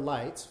 whatever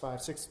lights,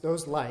 5, 6,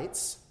 those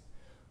lights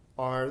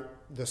are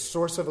the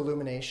source of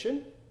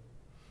illumination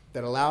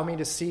that allow me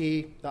to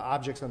see the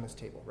objects on this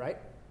table, right?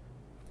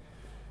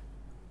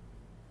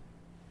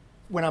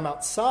 When I'm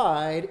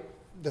outside,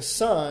 the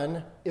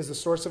sun is the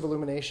source of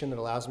illumination that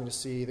allows me to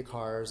see the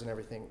cars and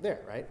everything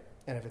there, right?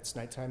 And if it's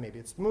nighttime, maybe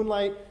it's the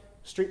moonlight,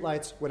 street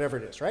lights, whatever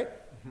it is, right?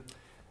 Mm-hmm.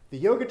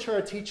 The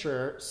Yogacara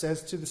teacher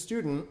says to the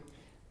student,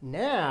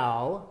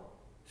 now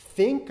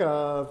think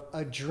of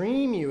a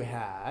dream you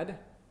had,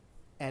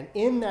 and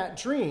in that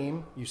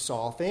dream, you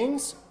saw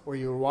things, or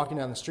you were walking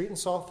down the street and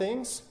saw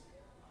things.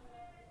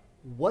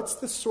 What's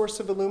the source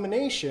of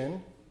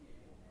illumination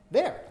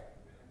there?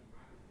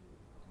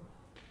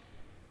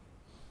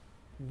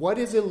 What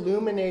is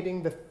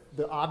illuminating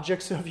the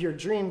objects of your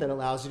dream that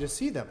allows you to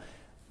see them?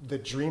 The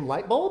dream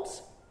light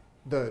bulbs?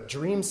 The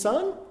dream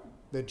sun?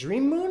 The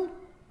dream moon?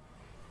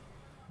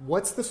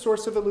 What's the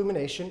source of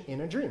illumination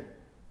in a dream?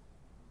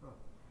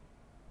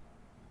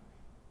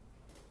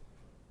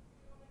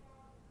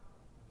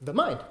 The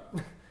mind.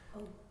 Oh,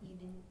 you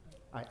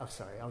didn't. I'm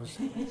sorry.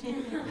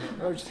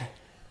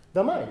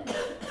 The mind.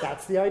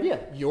 That's the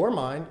idea. Your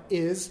mind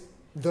is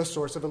the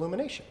source of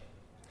illumination.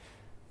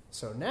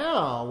 So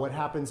now what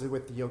happens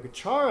with the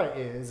Yogacara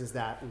is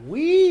that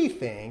we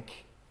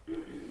think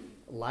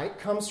light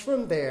comes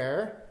from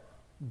there,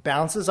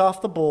 bounces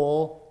off the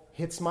bowl,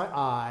 hits my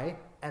eye,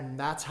 and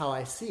that's how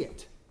I see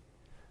it.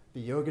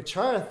 The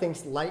Yogacara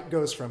thinks light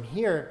goes from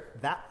here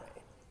that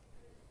way.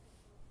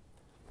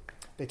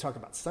 They talk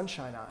about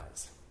sunshine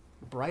eyes,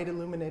 bright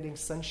illuminating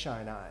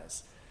sunshine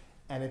eyes.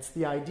 And it's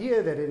the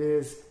idea that it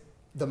is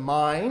the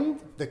mind,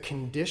 the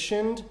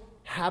conditioned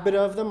habit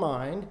of the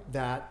mind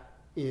that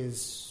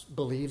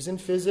believes in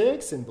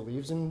physics and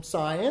believes in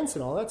science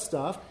and all that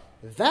stuff.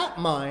 That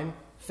mind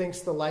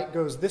thinks the light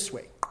goes this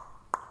way.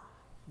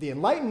 The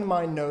enlightened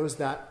mind knows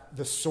that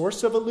the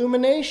source of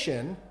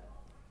illumination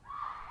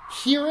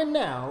here and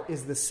now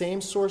is the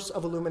same source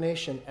of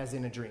illumination as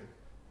in a dream.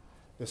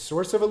 The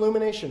source of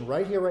illumination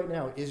right here, right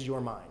now, is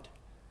your mind.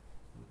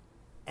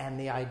 And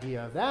the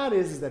idea of that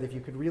is that if you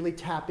could really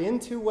tap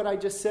into what I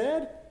just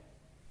said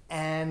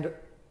and,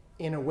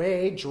 in a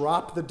way,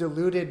 drop the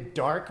deluded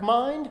dark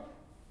mind,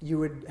 you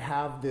would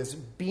have this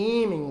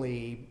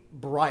beamingly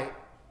bright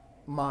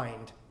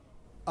mind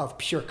of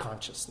pure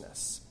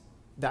consciousness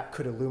that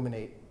could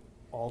illuminate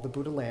all the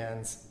Buddha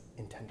lands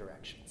in 10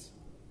 directions.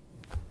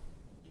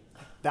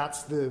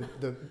 That's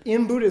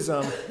in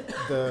Buddhism,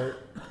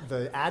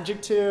 the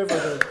adjective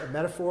or the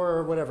metaphor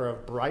or whatever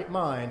of bright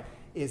mind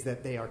is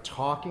that they are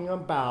talking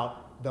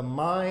about the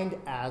mind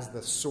as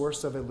the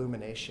source of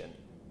illumination.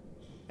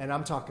 And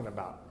I'm talking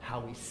about how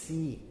we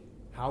see.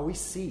 How we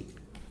see.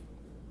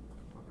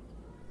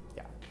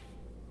 Yeah.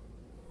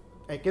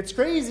 It gets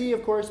crazy,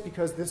 of course,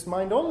 because this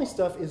mind-only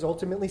stuff is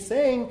ultimately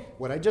saying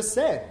what I just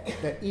said,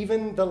 that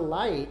even the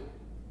light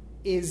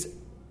is...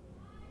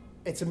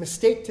 It's a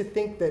mistake to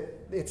think that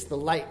it's the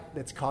light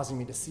that's causing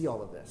me to see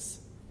all of this.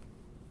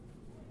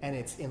 And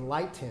it's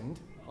enlightened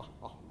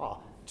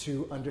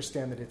to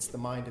understand that it's the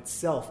mind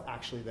itself,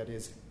 actually, that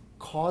is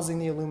causing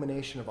the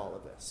illumination of all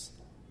of this.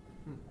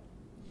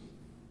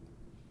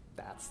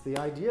 That's the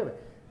idea of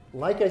it.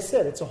 Like I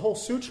said, it's a whole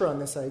sutra on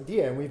this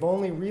idea, and we've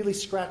only really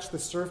scratched the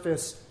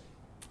surface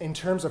in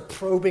terms of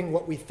probing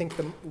what we think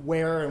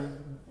where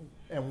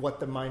and what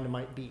the mind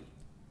might be,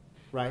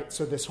 right?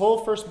 So this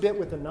whole first bit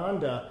with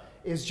Ananda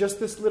is just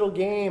this little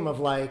game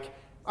of like,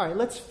 all right,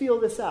 let's feel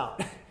this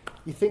out.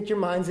 You think your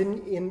mind's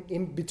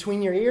in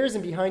between your ears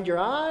and behind your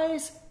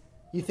eyes?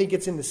 You think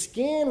it's in the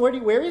skin?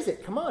 Where is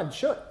it? Come on,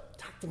 show it.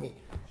 Talk to me.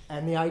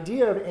 And the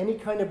idea of any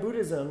kind of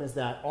Buddhism is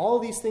that all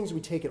these things,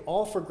 we take it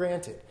all for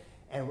granted.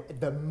 And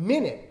the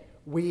minute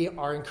we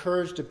are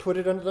encouraged to put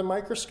it under the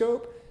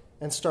microscope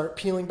and start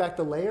peeling back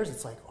the layers,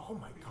 it's like, oh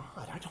my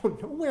God, I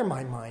don't know where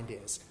my mind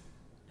is.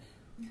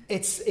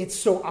 It's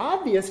so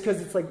obvious because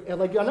it's like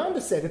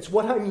Ananda said, it's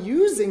what I'm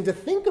using to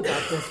think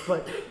about this,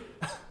 but...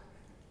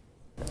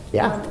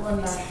 Yeah.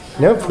 One last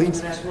No, comment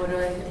please. to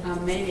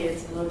that. Maybe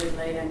it's a little bit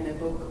later in the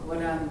book.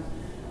 What I'm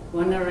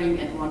wondering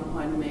at one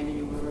point, maybe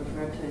you will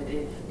refer to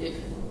it, if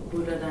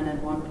Buddha then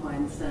at one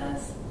point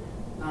says,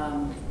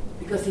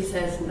 because he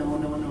says no.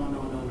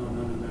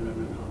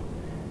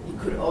 He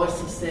could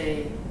also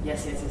say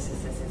yes.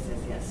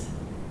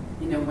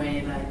 In a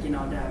way, like,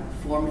 the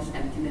form is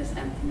emptiness is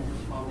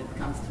form. It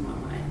comes to my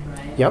mind,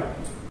 right? Yep.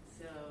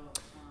 So.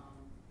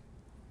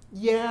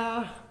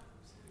 Yeah.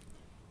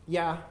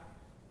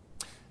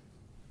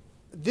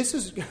 This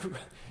is,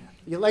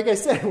 like I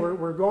said,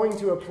 we're going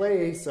to a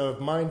place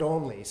of mind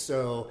only.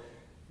 So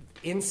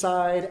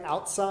inside,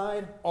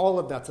 outside, all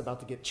of that's about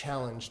to get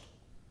challenged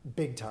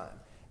big time.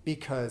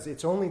 Because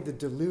it's only the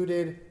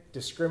deluded,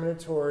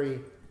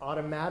 discriminatory,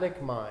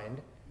 automatic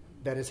mind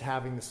that is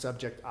having the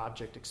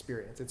subject-object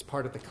experience. It's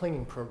part of the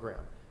clinging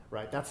program,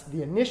 right? That's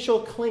the initial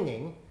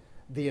clinging,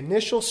 the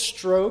initial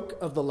stroke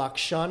of the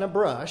Lakshana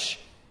brush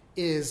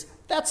is,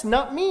 that's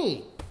not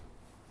me.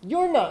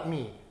 You're not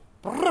me.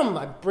 Brum,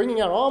 I'm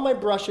bringing out all my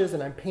brushes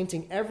and I'm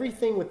painting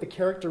everything with the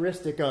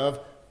characteristic of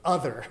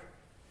other.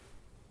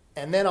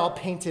 And then I'll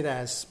paint it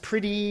as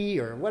pretty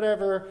or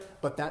whatever,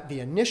 but that the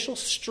initial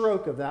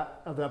stroke of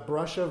that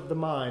brush of the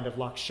mind of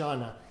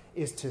Lakshana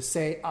is to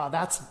say,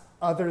 that's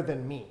other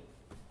than me.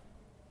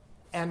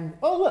 And,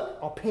 look,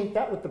 I'll paint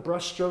that with the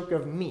brush stroke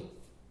of me,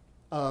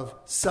 of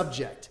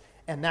subject,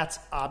 and that's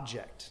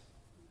object,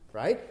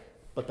 right?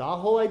 But the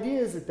whole idea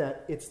is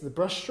that it's the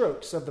brush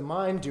strokes of the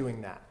mind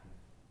doing that.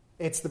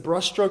 It's the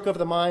brushstroke of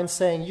the mind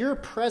saying, you're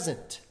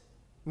present,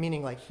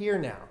 meaning like here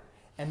now.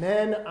 And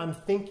then I'm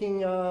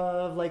thinking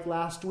of like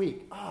last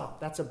week.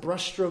 That's a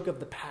brushstroke of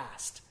the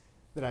past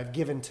that I've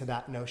given to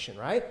that notion,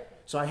 right?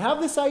 So I have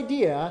this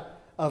idea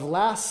of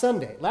last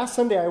Sunday. Last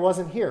Sunday I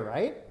wasn't here,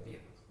 right?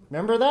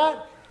 Remember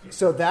that?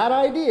 So that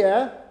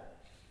idea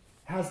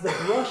has the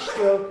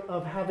brushstroke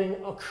of having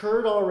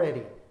occurred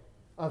already,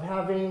 of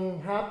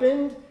having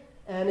happened,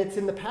 and it's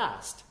in the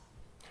past.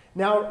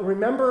 Now,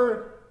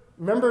 remember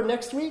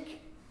next week?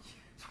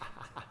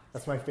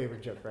 That's my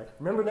favorite joke, right?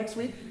 Remember next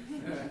week?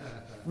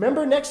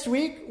 Remember next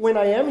week when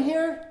I am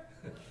here?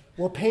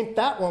 We'll paint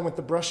that one with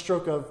the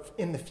brushstroke of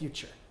in the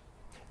future.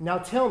 Now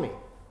tell me,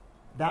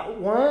 that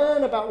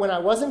one about when I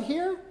wasn't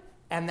here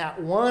and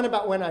that one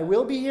about when I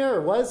will be here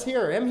or was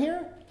here or am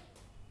here,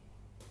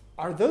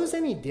 are those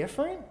any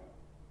different?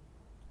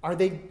 Aren't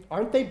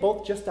they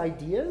both just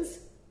ideas?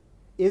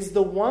 Is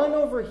the one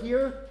over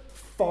here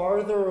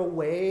farther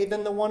away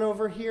than the one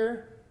over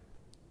here?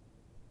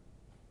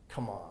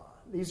 Come on.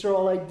 These are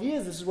all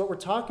ideas. This is what we're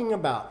talking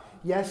about.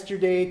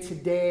 Yesterday,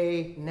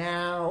 today,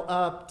 now,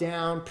 up,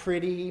 down,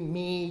 pretty,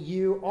 me,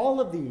 you, all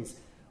of these.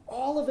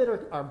 All of it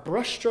are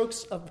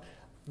brushstrokes of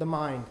the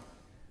mind.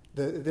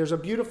 There's a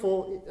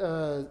beautiful,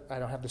 I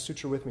don't have the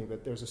sutra with me,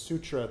 but there's a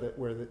sutra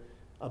where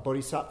a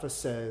bodhisattva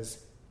says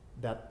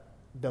that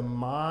the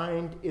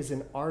mind is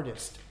an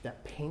artist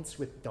that paints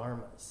with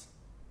dharmas.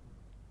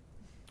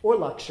 Or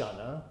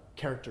lakshana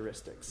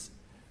characteristics.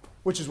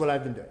 Which is what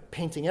I've been doing.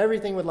 Painting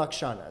everything with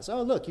lakshanas.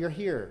 Oh, look, you're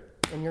here,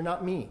 and you're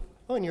not me.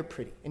 Oh, and you're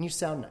pretty, and you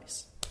sound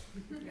nice.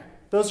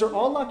 Those are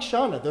all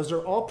lakshana. Those are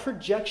all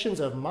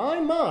projections of my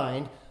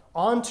mind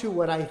onto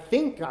what I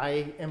think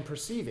I am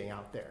perceiving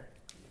out there.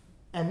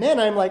 And then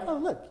I'm like, oh,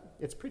 look,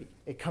 it's pretty.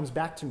 It comes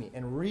back to me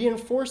and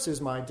reinforces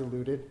my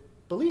deluded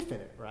belief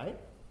in it, right?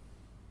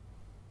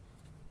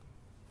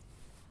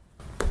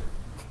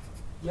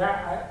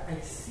 Yeah,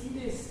 I see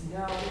this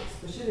now,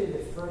 especially the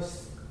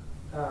first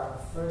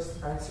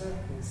answer,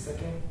 and the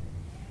second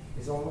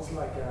is almost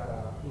like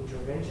an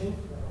intervention,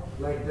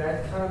 like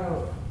that kind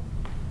of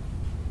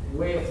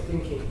way of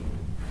thinking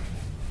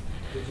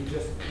that you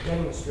just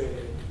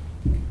demonstrated,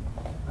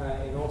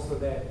 and also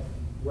that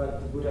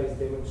what the Buddha is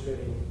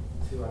demonstrating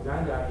to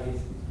Ananda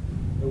is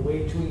a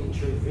way to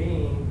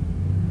intervene,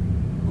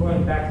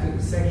 going back to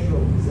the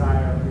sexual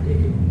desire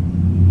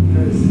predicament.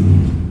 Because,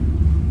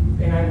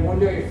 and I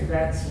wonder if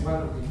that's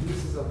one of the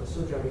uses of the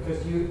sutra,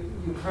 because you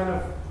kind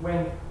of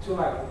went to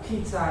like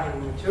pizza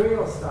and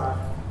material stuff.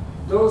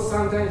 Those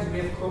sometimes we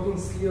have coping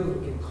skills,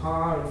 we can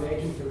calm and make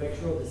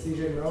intellectual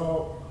decisions,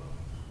 no.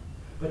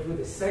 But with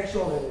the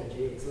sexual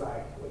energy, it's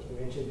like what you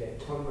mentioned, the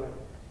atonement.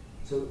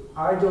 So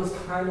are those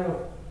kind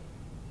of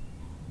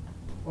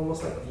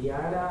almost like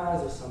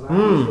dhyanas or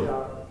samadhis that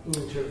are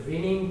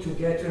intervening to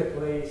get to a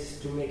place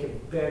to make a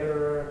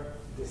better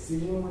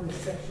decision with the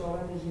sexual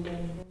energy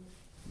management?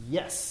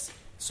 Yes.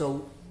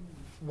 So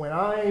when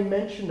I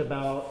mentioned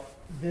about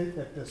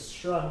that the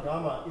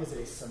Shurangama is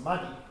a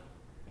samadhi,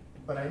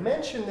 but I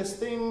mentioned this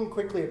thing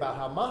quickly about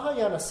how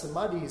Mahayana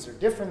samadhis are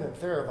different than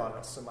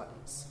Theravada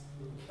samadhis.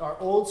 Our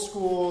old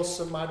school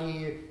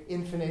samadhi,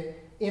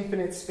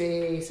 infinite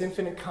space,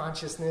 infinite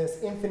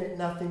consciousness, infinite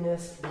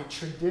nothingness, the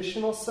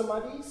traditional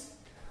samadhis,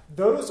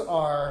 those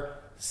are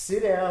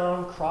sit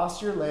down,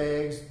 cross your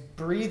legs,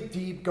 breathe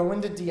deep, go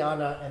into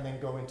dhyana, and then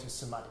go into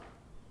samadhi.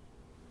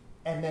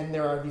 And then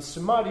there are these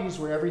samadhis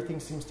where everything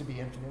seems to be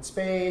infinite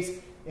space,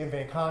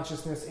 infinite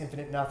consciousness,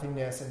 infinite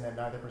nothingness, and then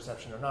neither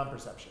perception or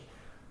non-perception.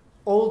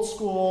 Old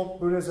school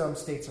Buddhism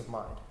states of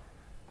mind.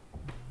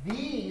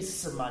 These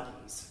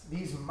samadhis,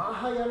 these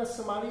Mahayana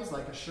samadhis,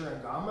 like a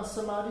Shurangama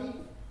samadhi,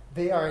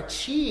 they are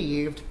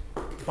achieved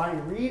by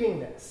reading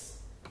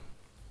this.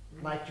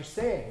 Like you're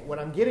saying, what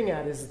I'm getting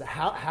at is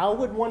how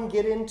would one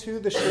get into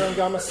the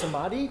Shurangama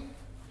samadhi?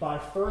 By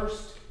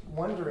first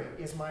wondering,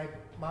 is my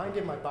mind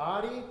in my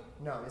body?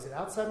 No. Is it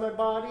outside my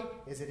body?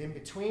 Is it in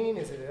between?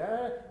 Is it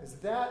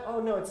that?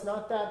 Oh, no, it's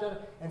not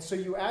that. And so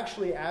you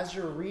actually, as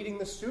you're reading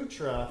the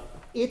sutra,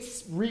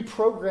 it's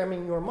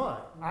reprogramming your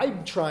mind.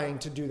 I'm trying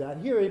to do that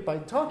here by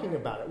talking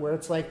about it, where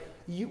it's like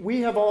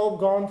we have all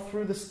gone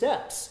through the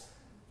steps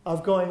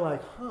of going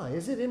like,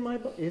 is it in my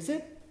body? Is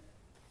it?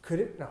 Could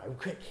it? No,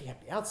 it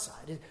can't be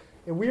outside.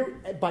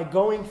 And by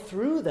going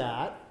through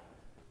that,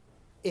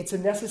 it's a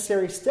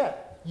necessary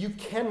step. You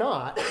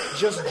cannot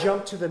just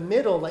jump to the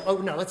middle like, oh,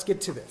 no, let's get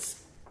to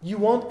this. You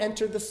won't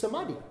enter the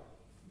samadhi.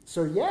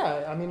 So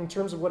yeah, I mean, in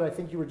terms of what I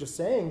think you were just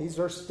saying, these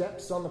are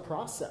steps on the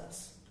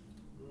process.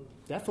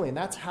 Definitely, and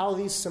that's how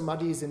these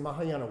samadhis in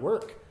Mahayana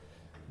work.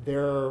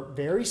 They're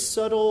very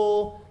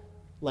subtle,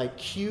 like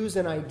cues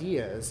and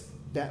ideas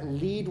that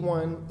lead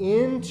one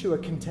into a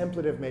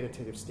contemplative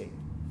meditative state.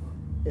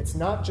 It's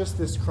not just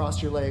this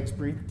cross your legs,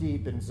 breathe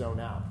deep, and zone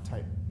out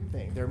type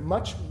thing. They're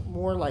much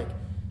more like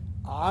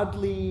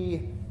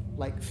oddly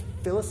like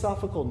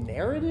philosophical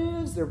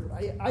narratives.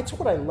 That's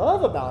what I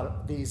love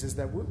about these is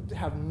that we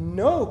have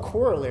no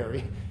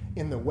corollary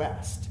in the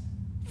West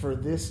for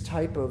this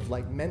type of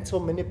like mental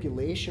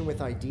manipulation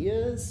with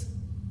ideas.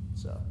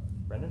 So,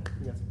 Brendan,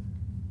 yes.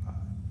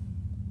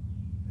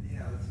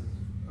 Yeah, this is.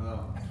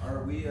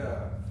 Are we?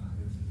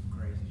 This is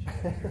crazy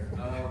shit here.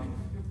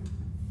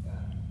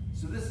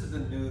 So this is a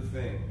new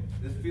thing.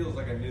 This feels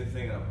like a new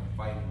thing, and I'm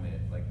fighting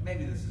it. Like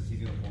maybe this is he's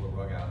gonna pull the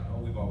rug out. Oh,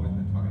 we've always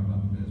been talking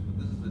about this, but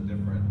this is a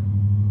different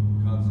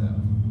concept.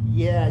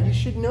 Yeah, you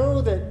should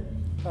know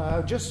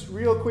that. Just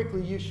real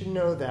quickly, you should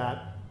know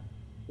that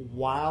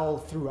while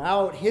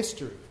throughout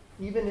history,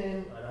 even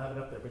in I don't have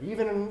it up there, but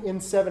even in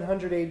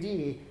 700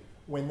 AD,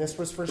 when this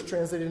was first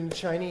translated into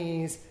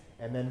Chinese,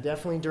 and then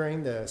definitely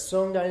during the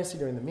Song Dynasty,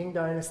 during the Ming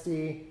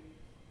Dynasty,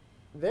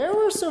 there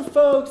were some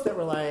folks that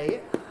were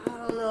like,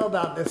 I don't know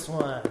about this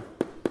one.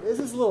 This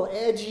is a little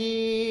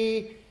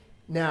edgy.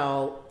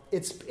 Now,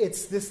 it's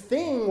this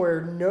thing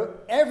where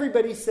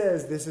everybody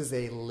says this is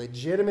a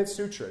legitimate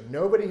sutra.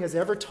 Nobody has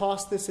ever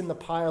tossed this in the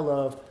pile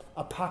of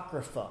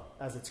apocrypha,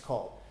 as it's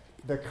called.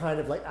 They're kind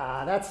of like,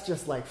 that's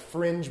just like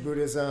fringe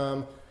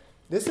Buddhism.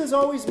 This has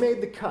always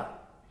made the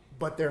cut.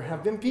 But there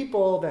have been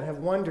people that have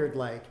wondered,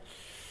 like,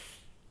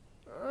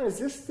 is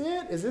this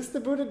it? Is this the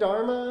Buddha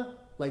Dharma?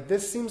 Like,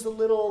 this seems a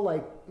little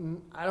like,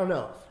 I don't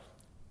know.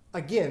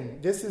 Again,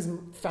 this is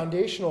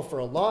foundational for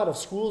a lot of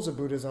schools of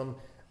Buddhism.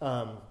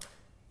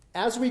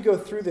 As we go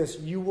through this,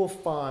 you will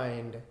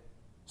find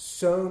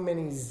so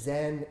many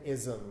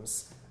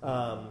Zen-isms.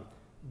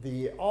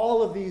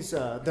 All of these,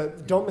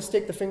 don't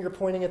mistake the finger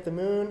pointing at the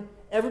moon.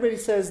 Everybody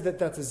says that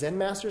that's a Zen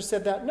master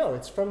said that. No,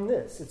 it's from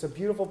this. It's a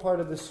beautiful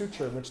part of the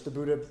sutra in which the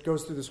Buddha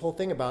goes through this whole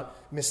thing about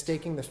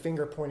mistaking the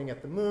finger pointing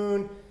at the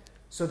moon.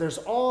 So there's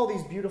all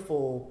these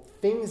beautiful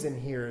things in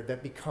here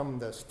that become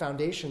the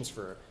foundations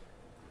for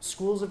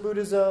schools of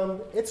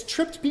Buddhism. It's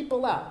tripped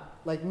people out,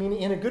 like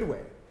meaning in a good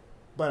way.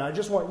 But I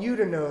just want you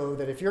to know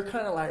that if you're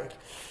kind of like,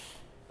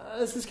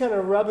 this is kind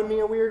of rubbing me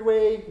a weird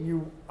way,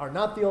 you are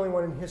not the only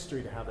one in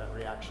history to have that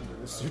reaction to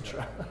this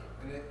sutra.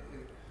 I can't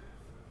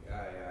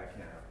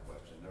have a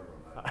question. Never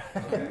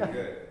mind. Okay,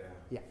 good.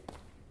 Yeah.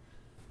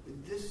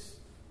 This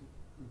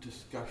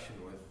discussion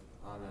with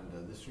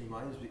Ananda, this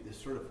reminds me,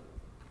 this sort of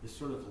this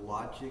sort of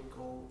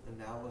logical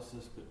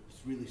analysis, but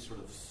it's really sort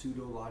of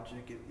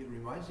pseudo-logic. It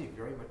reminds me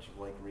very much of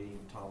like reading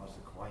Thomas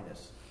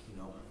Aquinas.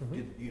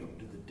 Did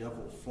the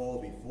devil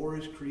fall before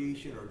his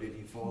creation, or did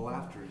he fall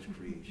after his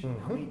creation?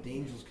 How many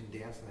angels can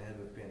dance in the head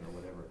of a pin, or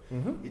whatever?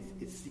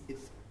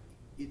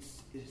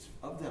 It's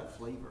of that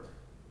flavor.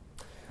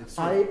 It's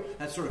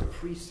that sort of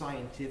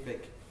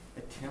pre-scientific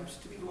attempts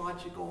to be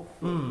logical,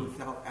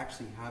 without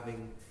actually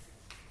having.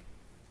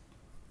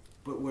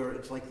 But where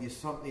it's like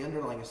the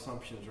underlying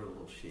assumptions are a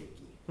little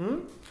shaky.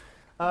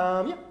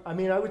 Yeah, I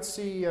mean, I would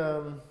see.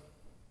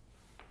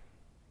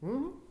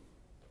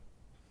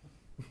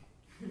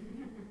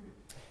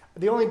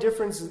 The only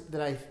difference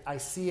that I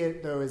see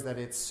it, though, is that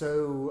it's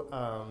so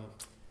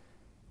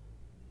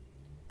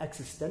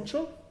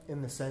existential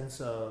in the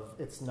sense of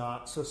it's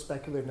not so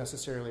speculative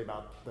necessarily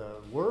about the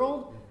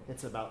world.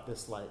 It's about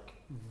this like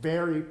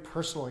very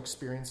personal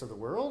experience of the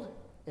world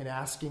and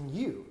asking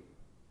you,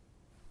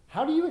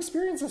 how do you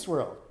experience this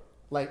world?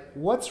 Like,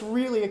 what's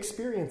really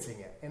experiencing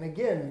it? And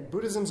again,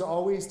 Buddhism's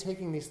always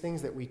taking these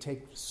things that we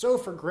take so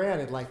for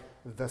granted, like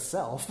the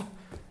self.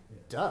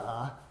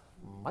 Duh,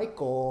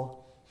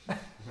 Michael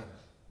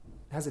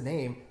has a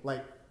name.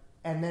 Like,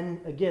 and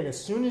then again,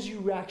 as soon as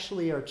you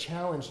actually are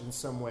challenged in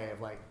some way of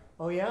like,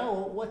 oh yeah,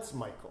 well, what's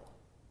Michael?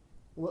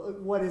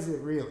 What is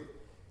it really?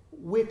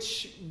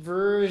 Which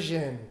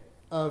version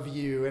of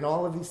you? And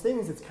all of these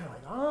things, it's kind of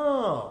like,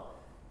 oh,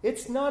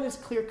 it's not as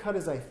clear cut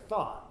as I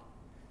thought.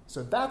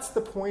 So that's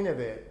the point of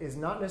it, is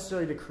not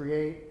necessarily to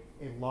create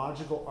a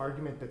logical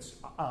argument that's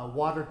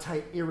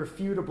watertight,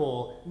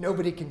 irrefutable,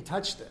 nobody can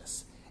touch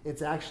this.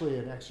 It's actually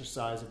an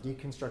exercise of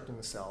deconstructing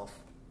the self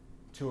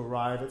to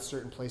arrive at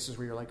certain places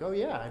where you're like, oh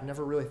yeah, I've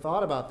never really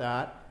thought about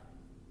that,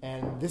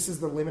 and this is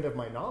the limit of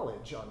my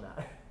knowledge on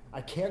that.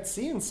 I can't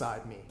see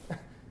inside me,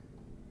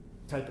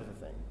 type of a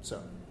thing.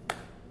 So,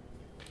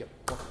 yep.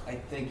 I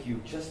think you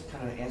just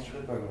kind of answered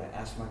it, but I'm going to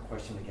ask my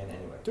question again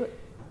anyway. Do it.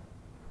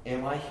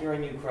 Am I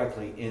hearing you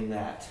correctly in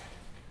that,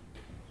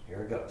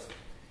 here it goes,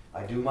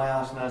 I do my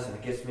asanas and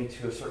it gets me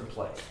to a certain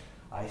place.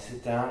 I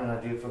sit down and I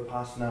do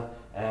Vipassana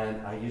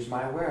and I use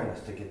my awareness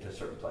to get to a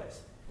certain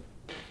place.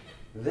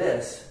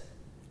 This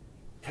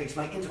takes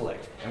my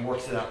intellect and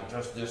works it out and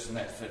does this and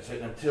that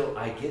until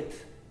I get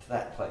to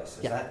that place.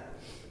 Is that?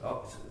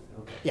 Oh,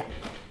 okay. Yeah.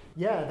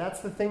 Yeah, that's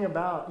the thing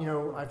about,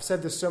 I've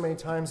said this so many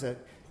times that,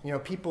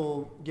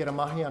 people get a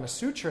Mahayana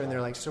Sutra and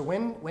they're like, so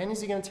when is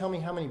he going to tell me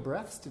how many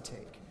breaths to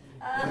take?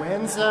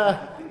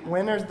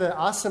 When are the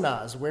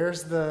asanas?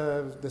 Where's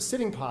the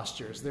sitting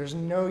postures? There's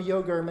no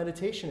yoga or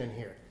meditation in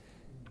here.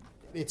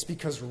 It's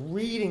because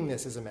reading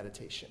this is a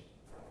meditation.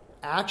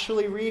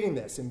 Actually reading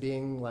this and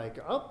being like,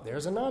 oh,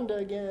 there's Ananda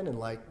again, and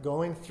like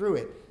going through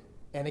it.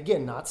 And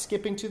again, not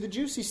skipping to the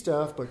juicy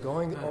stuff, but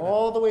going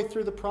all the way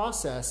through the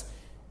process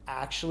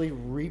actually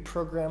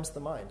reprograms the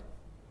mind.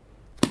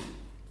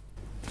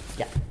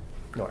 Yeah,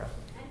 Nora.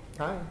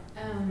 Hi.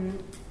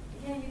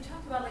 Yeah, you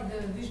talked about like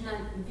the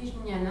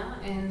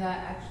Vijnana, and that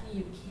actually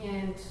you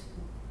can't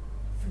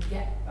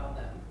forget about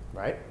them.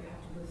 Right. You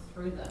have to go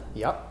through them.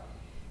 Yep.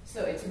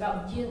 So it's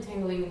about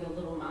de-entangling the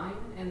little mind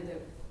and the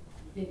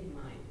big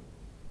mind,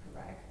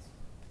 correct?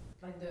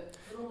 Like the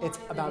little mind. It's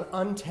about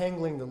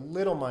untangling the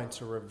little mind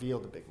to reveal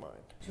the big mind.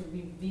 To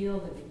reveal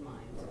the big mind.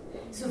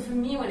 So for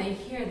me, when I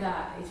hear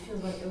that, it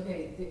feels like,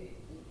 okay,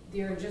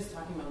 they're just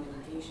talking about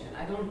meditation.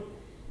 I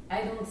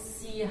don't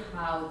see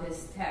how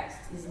this text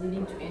is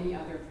leading to any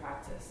other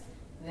practice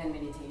than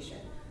meditation.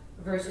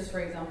 Versus, for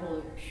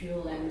example, Pure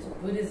Land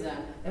Buddhism,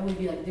 that would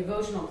be like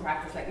devotional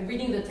practice, like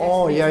reading the text.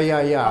 Oh, yeah.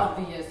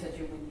 Obvious that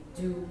you would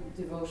do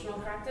devotional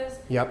practice.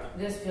 Yep.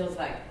 This feels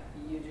like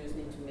you just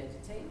need to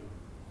meditate.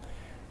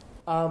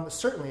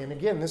 Certainly, and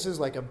again, this is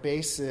like a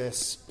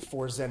basis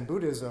for Zen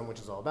Buddhism, which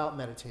is all about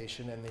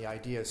meditation, and the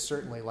idea is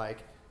certainly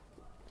like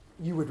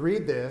you would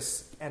read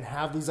this and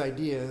have these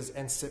ideas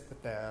and sit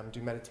with them,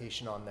 do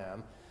meditation on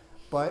them.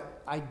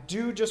 But I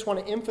do just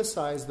want to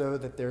emphasize, though,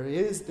 that there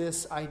is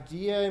this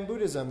idea in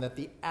Buddhism that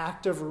the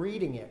act of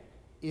reading it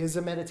is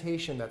a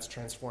meditation that's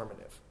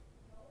transformative.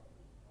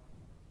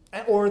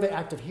 Or the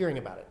act of hearing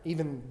about it.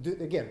 Even,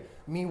 again,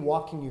 me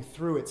walking you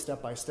through it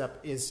step by step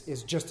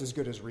is just as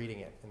good as reading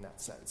it in that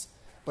sense.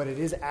 But it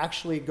is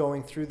actually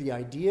going through the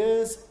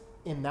ideas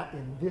in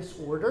this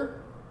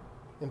order.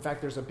 In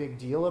fact, there's a big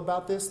deal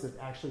about this, that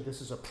actually this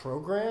is a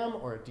program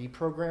or a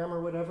deprogram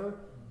or whatever,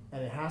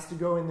 and it has to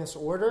go in this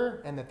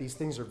order, and that these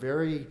things are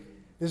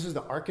this is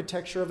the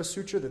architecture of a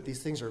sutra, that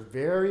these things are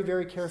very,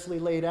 very carefully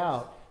laid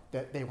out,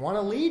 that they want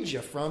to lead you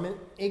from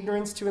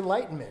ignorance to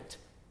enlightenment.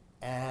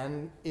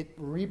 And it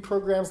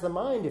reprograms the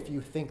mind. If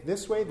you think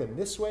this way, then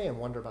this way, and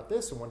wonder about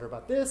this, and wonder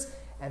about this,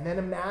 and then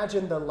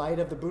imagine the light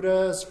of the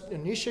Buddha's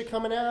Anisha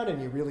coming out,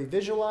 and you really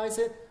visualize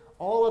it.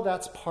 All of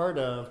that's part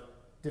of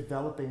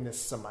developing this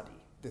samadhi,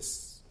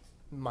 this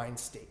mind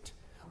state,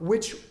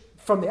 which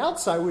from the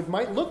outside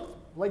might look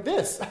like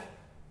this,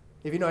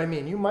 if you know what I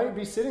mean. You might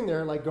be sitting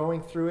there like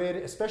going through it,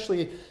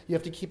 especially you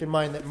have to keep in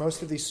mind that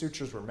most of these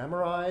sutras were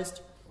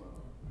memorized.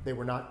 They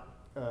were not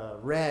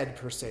read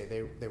per se,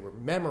 they were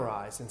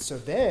memorized. And so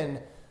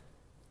then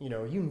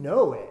you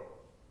know it.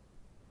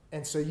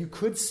 And so you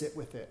could sit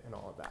with it and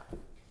all of that. But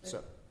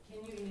So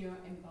can you, in your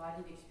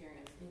embodied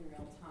experience in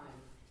real time,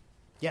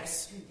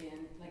 yes.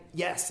 like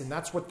Yes, and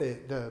that's what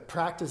the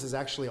practice is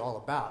actually all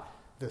about.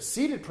 The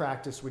seated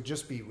practice would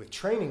just be with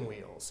training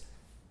wheels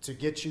to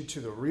get you to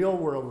the real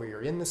world where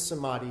you're in the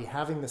samadhi,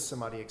 having the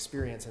samadhi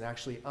experience, and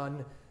actually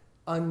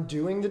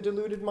undoing the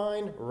deluded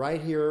mind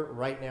right here,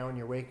 right now in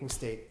your waking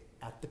state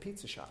at the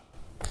pizza shop.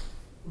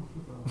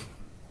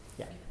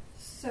 Yeah.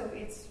 So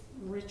it's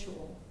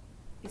ritual.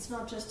 It's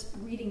not just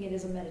reading it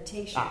as a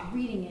meditation. Ah.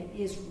 Reading it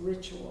is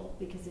ritual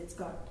because it's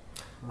got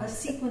a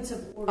sequence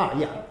of order.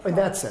 Yeah. a In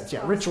that process. sense,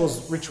 yeah. Ritual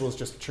is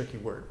just a tricky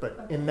word,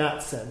 but in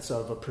that sense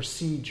of a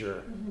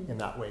procedure, in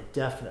that way,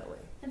 definitely.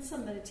 And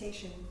some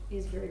meditation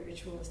is very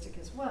ritualistic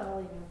as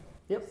well,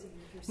 Yep. seeing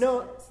through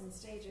No. steps and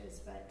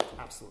stages, but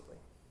Absolutely.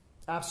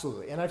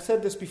 Absolutely. And I've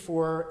said this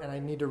before, and I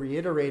need to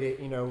reiterate it.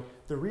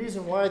 The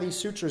reason why these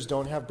sutras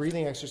don't have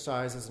breathing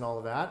exercises and all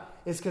of that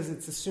is because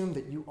it's assumed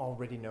that you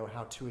already know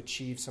how to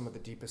achieve some of the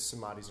deepest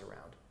samadhis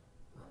around.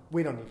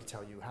 We don't need to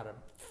tell you how to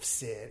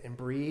sit and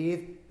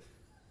breathe.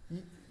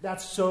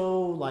 That's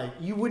so,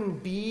 you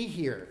wouldn't be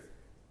here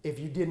if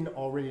you didn't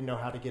already know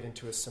how to get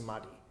into a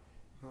samadhi.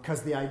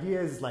 Because the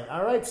idea is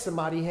all right,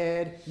 samadhi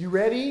head, you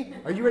ready?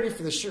 Are you ready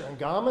for the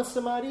Shurangama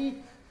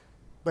samadhi?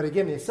 But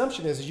again, the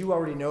assumption is you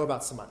already know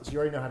about samadhis. You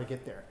already know how to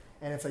get there.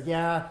 And it's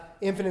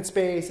infinite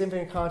space,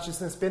 infinite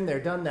consciousness, been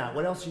there, done that.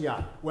 What else you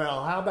got?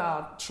 Well, how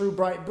about true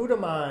bright Buddha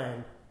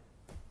mind?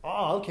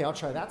 Oh, okay, I'll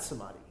try that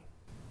samadhi.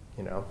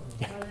 Well,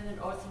 then it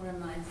also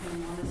reminds me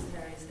in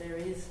monasteries there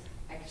is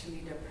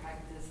actually the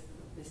practice,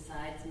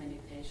 besides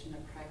meditation,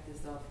 a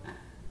practice of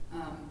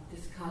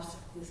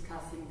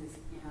discussing these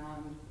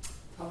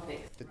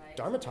topics. The right?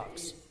 Dharma There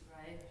talks. is,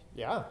 right?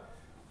 Yeah,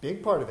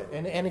 big part of it.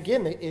 And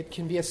again, it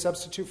can be a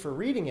substitute for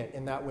reading it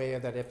in that way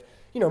that if,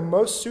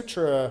 most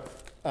sutra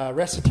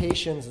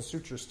recitations and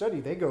sutra study,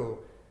 they go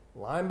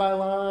line by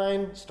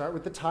line, start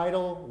with the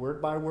title,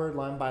 word by word,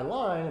 line by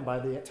line, and by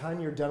the time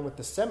you're done with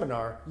the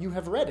seminar, you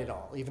have read it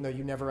all, even though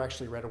you never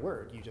actually read a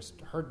word. You just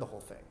heard the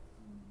whole thing.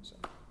 So.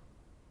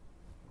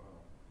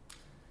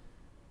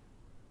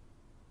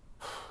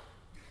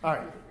 All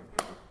right.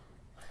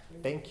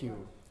 Thank you.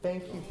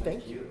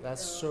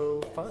 That's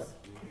so fun.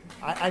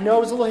 I know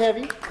it was a little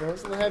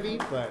heavy.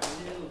 But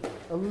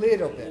a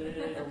little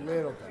bit.